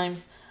few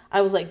times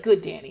I was like,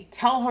 good, Danny.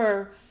 Tell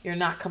her you're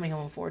not coming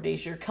home in 4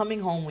 days. You're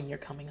coming home when you're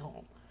coming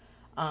home.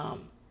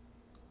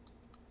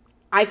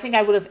 I think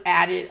I would have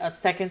added a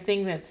second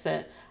thing that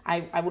said,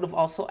 I would have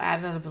also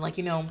added, I'd have been like,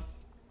 you know,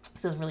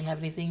 this doesn't really have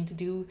anything to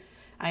do.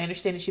 I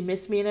understand that you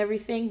miss me and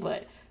everything,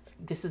 but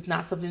this is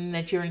not something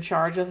that you're in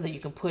charge of, that you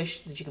can push,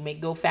 that you can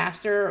make go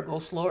faster or go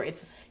slower.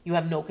 You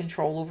have no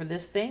control over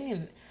this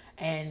thing.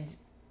 And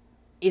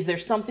is there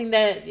something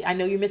that, I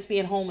know you miss me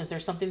at home, is there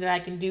something that I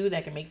can do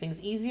that can make things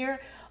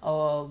easier?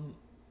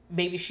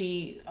 Maybe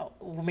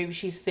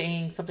she's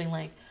saying something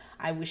like,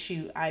 I miss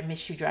you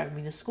driving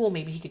me to school.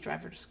 Maybe he could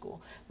drive her to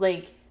school.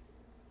 Like,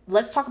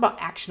 let's talk about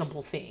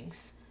actionable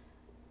things.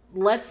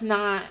 Let's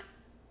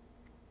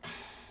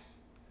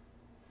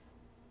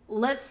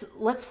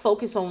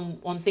focus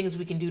on things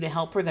we can do to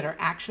help her that are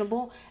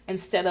actionable,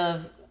 instead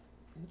of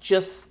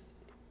just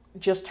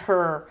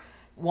her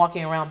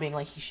walking around being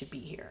like, he should be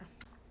here.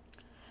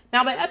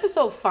 Now, by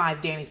episode 5,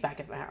 Danny's back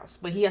at the house,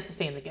 but he has to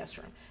stay in the guest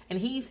room, and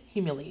he's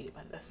humiliated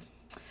by this.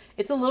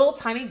 It's a little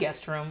tiny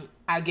guest room.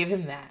 I'll give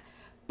him that.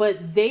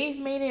 But they've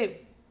made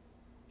it,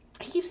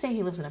 he keeps saying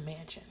he lives in a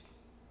mansion.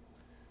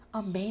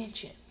 A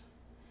mansion.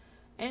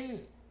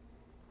 And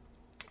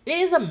it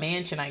is a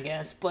mansion, I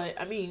guess. But,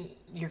 I mean,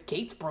 your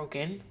gate's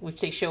broken, which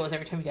they show us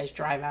every time you guys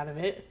drive out of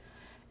it.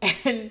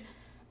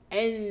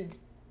 And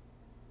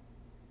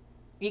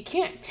you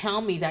can't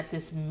tell me that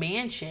this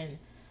mansion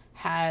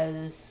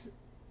has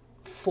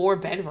 4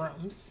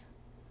 bedrooms.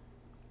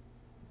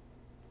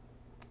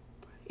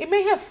 It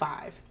may have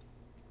 5.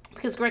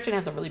 Because Gretchen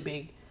has a really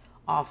big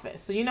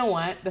office. So you know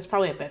what? That's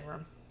probably a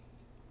bedroom.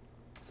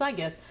 So I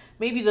guess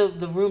maybe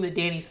the room that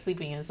Danny's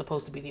sleeping in is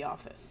supposed to be the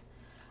office.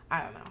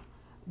 I don't know.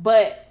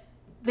 But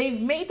they've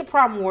made the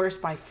problem worse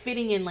by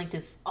fitting in like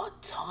a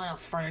ton of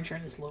furniture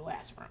in this little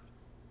ass room.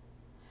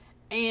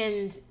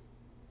 And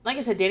like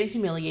I said, Danny's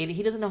humiliated.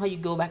 He doesn't know how you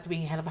go back to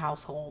being head of a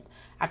household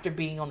after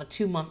being on a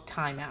 2-month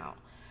timeout.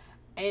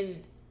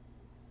 And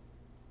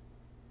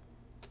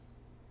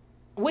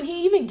when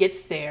he even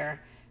gets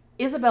there,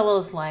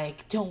 Isabella's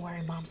like, don't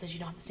worry, Mom says you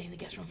don't have to stay in the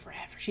guest room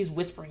forever. She's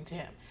whispering to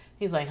him.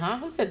 He's like, huh?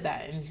 Who said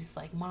that? And she's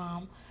like,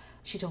 Mom,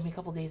 she told me a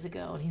couple days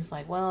ago. And he's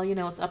like, well,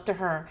 it's up to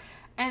her.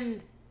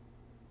 And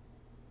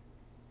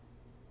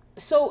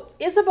so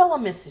Isabella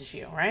misses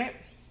you, right?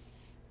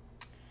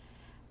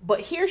 But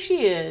here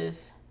she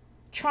is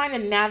trying to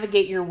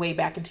navigate your way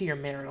back into your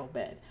marital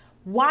bed.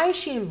 Why is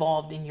she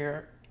involved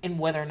in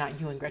whether or not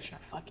you and Gretchen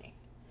are fucking?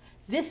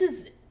 This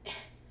is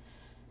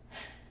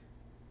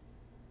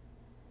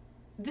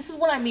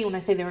what I mean when I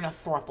say they're in a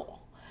throuple.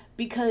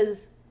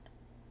 Because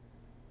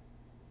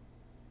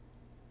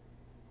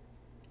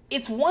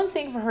it's one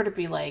thing for her to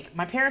be like,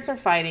 my parents are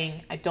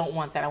fighting. I don't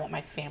want that. I want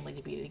my family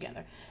to be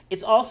together.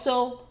 It's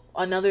also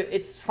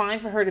it's fine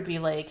for her to be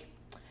like,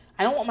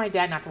 I don't want my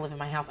dad not to live in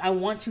my house. I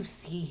want to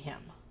see him.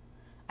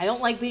 I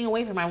don't like being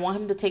away from him. I want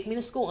him to take me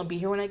to school and be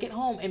here when I get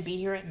home and be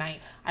here at night.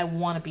 I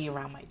want to be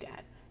around my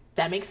dad.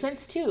 That makes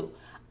sense too.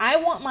 I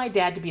want my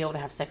dad to be able to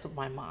have sex with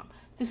my mom.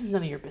 This is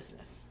none of your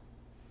business.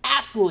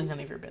 Absolutely none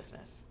of your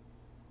business.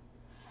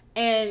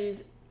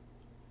 And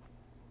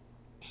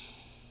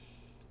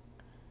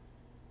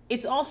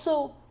it's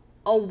also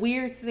a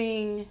weird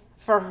thing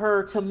for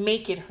her to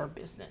make it her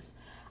business.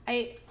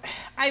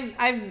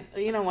 I've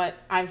you know what?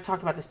 I've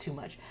talked about this too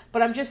much,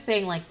 but I'm just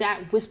saying, like,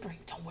 that whispering,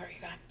 don't worry,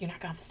 you're not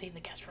gonna have to stay in the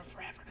guest room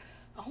forever.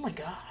 Oh my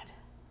God.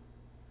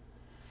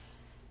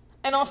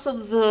 And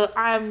also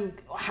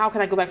how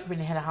can I go back to being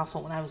the head of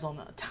household when I was on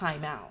a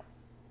timeout?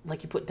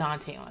 Like, you put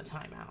Dante on a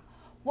timeout.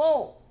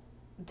 Well,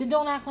 then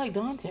don't act like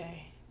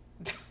Dante.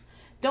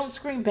 Don't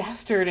scream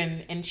bastard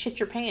and shit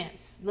your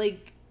pants.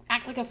 Like,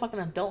 act like a fucking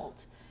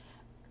adult.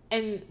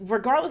 And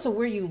regardless of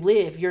where you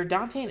live, you're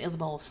Dante and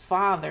Isabella's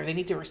father. They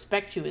need to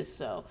respect you as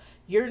so.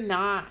 You're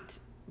not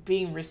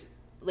being,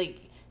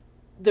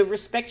 the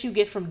respect you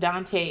get from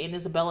Dante and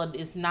Isabella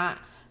is not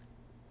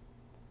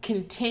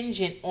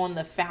contingent on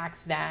the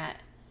fact that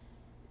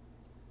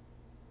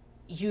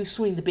you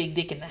swing the big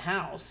dick in the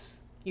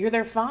house. You're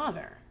their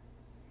father.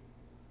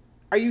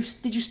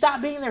 Did you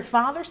stop being their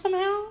father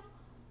somehow?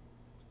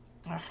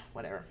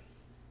 Whatever.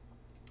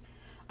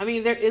 I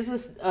mean, there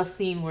is a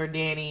scene where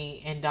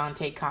Danny and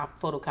Dante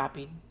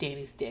photocopied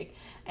Danny's dick.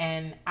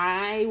 And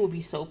I would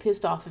be so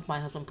pissed off if my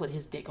husband put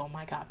his dick on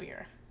my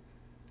copier.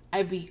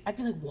 I'd be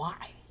like, why?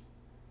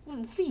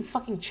 What are you,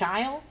 fucking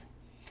child?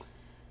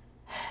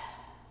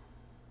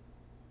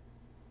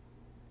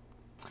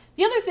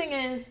 The other thing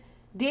is,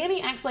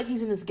 Danny acts like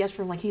he's in his guest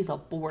room like he's a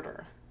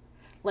boarder.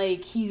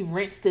 Like, he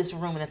rents this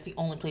room and that's the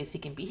only place he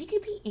can be. He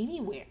could be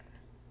anywhere.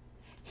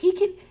 He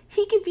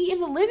could be in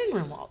the living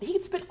room. He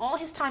could spend all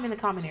his time in the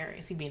common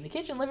areas. He'd be in the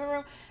kitchen, living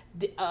room.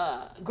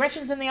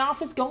 Gretchen's in the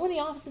office. Go in the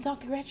office and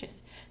talk to Gretchen.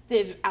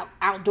 There's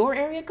outdoor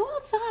area. Go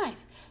outside.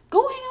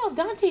 Go hang out in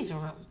Dante's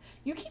room.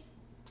 You keep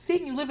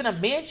saying you live in a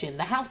mansion,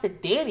 the house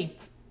that Danny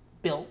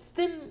built.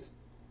 Then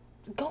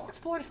go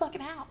explore the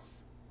fucking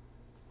house.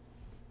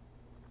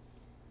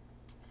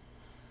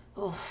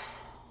 Oof.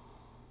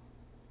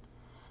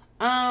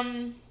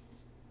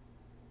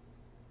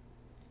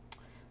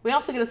 We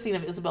also get a scene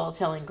of Isabella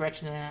telling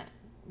Gretchen that,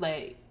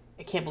 like,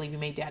 I can't believe you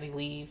made Daddy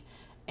leave.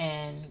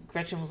 And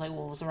Gretchen was like,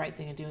 well, it was the right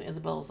thing to do. And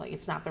Isabella's like,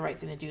 it's not the right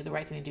thing to do. The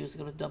right thing to do is to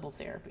go to double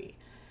therapy.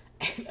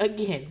 And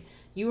again,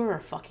 you are a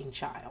fucking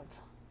child.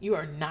 You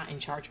are not in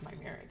charge of my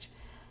marriage.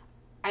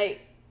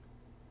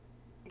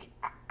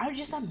 I'm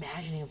just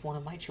imagining if one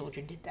of my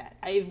children did that.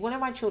 If one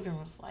of my children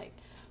was like,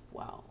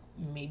 well,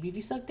 maybe if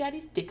you suck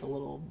Daddy's dick a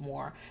little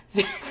more,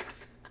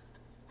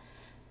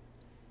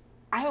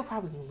 I would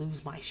probably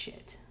lose my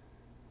shit.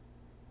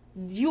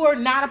 You are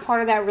not a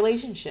part of that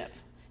relationship.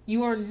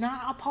 You are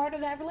not a part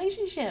of that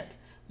relationship.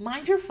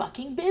 Mind your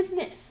fucking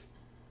business.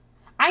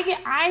 I get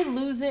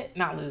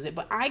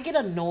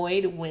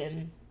annoyed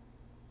when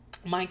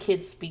my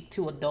kids speak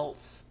to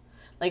adults.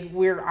 Like,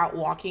 we're out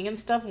walking and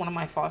stuff. One of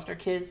my foster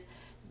kids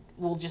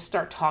will just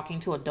start talking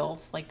to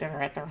adults like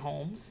they're at their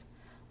homes.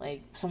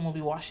 Like, someone will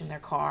be washing their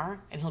car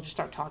and he'll just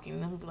start talking to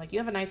them. He'll be like, you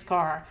have a nice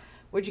car.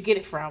 Where'd you get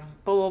it from?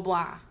 Blah, blah,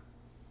 blah.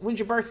 When's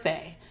your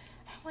birthday?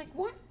 I'm like,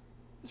 what?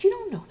 You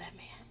don't know that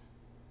man.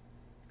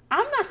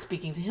 I'm not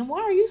speaking to him. Why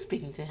are you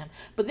speaking to him?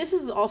 But this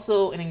is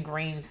also an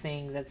ingrained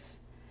thing that's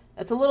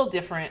a little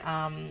different.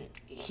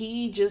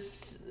 He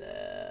just,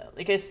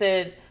 like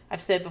I've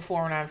said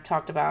before when I've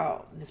talked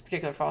about this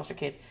particular foster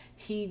kid,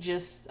 he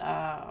just,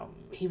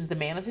 he was the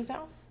man of his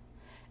house.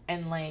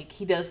 And, like,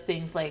 he does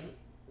things like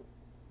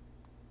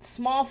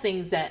small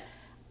things that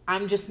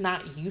I'm just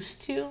not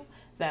used to.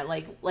 That,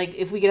 like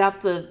if we get out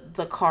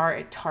the car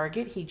at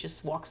Target, he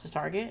just walks to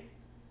Target.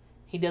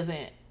 He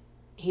doesn't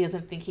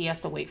think he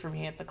has to wait for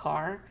me at the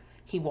car.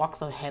 He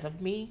walks ahead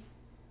of me.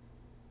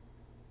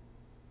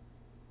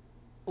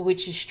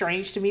 Which is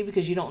strange to me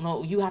because you don't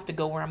know, you have to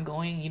go where I'm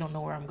going. You don't know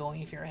where I'm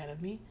going if you're ahead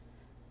of me.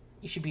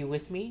 You should be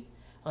with me.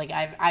 Like,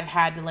 I've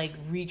had to, like,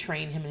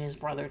 retrain him and his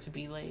brother to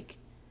be like,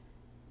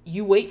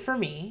 you wait for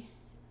me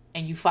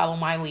and you follow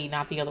my lead,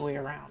 not the other way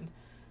around.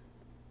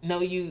 No,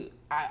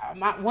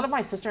 one of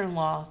my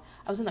sister-in-laws,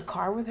 I was in the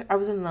car with her. I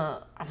was in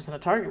a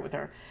Target with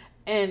her,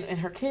 and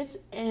her kids,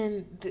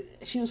 and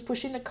she was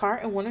pushing the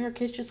cart, and one of her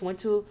kids just went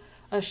to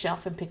a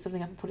shelf and picked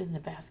something up and put it in the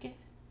basket.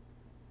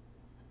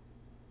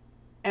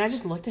 And I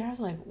just looked at her. I was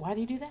like, "Why do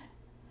you do that?"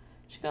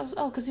 She goes,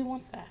 "Oh, because he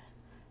wants that.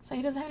 So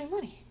he doesn't have any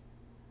money.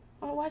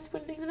 Well, why is he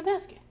putting things in the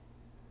basket?"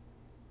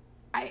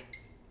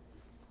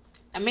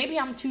 And maybe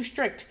I'm too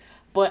strict,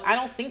 but I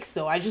don't think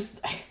so.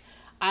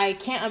 I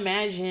can't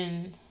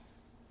imagine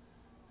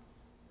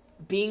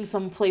being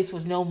someplace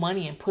with no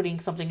money and putting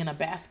something in a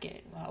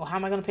basket. Well, how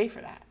am I going to pay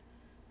for that?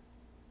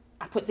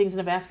 I put things in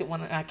a basket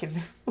when I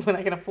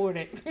can afford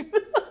it.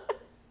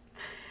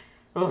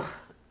 Ugh.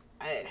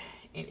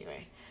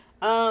 Anyway,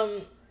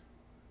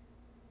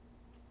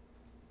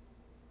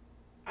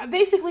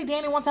 basically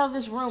Danny wants out of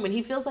this room, and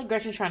he feels like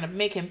Gretchen's trying to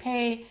make him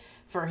pay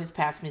for his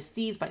past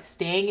misdeeds by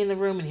staying in the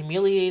room and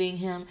humiliating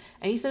him.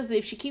 And he says that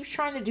if she keeps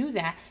trying to do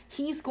that,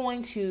 it's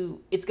going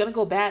to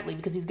go badly,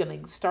 because he's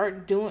going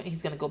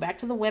to go back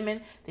to the women,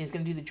 then he's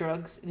going to do the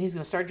drugs, and he's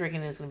going to start drinking,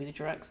 and then it's going to be the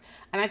drugs.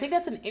 And I think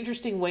that's an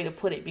interesting way to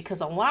put it, because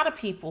a lot of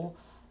people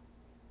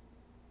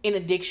in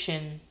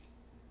addiction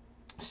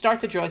start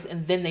the drugs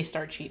and then they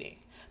start cheating,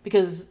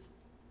 because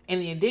in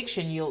the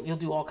addiction, you'll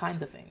do all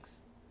kinds of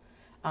things.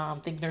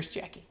 Think Nurse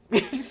Jackie.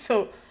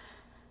 So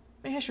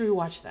maybe I should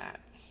rewatch that.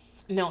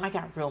 No, I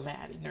got real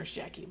mad at Nurse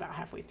Jackie about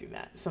halfway through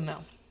that. So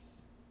no.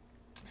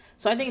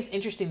 So I think it's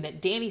interesting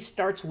that Danny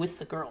starts with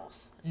the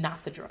girls,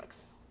 not the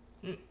drugs.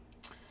 We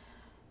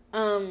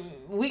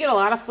get a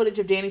lot of footage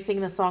of Danny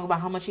singing a song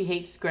about how much he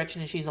hates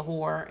Gretchen and she's a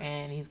whore,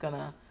 and he's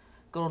gonna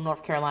go to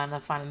North Carolina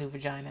to find a new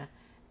vagina,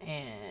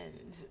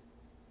 and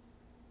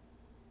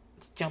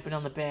jumping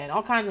on the bed,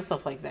 all kinds of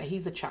stuff like that.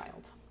 He's a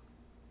child.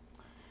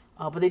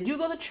 But they do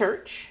go to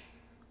church,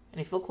 and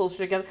they feel closer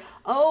together.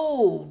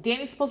 Oh,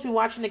 Danny's supposed to be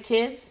watching the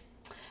kids.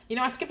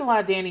 I skipped a lot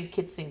of Danny's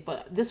kids scenes,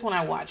 but this one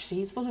I watched.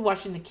 He's supposed to be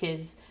watching the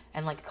kids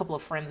and like a couple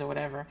of friends or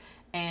whatever,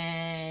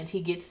 and he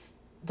gets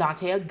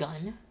Dante a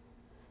gun.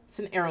 It's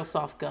an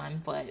airsoft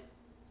gun, but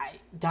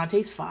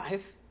Dante's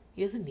 5.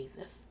 He doesn't need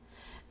this.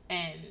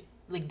 And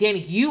like, Danny,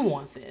 you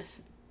want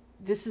this.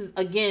 This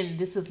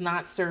does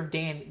not serve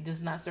Danny. It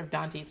does not serve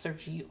Dante. It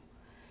serves you.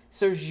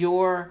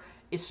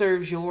 It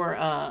serves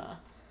your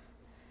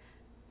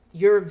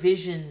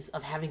visions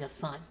of having a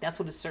son. That's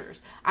what it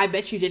serves. I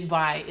bet you didn't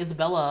buy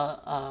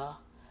Isabella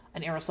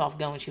an airsoft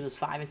gun when she was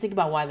 5, and think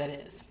about why that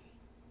is.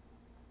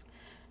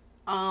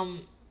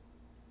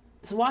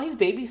 So while he's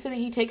babysitting,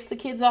 he takes the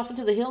kids off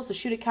into the hills to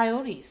shoot at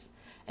coyotes,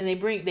 and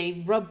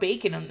they rub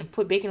bacon and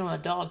put bacon on a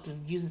dog to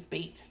use as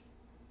bait.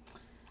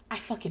 I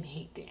fucking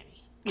hate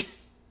Danny.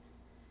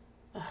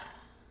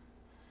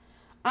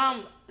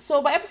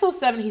 So by episode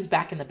 7, he's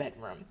back in the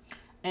bedroom,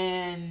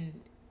 and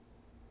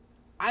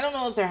I don't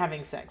know if they're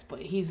having sex,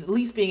 but he's at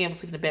least being able to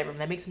sleep in the bedroom.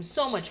 That makes him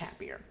so much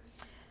happier.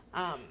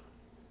 And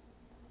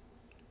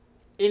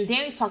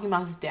Danny's talking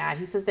about his dad.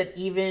 He says that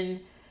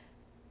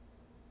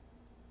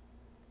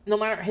no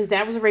matter, his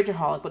dad was a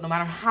rageaholic, but no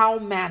matter how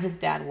mad his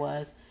dad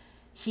was,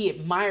 he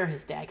admired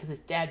his dad because his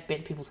dad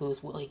bent people to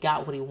his will. He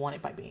got what he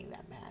wanted by being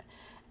that mad.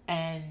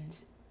 And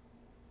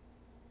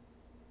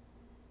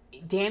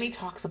Danny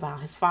talks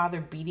about his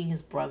father beating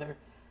his brother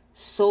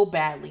so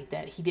badly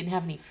that he didn't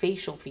have any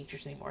facial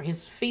features anymore.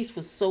 His face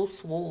was so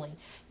swollen,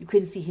 you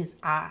couldn't see his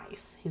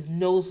eyes. His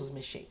nose was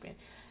misshapen.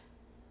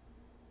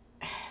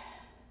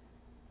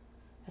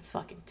 That's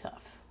fucking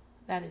tough.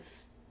 That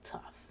is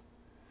tough.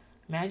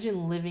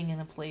 Imagine living in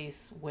a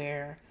place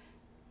where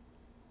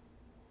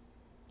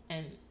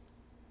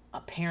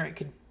a parent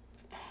could,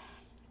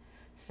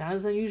 it's not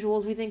as unusual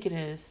as we think it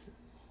is.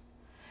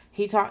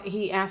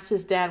 He asked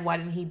his dad why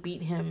didn't he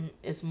beat him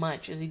as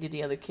much as he did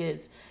the other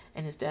kids,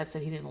 and his dad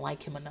said he didn't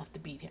like him enough to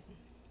beat him.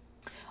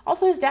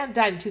 Also, his dad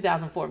died in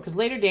 2004, because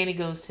later Danny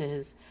goes to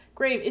his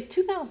grave. It's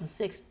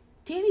 2006.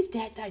 Danny's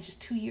dad died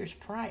just 2 years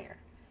prior.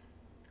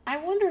 I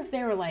wonder if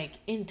they were like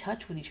in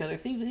touch with each other,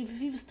 if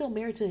he was still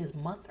married to his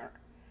mother.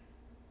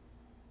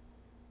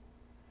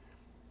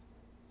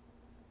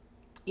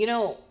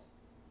 I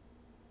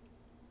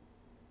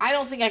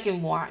don't think I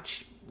can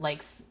watch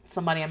like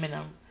somebody I'm in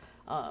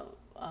a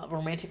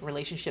romantic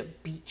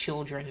relationship beat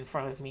children in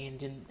front of me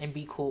and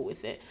be cool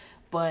with it.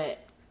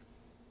 But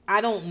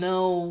I don't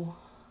know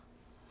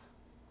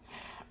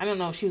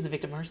if she was a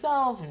victim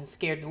herself and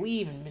scared to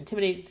leave and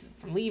intimidated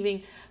from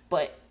leaving.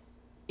 But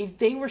if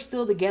they were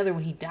still together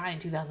when he died in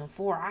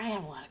 2004, I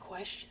have a lot of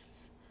questions.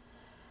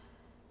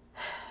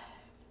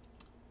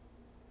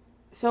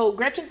 So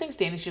Gretchen thinks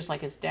Danny's just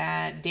like his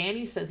dad.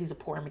 Danny says he's a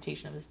poor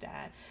imitation of his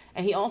dad.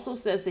 And he also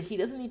says that he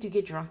doesn't need to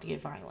get drunk to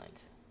get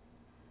violent,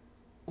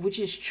 which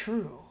is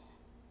true.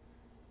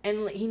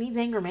 And he needs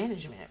anger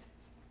management.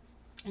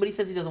 But he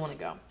says he doesn't want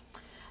to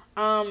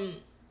go.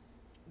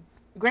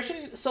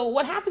 Gretchen, so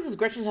what happens is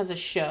Gretchen has a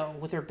show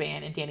with her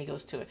band and Danny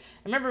goes to it.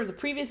 Remember the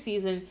previous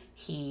season,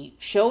 he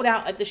showed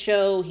out at the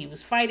show. He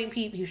was fighting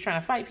people. He was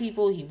trying to fight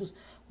people. He was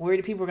worried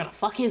that people were going to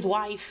fuck his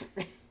wife.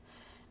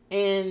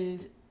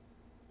 And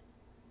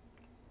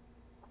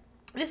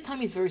This time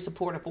he's very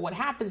supportive, but what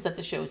happens at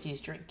the show is he's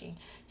drinking.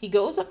 He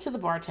goes up to the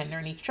bartender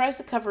and he tries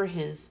to cover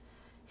his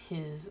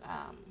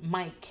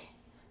mic.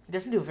 He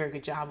doesn't do a very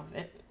good job of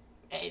it.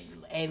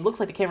 It looks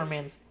like the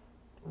cameraman's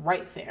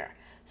right there.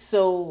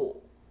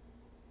 So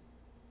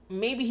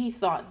maybe he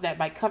thought that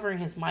by covering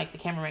his mic, the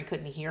cameraman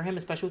couldn't hear him,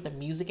 especially with the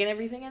music and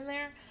everything in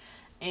there.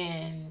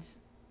 And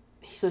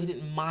so he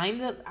didn't mind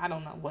that. I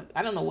don't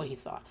know what he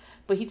thought.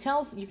 But you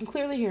can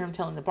clearly hear him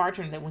telling the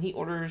bartender that when he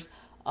orders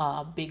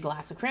a big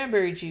glass of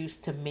cranberry juice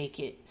to make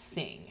it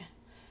sing.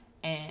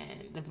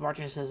 And the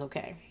bartender says,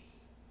 okay.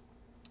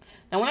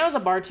 Now, when I was a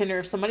bartender,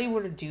 if somebody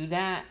were to do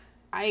that,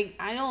 I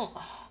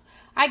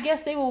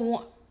guess they will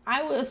want,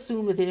 I would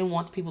assume that they didn't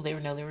want the people they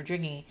would know they were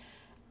drinking.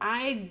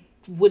 I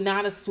would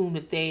not assume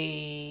that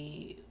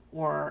they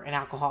were an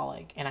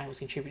alcoholic and I was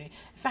contributing.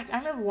 In fact, I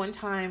remember one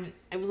time,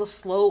 it was a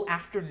slow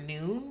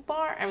afternoon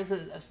bar. I was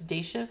a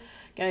day shift.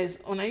 Guys,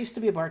 when I used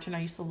to be a bartender,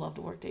 I used to love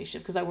to work day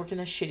shift because I worked in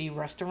a shitty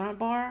restaurant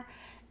bar.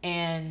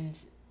 And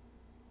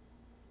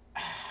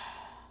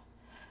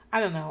I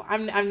don't know.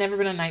 I've never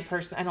been a night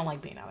person. I don't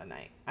like being out at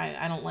night.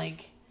 I don't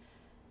like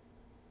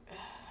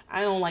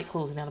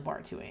closing down a bar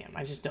at 2 a.m.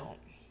 I just don't.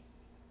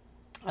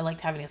 I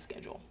liked having a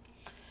schedule.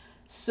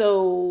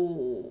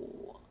 So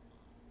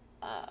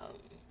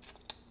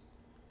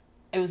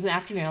it was an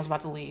afternoon. I was about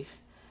to leave.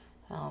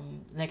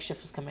 Next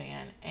shift was coming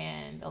in,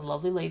 and a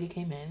lovely lady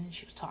came in. And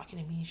she was talking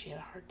to me. She had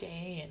a hard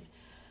day,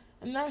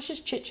 and I was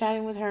just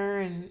chit-chatting with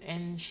her,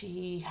 and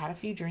she had a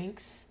few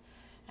drinks.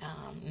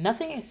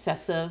 Nothing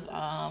excessive.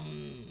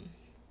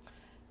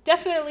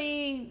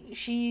 Definitely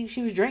she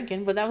was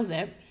drinking, but that was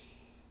it.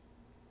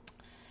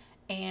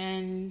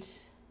 And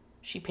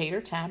she paid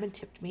her tab and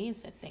tipped me and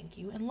said thank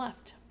you and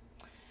left.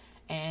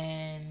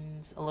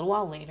 And a little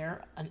while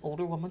later, an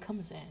older woman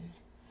comes in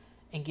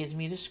and gives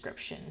me a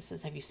description and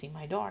says, have you seen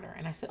my daughter?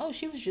 And I said, oh,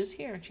 she was just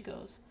here. And she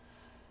goes,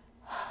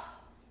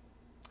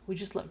 we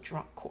just left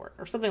drunk court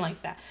or something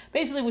like that.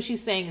 Basically what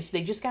she's saying is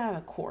they just got out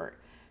of court.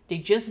 They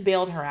just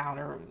bailed her out,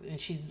 and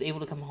she's able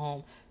to come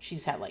home.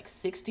 She's had like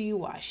 6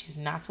 DUIs. She's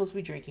not supposed to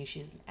be drinking.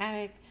 She's an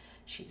addict.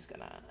 She's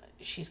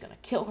gonna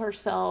kill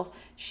herself.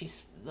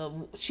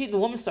 The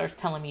woman starts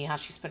telling me how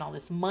she spent all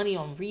this money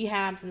on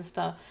rehabs and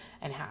stuff,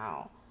 and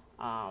how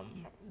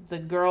the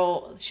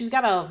girl, she's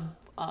got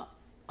a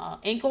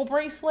ankle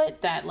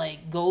bracelet that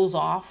like goes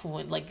off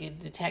when like it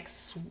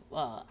detects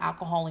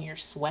alcohol in your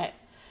sweat,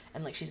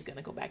 and like she's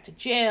gonna go back to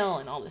jail,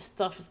 and all this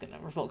stuff is gonna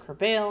revoke her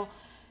bail,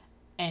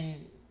 and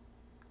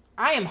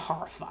I am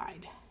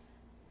horrified.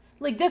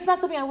 Like, that's not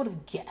something I would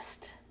have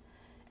guessed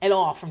at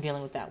all from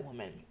dealing with that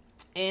woman.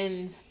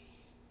 And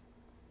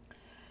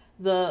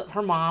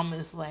her mom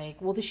is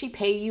like, well, did she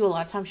pay you? A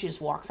lot of times she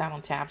just walks out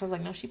on taps. I was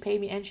like, no, she paid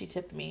me and she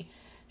tipped me.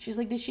 She's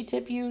like, did she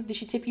tip you? Did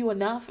she tip you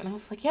enough? And I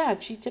was like, yeah,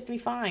 she tipped me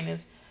fine.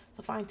 It's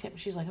a fine tip.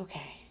 She's like,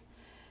 okay.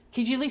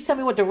 Could you at least tell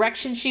me what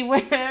direction she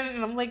went?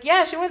 And I'm like,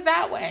 yeah, she went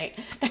that way.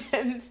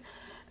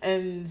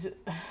 and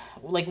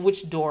like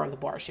which door of the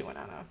bar she went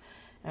out of.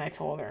 And I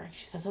told her.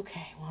 She says,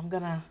 okay, well, I'm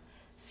going to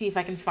see if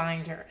I can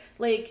find her.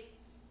 Like,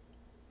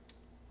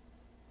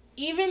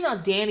 even a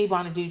Danny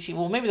Bonaducci,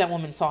 well, maybe that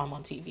woman saw him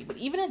on TV, but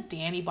even a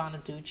Danny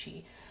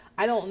Bonaducci,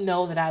 I don't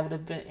know that I would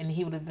have been, and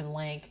he would have been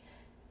like,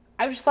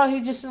 I just thought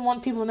he just didn't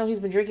want people to know he's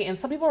been drinking. And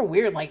some people are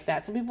weird like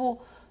that. Some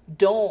people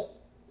don't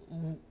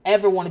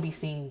ever want to be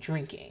seen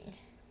drinking.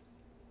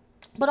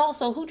 But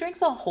also, who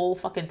drinks a whole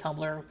fucking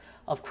tumbler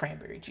of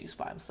cranberry juice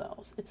by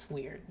themselves? It's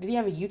weird. Did he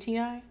have a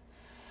UTI?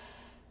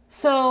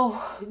 So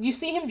you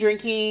see him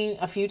drinking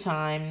a few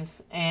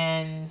times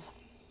and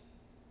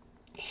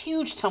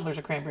huge tumblers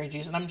of cranberry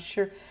juice. And I'm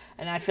sure,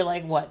 and I feel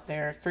like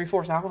they're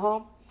 3/4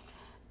 alcohol.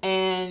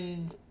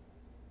 And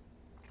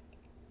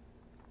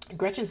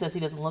Gretchen says he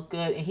doesn't look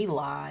good and he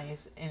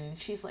lies. And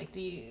she's like, do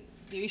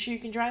you sure you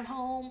can drive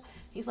home?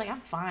 He's like,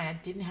 I'm fine. I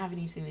didn't have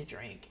anything to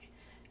drink.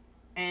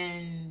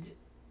 And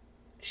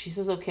she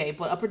says, okay.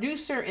 But a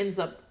producer ends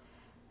up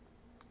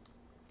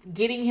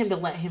getting him to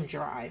let him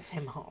drive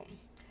him home.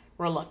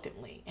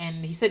 Reluctantly.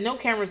 And he said no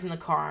cameras in the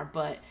car,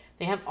 but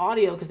they have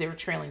audio because they were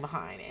trailing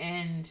behind.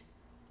 And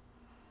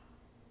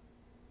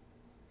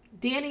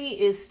Danny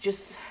is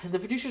just, the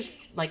producer's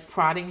like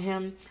prodding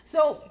him.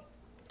 So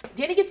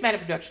Danny gets mad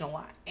at production a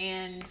lot.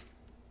 And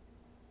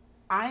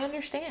I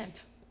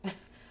understand.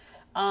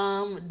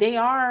 They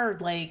are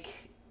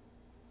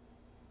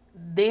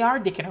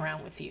dicking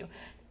around with you.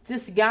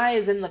 This guy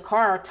is in the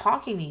car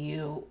talking to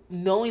you,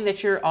 knowing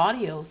that your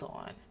audio's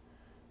on.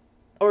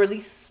 Or at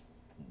least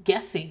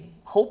guessing,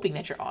 hoping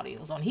that your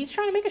audio's on. He's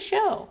trying to make a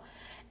show.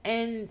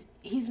 And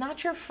he's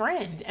not your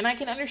friend. And I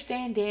can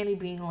understand Danny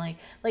being like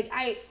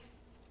I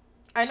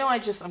know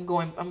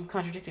I'm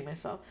contradicting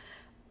myself.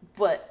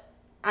 But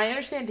I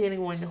understand Danny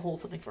wanting to hold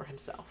something for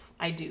himself.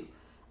 I do.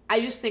 I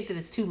just think that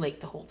it's too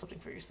late to hold something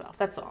for yourself.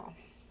 That's all.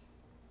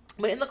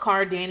 But in the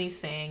car, Danny's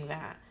saying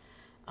that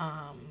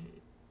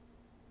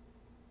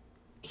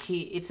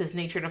it's his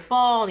nature to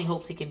fall, and he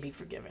hopes he can be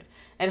forgiven.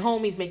 At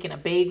home, he's making a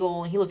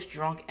bagel, and he looks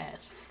drunk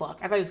as fuck.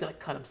 I thought he was going to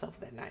cut himself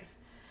with that knife.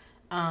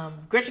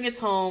 Gretchen gets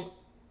home,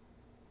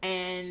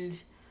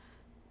 and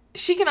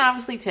She can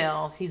obviously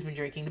tell he's been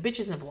drinking. The bitch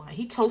isn't blind.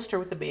 He toasts her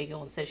with a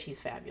bagel and says she's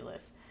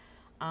fabulous.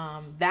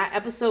 That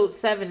episode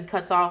 7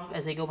 cuts off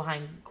as they go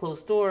behind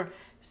closed door,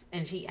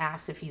 and she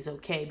asks if he's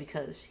okay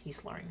because he's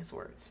slurring his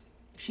words.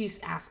 She's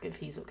asked if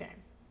he's okay.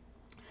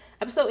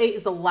 Episode 8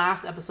 is the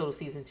last episode of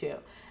season 2.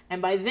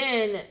 And by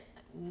then,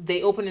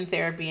 they open in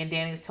therapy, and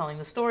Danny's telling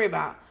the story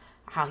about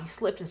how he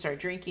slipped and started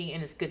drinking,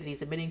 and it's good that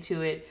he's admitting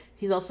to it.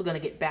 He's also going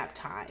to get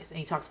baptized, and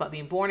he talks about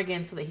being born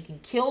again so that he can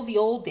kill the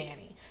old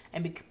Danny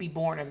and be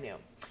born anew.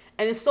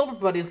 And his sober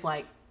buddy's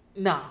like,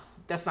 no,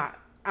 that's not,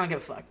 I don't give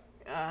a fuck.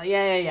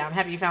 Yeah, I'm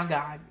happy you found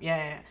God.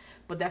 Yeah.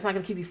 But that's not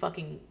going to keep you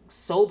fucking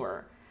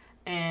sober.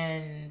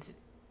 And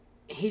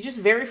he's just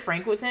very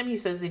frank with him. He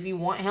says, if you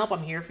want help,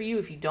 I'm here for you.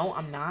 If you don't,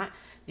 I'm not.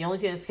 The only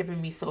thing that's keeping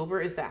me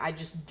sober is that I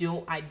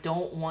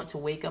don't want to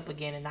wake up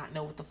again and not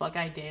know what the fuck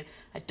I did.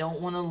 I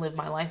don't want to live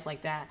my life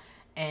like that.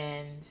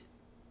 And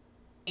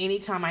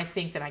anytime I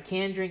think that I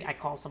can drink, I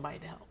call somebody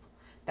to help.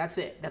 That's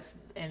it.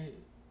 And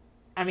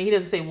I mean, he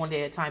doesn't say one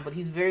day at a time, but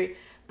he's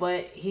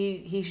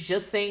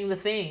just saying the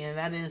thing. And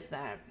that is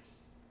that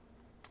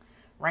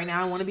right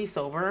now I want to be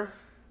sober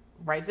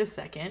right this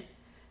second.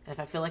 And if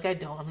I feel like I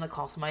don't, I'm going to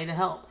call somebody to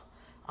help.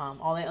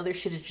 All that other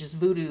shit is just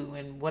voodoo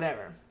and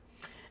whatever.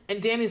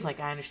 And Danny's like,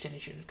 I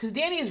understand you. Because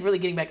Danny is really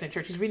getting back into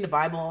church. He's reading the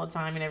Bible all the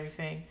time and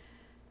everything.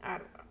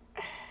 I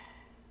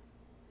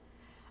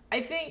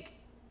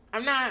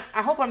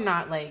hope I'm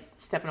not like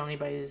stepping on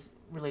anybody's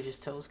religious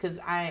toes. Because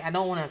I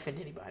don't want to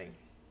offend anybody.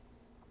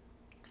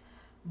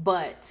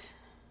 But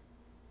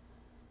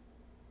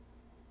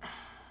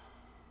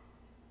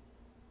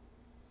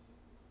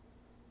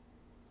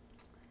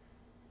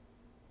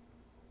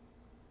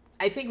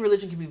I think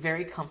religion can be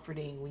very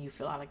comforting when you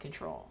feel out of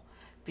control.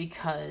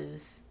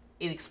 Because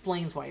it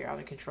explains why you're out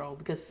of control,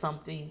 because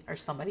something or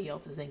somebody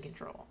else is in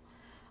control.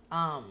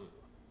 And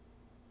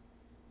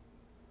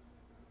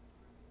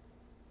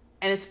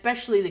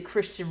especially the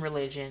Christian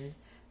religion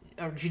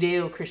or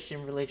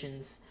Judeo-Christian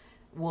religions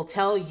will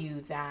tell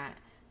you that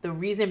the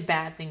reason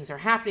bad things are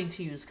happening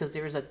to you is because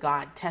there's a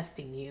God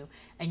testing you,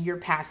 and you're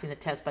passing the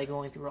test by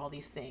going through all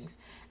these things,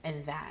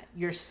 and that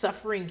your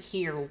suffering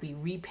here will be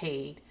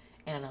repaid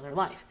in another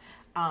life.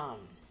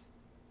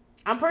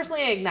 I'm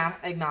personally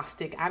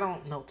agnostic. I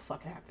don't know what the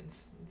fuck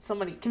happens.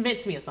 Somebody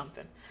convince me of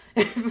something.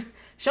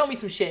 Show me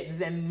some shit, and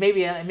then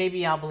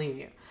maybe I'll believe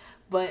you.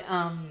 But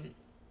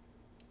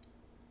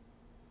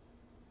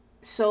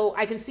so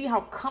I can see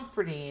how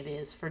comforting it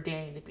is for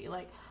Danny to be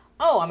like,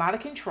 oh, I'm out of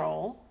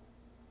control.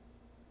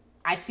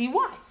 I see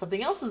why.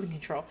 Something else is in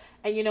control.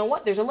 And you know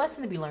what? There's a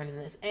lesson to be learned in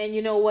this. And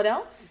you know what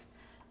else?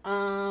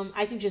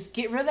 I can just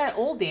get rid of that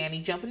old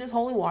Danny, jump in his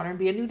holy water, and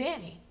be a new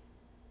Danny.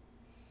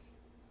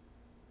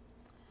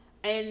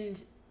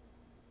 And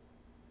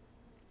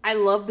I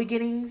love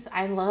beginnings.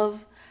 I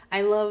love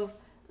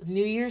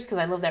New Year's because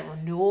I love that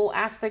renewal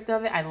aspect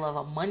of it. I love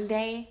a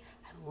Monday.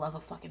 I love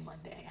a fucking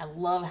Monday. I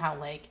love how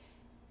like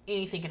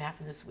anything can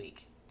happen this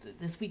week.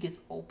 This week is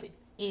open.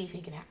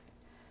 Anything can happen.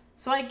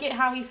 So I get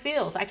how he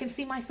feels. I can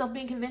see myself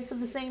being convinced of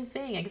the same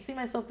thing. I can see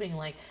myself being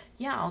like,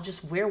 yeah, I'll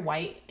just wear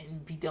white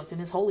and be dunked in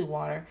his holy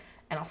water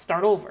and I'll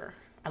start over.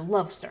 I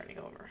love starting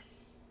over.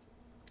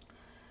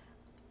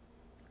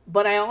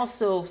 But I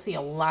also see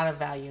a lot of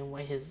value in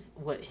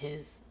what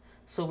his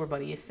sober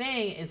buddy is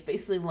saying. Is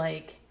basically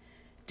like,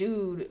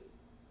 dude,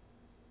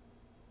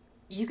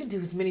 you can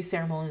do as many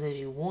ceremonies as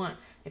you want.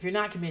 If you're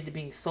not committed to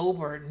being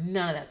sober,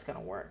 none of that's going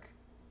to work.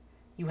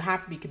 You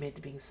have to be committed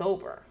to being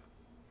sober.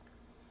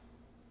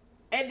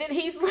 And then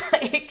he's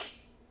like,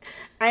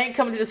 I ain't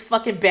coming to this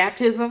fucking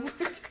baptism. So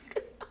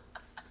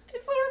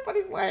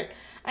everybody's like,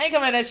 I ain't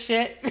coming to that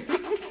shit.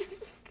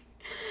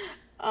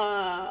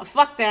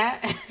 Fuck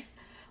that.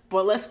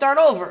 But let's start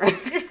over.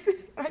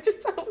 I just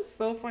thought it was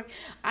so funny.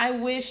 I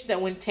wish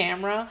that when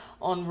Tamra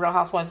on Real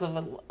Housewives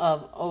of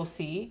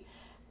OC,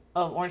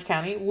 of Orange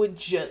County,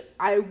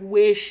 I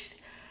wish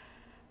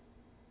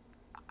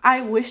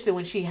that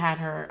when she had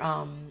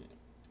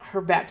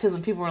her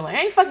baptism, people were like,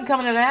 I ain't fucking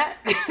coming to that.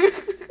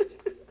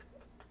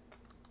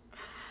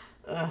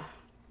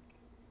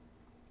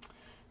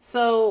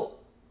 So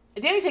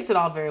Danny takes it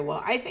all very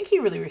well. I think he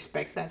really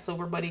respects that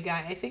sober buddy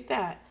guy. I think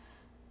that,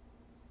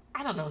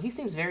 I don't know, he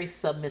seems very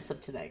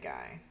submissive to that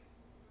guy.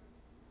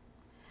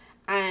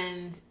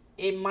 And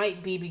it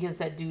might be because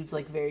that dude's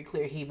like very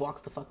clear he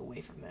walks the fuck away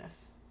from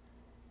this.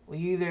 Well,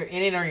 you're either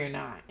in it or you're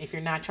not. If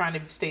you're not trying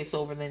to stay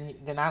sober, then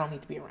I don't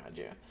need to be around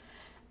you.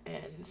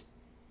 And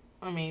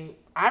I mean,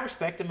 I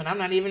respect him, and I'm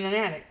not even an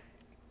addict.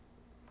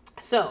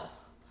 So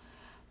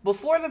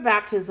before the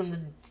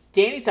baptism,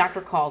 Danny's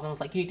doctor calls and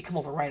is like, you need to come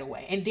over right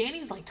away. And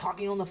Danny's like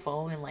talking on the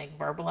phone and like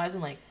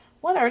verbalizing like,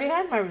 what? I already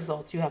had my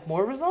results. You have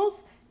more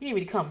results? You need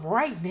me to come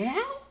right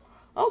now?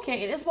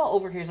 Okay. And Isabel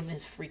overhears him and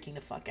is freaking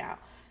the fuck out.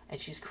 And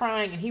she's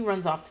crying, and he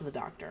runs off to the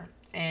doctor.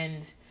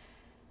 And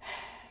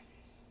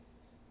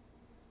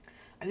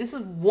this is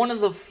one of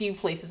the few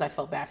places I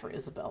felt bad for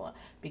Isabella,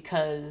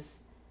 because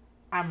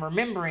I'm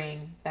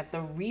remembering that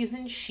the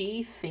reason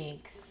she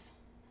thinks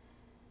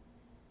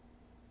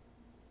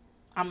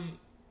I'm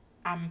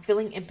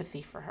feeling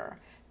empathy for her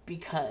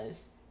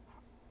because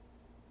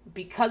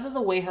of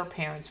the way her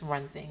parents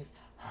run things,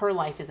 her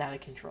life is out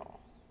of control.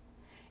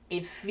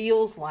 It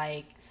feels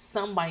like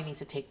somebody needs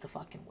to take the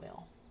fucking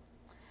wheel.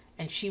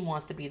 And she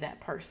wants to be that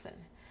person.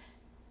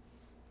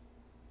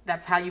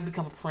 That's how you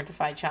become a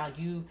parentified child.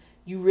 You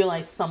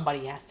realize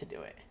somebody has to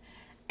do it.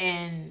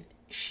 And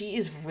she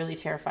is really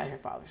terrified her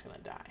father's going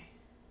to die.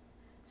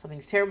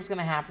 Something's terrible's going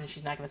to happen.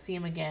 She's not going to see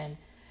him again.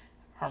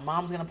 Her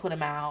mom's going to put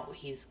him out.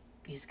 He's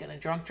going to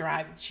drunk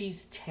drive.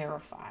 She's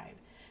terrified.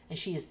 And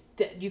she is,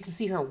 you can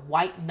see her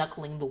white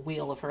knuckling the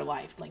wheel of her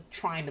life, like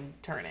trying to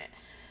turn it.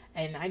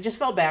 And I just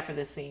felt bad for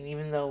this scene,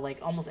 even though like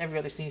almost every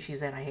other scene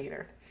she's in, I hate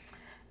her.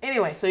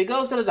 Anyway, so he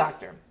goes to the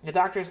doctor. The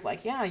doctor's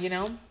like, yeah, you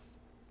know,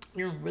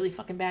 you're in really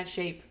fucking bad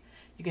shape.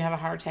 You can have a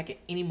heart attack at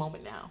any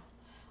moment now.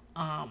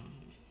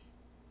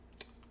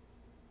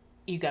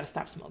 You got to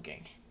stop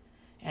smoking.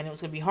 And it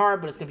was going to be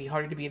hard, but it's going to be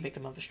harder to be a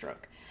victim of a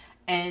stroke.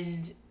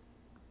 And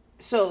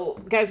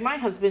so, guys, my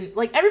husband,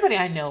 like everybody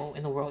I know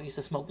in the world used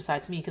to smoke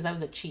besides me because I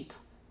was a cheap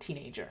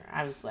teenager.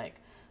 I was like,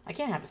 I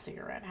can't have a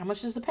cigarette. How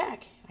much is the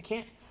pack? I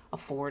can't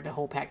afford the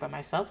whole pack by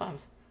myself. I'm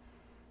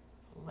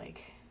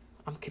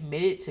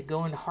committed to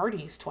going to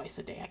Hardee's twice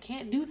a day. I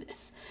can't do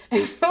this.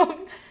 And so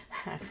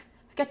I've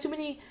got too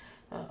many.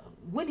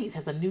 Wendy's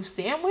has a new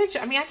sandwich.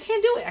 I mean, I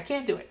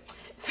can't do it.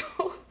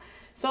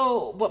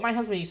 But my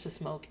husband used to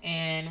smoke,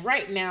 and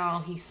right now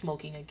he's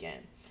smoking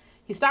again.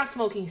 He stopped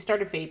smoking. He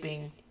started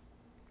vaping.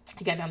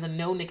 He got down to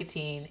no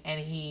nicotine, and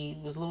he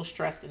was a little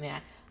stressed in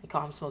that. I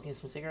caught him smoking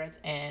some cigarettes,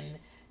 and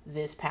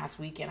this past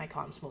weekend I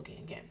caught him smoking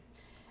again.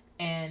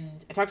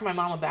 And I talked to my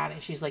mom about it,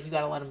 and she's like, you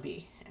got to let him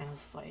be. And I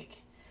was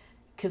like,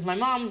 because my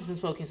mom's been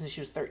smoking since she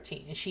was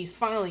 13, and she's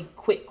finally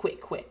quit,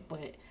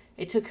 but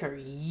it took her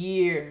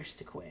years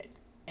to quit,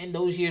 and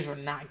those years were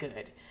not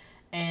good.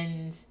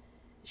 And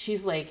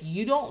she's like,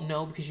 you don't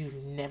know because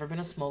you've never been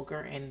a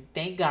smoker, and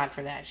thank God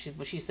for that.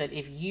 But she said,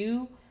 if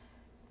you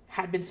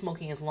had been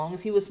smoking as long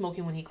as he was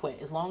smoking when he quit,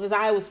 as long as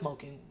I was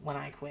smoking when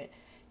I quit,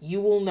 you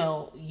will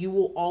know, you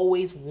will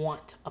always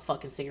want a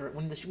fucking cigarette.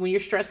 When you're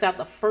stressed out,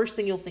 the first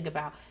thing you'll think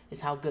about is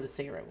how good a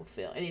cigarette will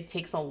feel. And it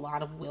takes a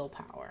lot of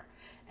willpower.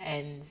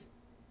 And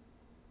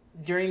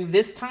during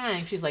this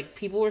time, she's like,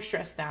 people are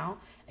stressed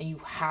out, and you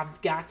have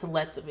got to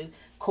let them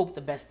cope the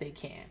best they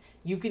can.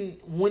 You can,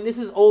 when this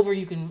is over,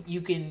 you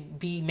can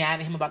be mad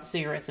at him about the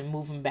cigarettes and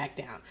move him back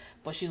down.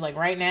 But she's like,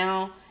 right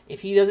now,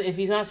 if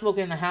he's not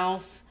smoking in the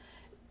house,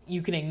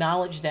 you can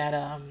acknowledge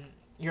that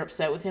you're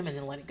upset with him and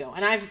then let it go.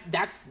 And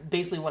that's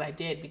basically what I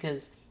did,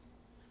 because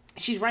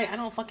she's right. I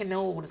don't fucking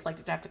know what it's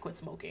like to have to quit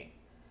smoking.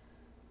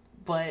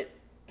 But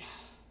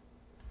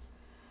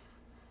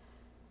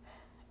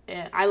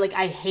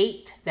I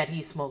hate that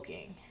he's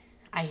smoking.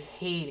 I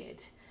hate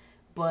it.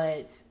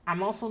 But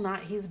I'm also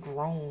not, he's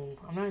grown.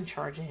 I'm not in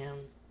charge of him.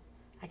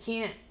 I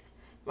can't.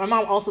 My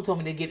mom also told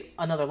me to get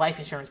another life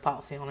insurance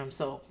policy on him.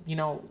 So, you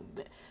know,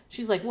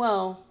 she's like,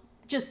 well,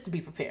 just to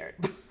be prepared.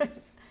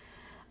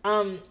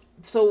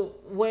 So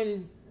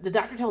when the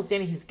doctor tells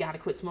Danny he's got to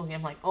quit smoking,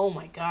 I'm like, oh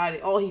my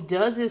God, all he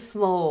does is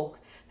smoke.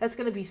 That's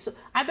going to be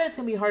I bet it's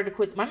going to be harder to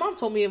quit. My mom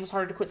told me it was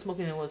harder to quit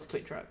smoking than it was to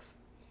quit drugs.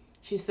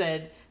 She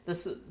said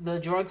the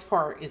drugs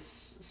part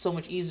is so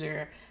much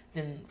easier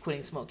than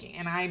quitting smoking.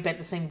 And I bet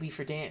the same would be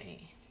for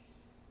Danny.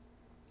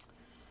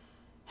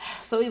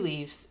 So he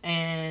leaves.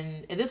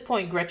 And at this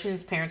point,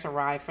 Gretchen's parents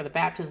arrive for the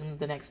baptism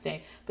the next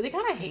day. But they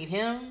kind of hate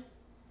him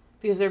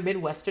because they're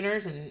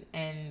Midwesterners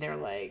and they're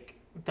like,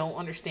 don't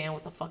understand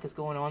what the fuck is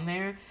going on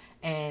there.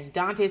 And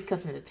Dante's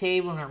cussing at the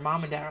table, and her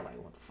mom and dad are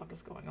like, what the fuck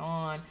is going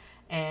on?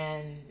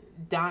 And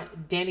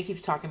Danny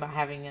keeps talking about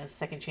having a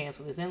second chance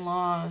with his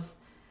in-laws.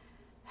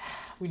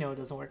 We know it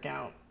doesn't work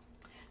out.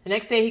 The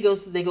next day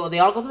they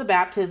all go to the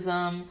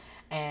baptism,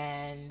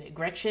 and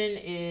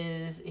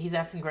he's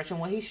asking Gretchen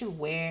what he should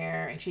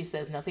wear, and she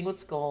says nothing with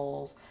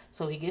skulls.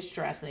 So he gets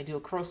dressed, and they do a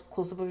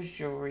close-up of his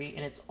jewelry,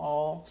 and it's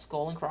all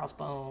skull and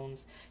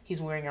crossbones. He's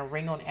wearing a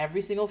ring on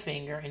every single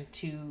finger and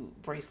 2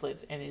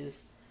 bracelets, and it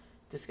is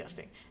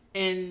disgusting.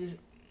 And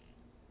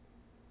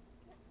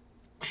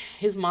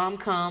his mom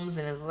comes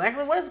and is like,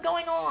 what is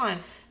going on?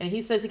 And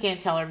he says he can't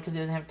tell her because he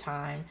doesn't have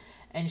time.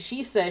 And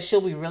she says she'll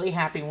be really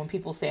happy when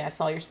people say, I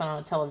saw your son on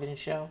a television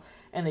show,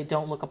 and they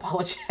don't look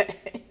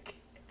apologetic.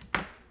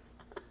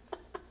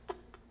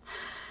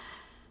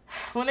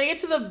 When they get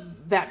to the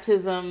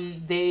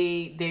baptism,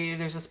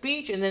 there's a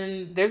speech, and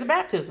then there's a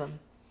baptism.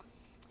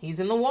 He's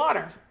in the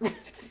water.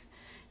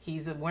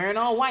 He's wearing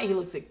all white. He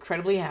looks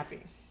incredibly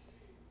happy.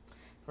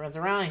 Runs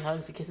around, he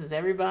hugs, he kisses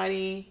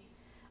everybody.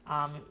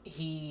 This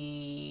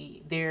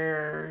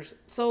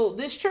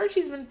church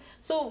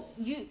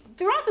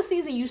throughout the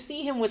season you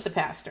see him with the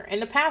pastor,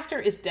 and the pastor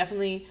is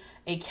definitely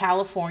a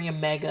California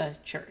mega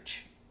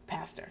church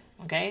pastor.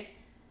 Okay.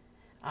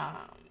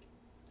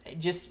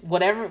 Just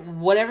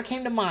whatever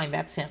came to mind,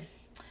 that's him.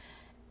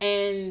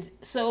 And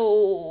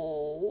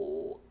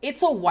so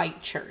it's a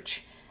white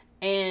church,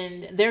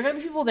 and there are going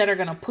to be people that are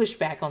going to push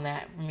back on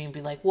that. I mean,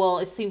 be like, well,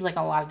 it seems like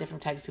a lot of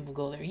different types of people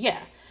go there.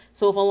 Yeah.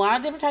 So if a lot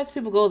of different types of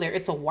people go there,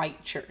 it's a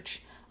white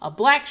church. A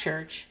black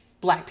church,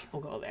 black people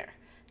go there.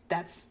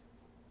 That's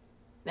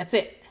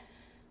it.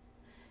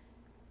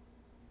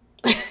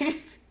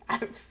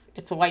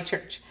 It's a white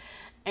church.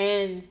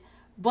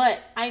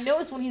 But I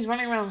noticed when he's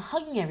running around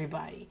hugging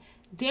everybody,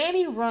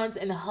 Danny runs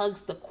and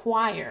hugs the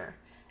choir.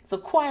 The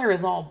choir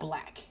is all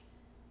black,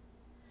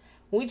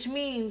 which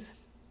means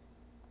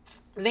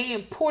they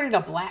imported a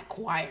black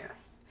choir.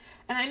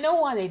 And I know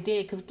why they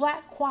did, because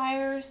black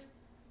choirs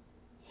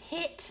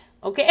hit,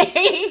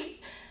 okay?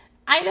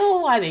 I know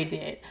why they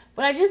did,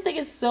 but I just think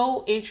it's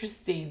so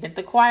interesting that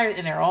the choir,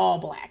 and they're all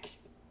black.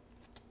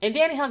 And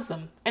Danny hugs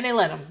them, and they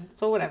let him,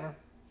 so whatever.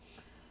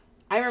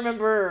 I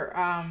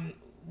remember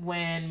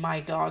when my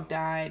dog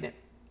died,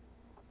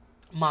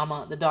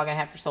 Mama, the dog I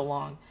had for so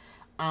long,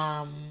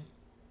 I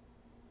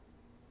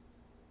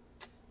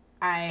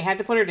had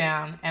to put her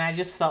down, and I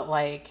just felt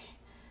like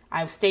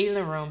I stayed in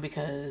the room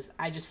because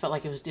I just felt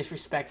like it was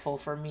disrespectful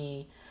for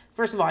me.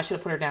 First of all, I should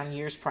have put her down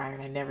years prior,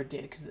 and I never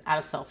did because out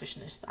of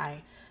selfishness.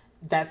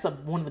 That's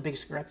one of the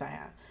biggest regrets I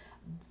have.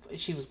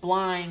 She was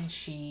blind.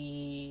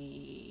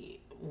 She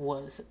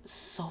was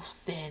so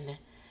thin.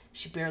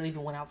 She barely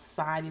even went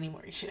outside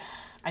anymore.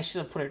 I should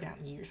have put her down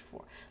years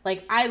before.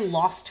 Like, I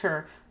lost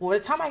her. Well, by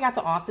the time I got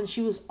to Austin,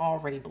 she was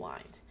already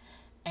blind.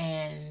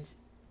 And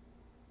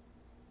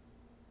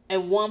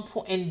at one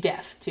point, and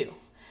deaf too.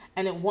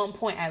 And at one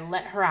point, I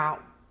let her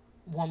out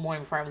one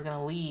morning before I was going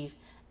to leave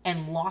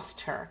and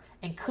lost her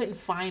and couldn't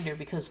find her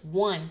because,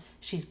 one,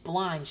 she's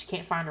blind. She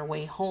can't find her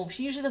way home.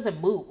 She usually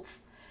doesn't move.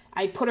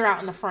 I put her out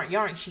in the front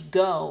yard and she'd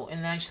go,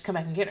 and then I just come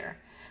back and get her.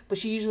 But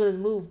she usually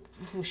doesn't move.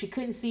 She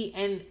couldn't see,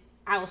 and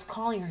I was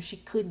calling her. She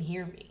couldn't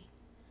hear me.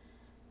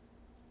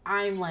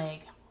 I'm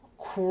like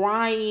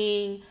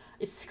crying.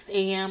 It's 6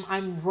 a.m.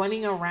 I'm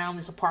running around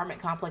this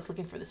apartment complex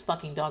looking for this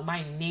fucking dog.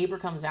 My neighbor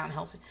comes out and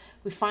helps me.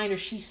 We find her.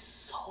 She's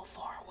so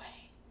far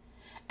away.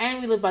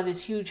 And we live by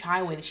this huge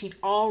highway that she'd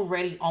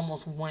already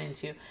almost went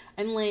into.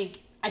 And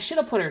like, I should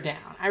have put her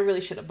down. I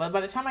really should have. But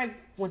by the time I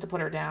went to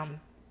put her down,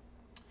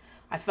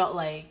 I felt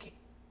like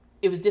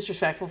it was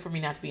disrespectful for me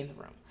not to be in the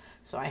room.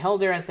 So I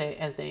held her as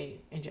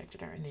they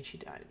injected her, and then she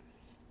died.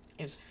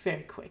 It was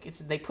very quick.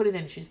 They put it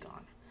in and she's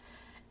gone.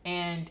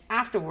 And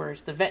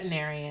afterwards, the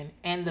veterinarian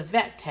and the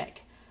vet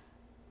tech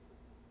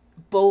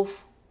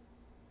both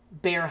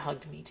bear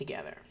hugged me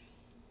together.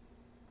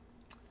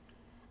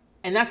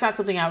 And that's not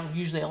something I would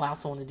usually allow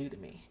someone to do to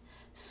me.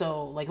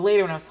 So, like,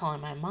 later when I was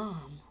telling my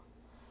mom,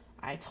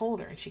 I told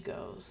her, and she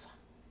goes,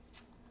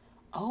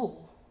 "Oh,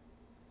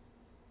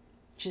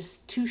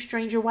 just two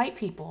stranger white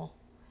people."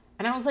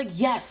 And I was like,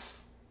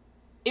 yes,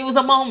 it was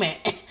a moment.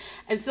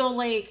 And so,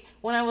 like,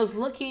 when I was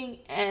looking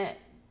at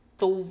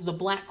the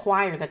black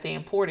choir that they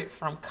imported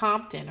from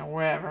Compton or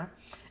wherever,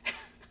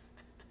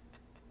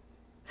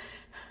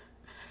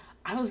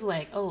 I was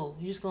like, oh,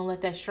 you're just gonna let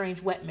that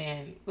strange wet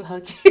man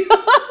hug you?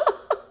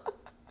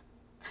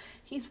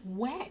 He's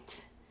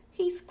wet.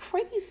 He's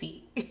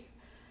crazy.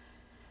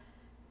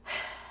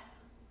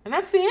 And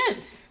that's the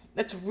end.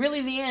 That's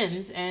really the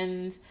end.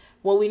 And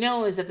what we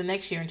know is that the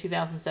next year in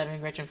 2007,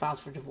 Gretchen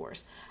files for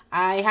divorce.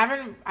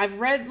 I've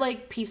read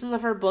like pieces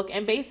of her book,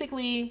 and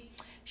basically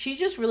she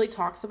just really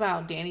talks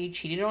about Danny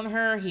cheated on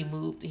her. He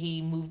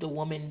moved a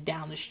woman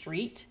down the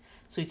street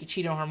so he could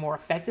cheat on her more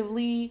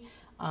effectively.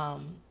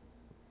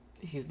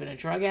 He's been a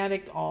drug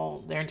addict all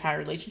their entire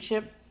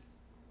relationship.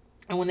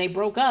 And when they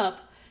broke up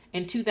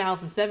in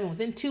 2007,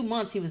 within 2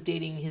 months, he was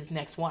dating his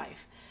next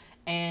wife.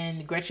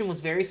 And Gretchen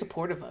was very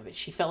supportive of it.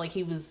 She felt like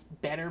he was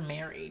better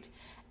married.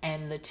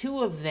 And the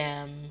two of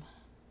them,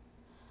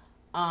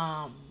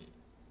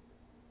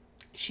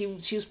 she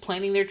was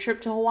planning their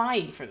trip to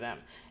Hawaii for them.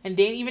 And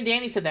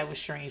Danny said that was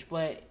strange,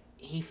 but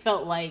he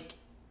felt like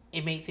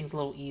it made things a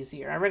little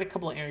easier. I read a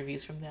couple of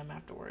interviews from them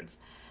afterwards.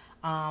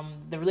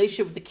 The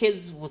relationship with the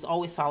kids was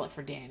always solid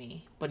for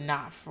Danny, but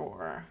not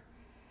for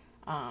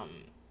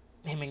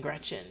him and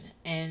Gretchen.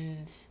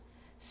 And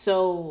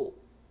so,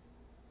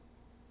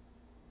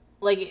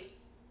 like,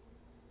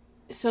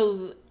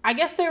 so I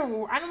guess I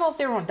don't know if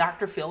they were on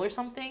Dr. Phil or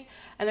something,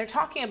 and they're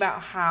talking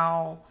about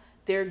how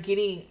they'll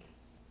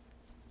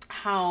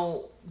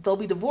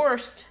be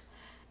divorced,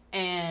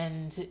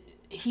 and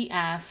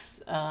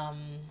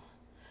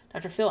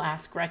Dr. Phil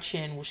asked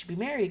Gretchen, will she be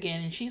married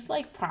again? And she's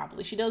like,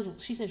 probably. She's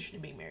interested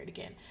in being married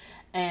again.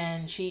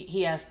 And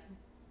he asked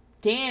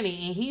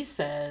Danny, and he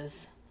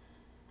says,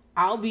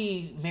 I'll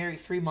be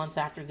married 3 months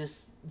after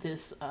this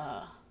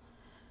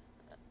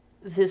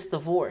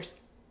divorce.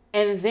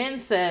 And then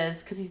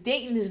says, because he's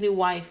dating his new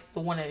wife, the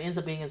one that ends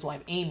up being his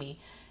wife, Amy.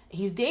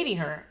 He's dating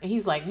her. And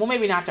he's like, well,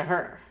 maybe not to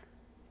her.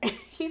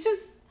 He's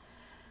just...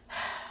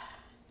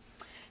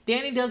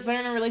 Danny does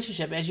better in a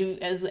relationship.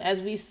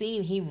 As we've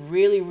seen, he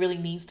really, really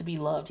needs to be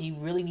loved. He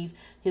really needs...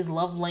 His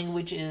love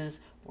language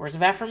is words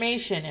of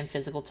affirmation and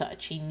physical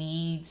touch. He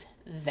needs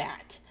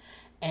that.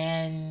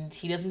 And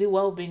he doesn't do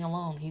well being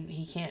alone.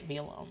 He can't be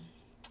alone.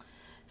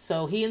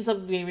 So he ends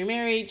up being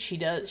remarried. She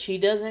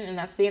doesn't, and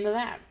that's the end of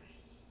that.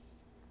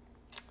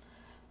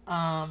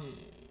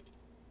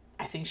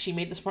 I think she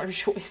made the smarter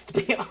choice, to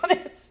be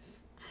honest.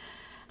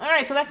 All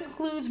right, so that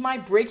concludes my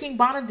Breaking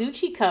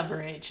Bonaducci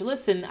coverage.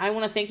 Listen, I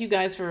want to thank you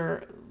guys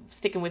for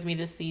sticking with me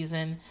this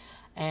season,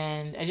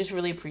 and I just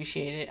really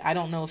appreciate it. I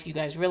don't know if you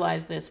guys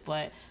realize this,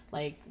 but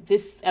like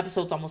this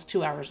episode's almost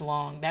 2 hours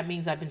long. That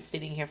means I've been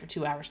sitting here for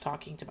 2 hours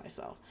talking to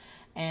myself,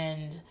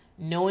 and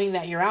knowing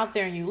that you're out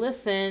there and you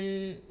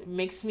listen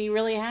makes me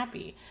really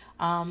happy.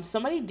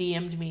 Somebody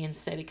DM'd me and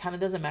said it kind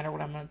of doesn't matter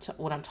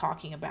what I'm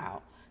talking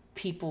about.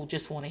 People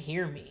just want to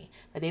hear me.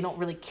 That they don't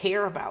really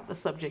care about the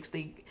subjects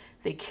they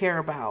care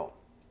about.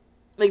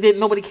 Like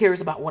nobody cares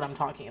about what I'm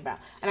talking about.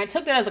 And I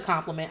took that as a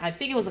compliment. I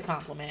think it was a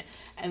compliment.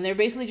 And they're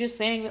basically just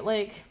saying that,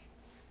 like,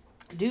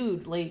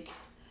 dude, like,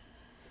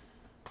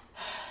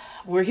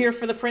 we're here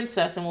for the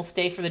princess and we'll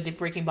stay for the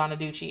Breaking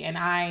Bonaducci. And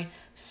I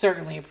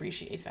certainly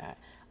appreciate that.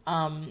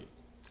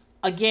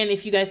 Again,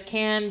 if you guys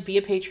can, be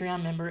a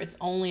Patreon member. It's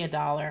only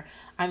 $1.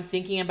 I'm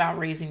thinking about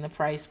raising the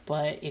price,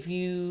 but if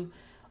you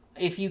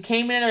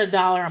came in at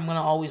 $1, I'm going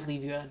to always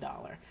leave you at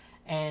 $1.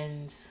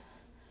 And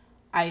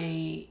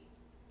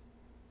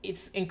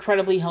it's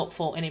incredibly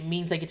helpful, and it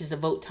means I get to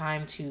devote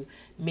time to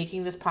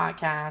making this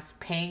podcast,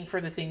 paying for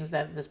the things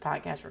that this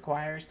podcast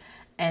requires,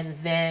 and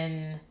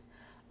then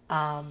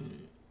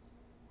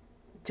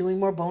doing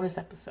more bonus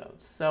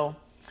episodes. So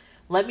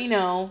let me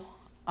know.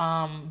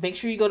 Make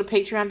sure you go to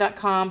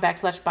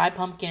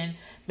patreon.com/buypumpkin.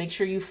 Make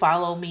sure you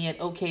follow me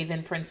at OK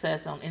Then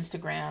Princess on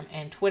Instagram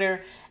and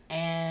Twitter.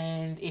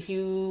 And if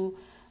you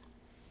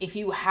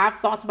have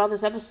thoughts about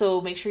this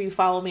episode, make sure you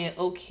follow me at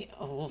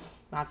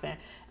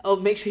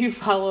make sure you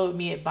follow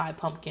me at Buy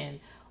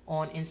Pumpkin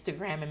on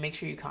Instagram, and make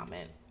sure you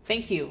comment.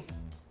 Thank you.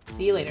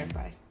 See you later.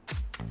 Bye.